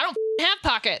pockets? I'm like, I don't have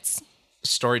pockets.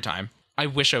 Story time. I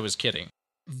wish I was kidding.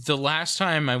 The last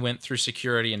time I went through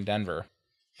security in Denver,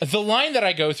 the line that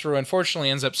I go through,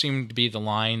 unfortunately, ends up seeming to be the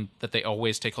line that they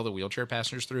always take all the wheelchair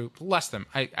passengers through. Bless them.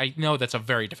 I know that's a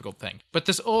very difficult thing. But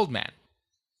this old man,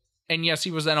 and yes,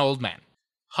 he was an old man,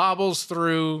 hobbles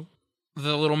through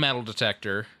the little metal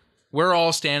detector. We're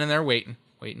all standing there waiting.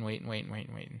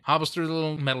 Hobbles through the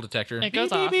little metal detector. It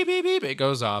goes off. Beep, beep, beep, beep. It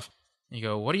goes off. You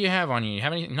go, what do you have on you? You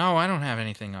have anything? No, I don't have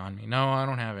anything on me. No, I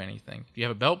don't have anything. Do you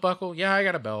have a belt buckle? Yeah, I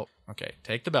got a belt. Okay,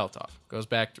 take the belt off. Goes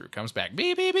back through. Comes back.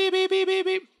 Beep, beep, beep, beep, beep, beep,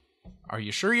 beep. Are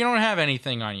you sure you don't have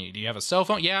anything on you? Do you have a cell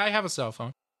phone? Yeah, I have a cell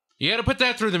phone. You got to put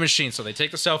that through the machine. So they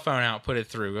take the cell phone out, put it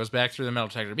through. Goes back through the metal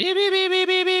detector. Beep, beep, beep, beep,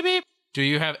 beep, beep, beep. Do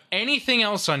you have anything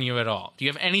else on you at all? Do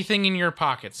you have anything in your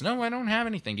pockets? No, I don't have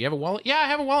anything. Do you have a wallet? Yeah, I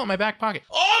have a wallet in my back pocket.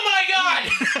 Oh my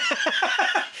God!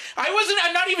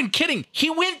 I'm not even kidding. He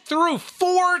went through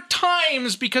 4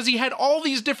 times because he had all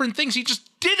these different things he just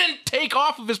didn't take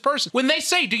off of his person. When they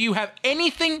say, do you have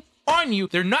anything on you?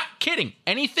 They're not kidding.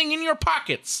 Anything in your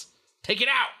pockets. Take it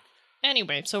out.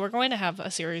 Anyway, so we're going to have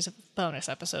a series of bonus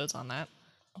episodes on that.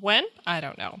 When? I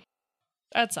don't know.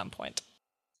 At some point.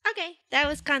 Okay, that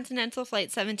was Continental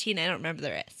Flight 17. I don't remember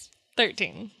the rest.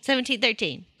 13.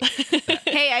 1713.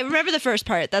 Hey, I remember the first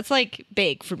part. That's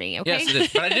big for me, okay? Yes, it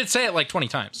is. But I did say it 20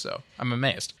 times, so I'm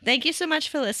amazed. Thank you so much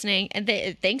for listening. And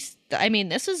thanks. I mean,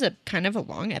 this was a kind of a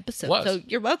long episode, Was. so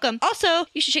you're welcome. Also,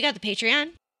 you should check out the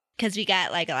Patreon, because we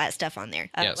got a lot of stuff on there.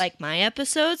 Yes. Like my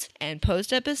episodes and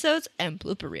post episodes and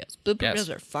blooper reels. Blooper reels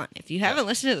are fun. If you haven't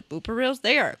listened to the blooper reels,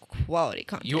 they are quality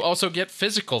content. You also get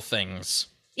physical things.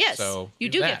 Yes, So you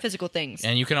do do that. get physical things.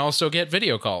 And you can also get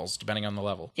video calls, depending on the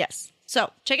level. Yes.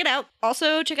 So check it out.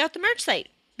 Also check out the merch site,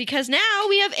 because now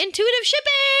we have intuitive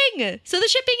shipping. So the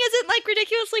shipping isn't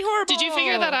ridiculously horrible. Did you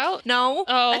figure that out? No.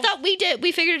 Oh. I thought we did.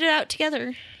 We figured it out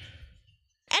together.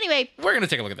 Anyway, We're going to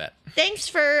take a look at that. thanks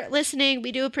for listening.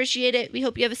 We do appreciate it. We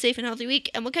hope you have a safe and healthy week,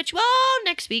 and we'll catch you all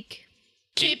next week.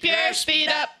 Keep your speed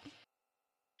up.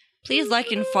 Please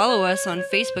like and follow us on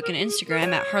Facebook and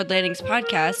Instagram at Hard Landings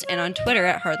Podcast and on Twitter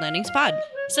at Hard Landings Pod.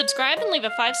 Subscribe and leave a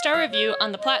 5-star review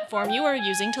on the platform you are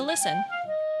using to listen.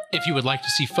 If you would like to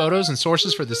see photos and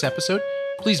sources for this episode,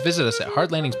 please visit us at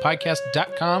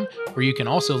hardlandingspodcast.com, where you can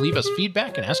also leave us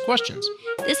feedback and ask questions.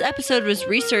 This episode was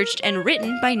researched and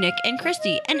written by Nick and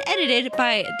Christy and edited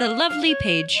by the lovely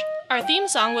Paige. Our theme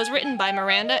song was written by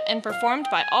Miranda and performed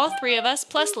by all 3 of us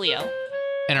plus Leo.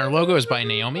 And our logo is by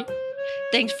Naomi.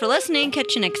 Thanks for listening.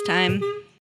 Catch you next time.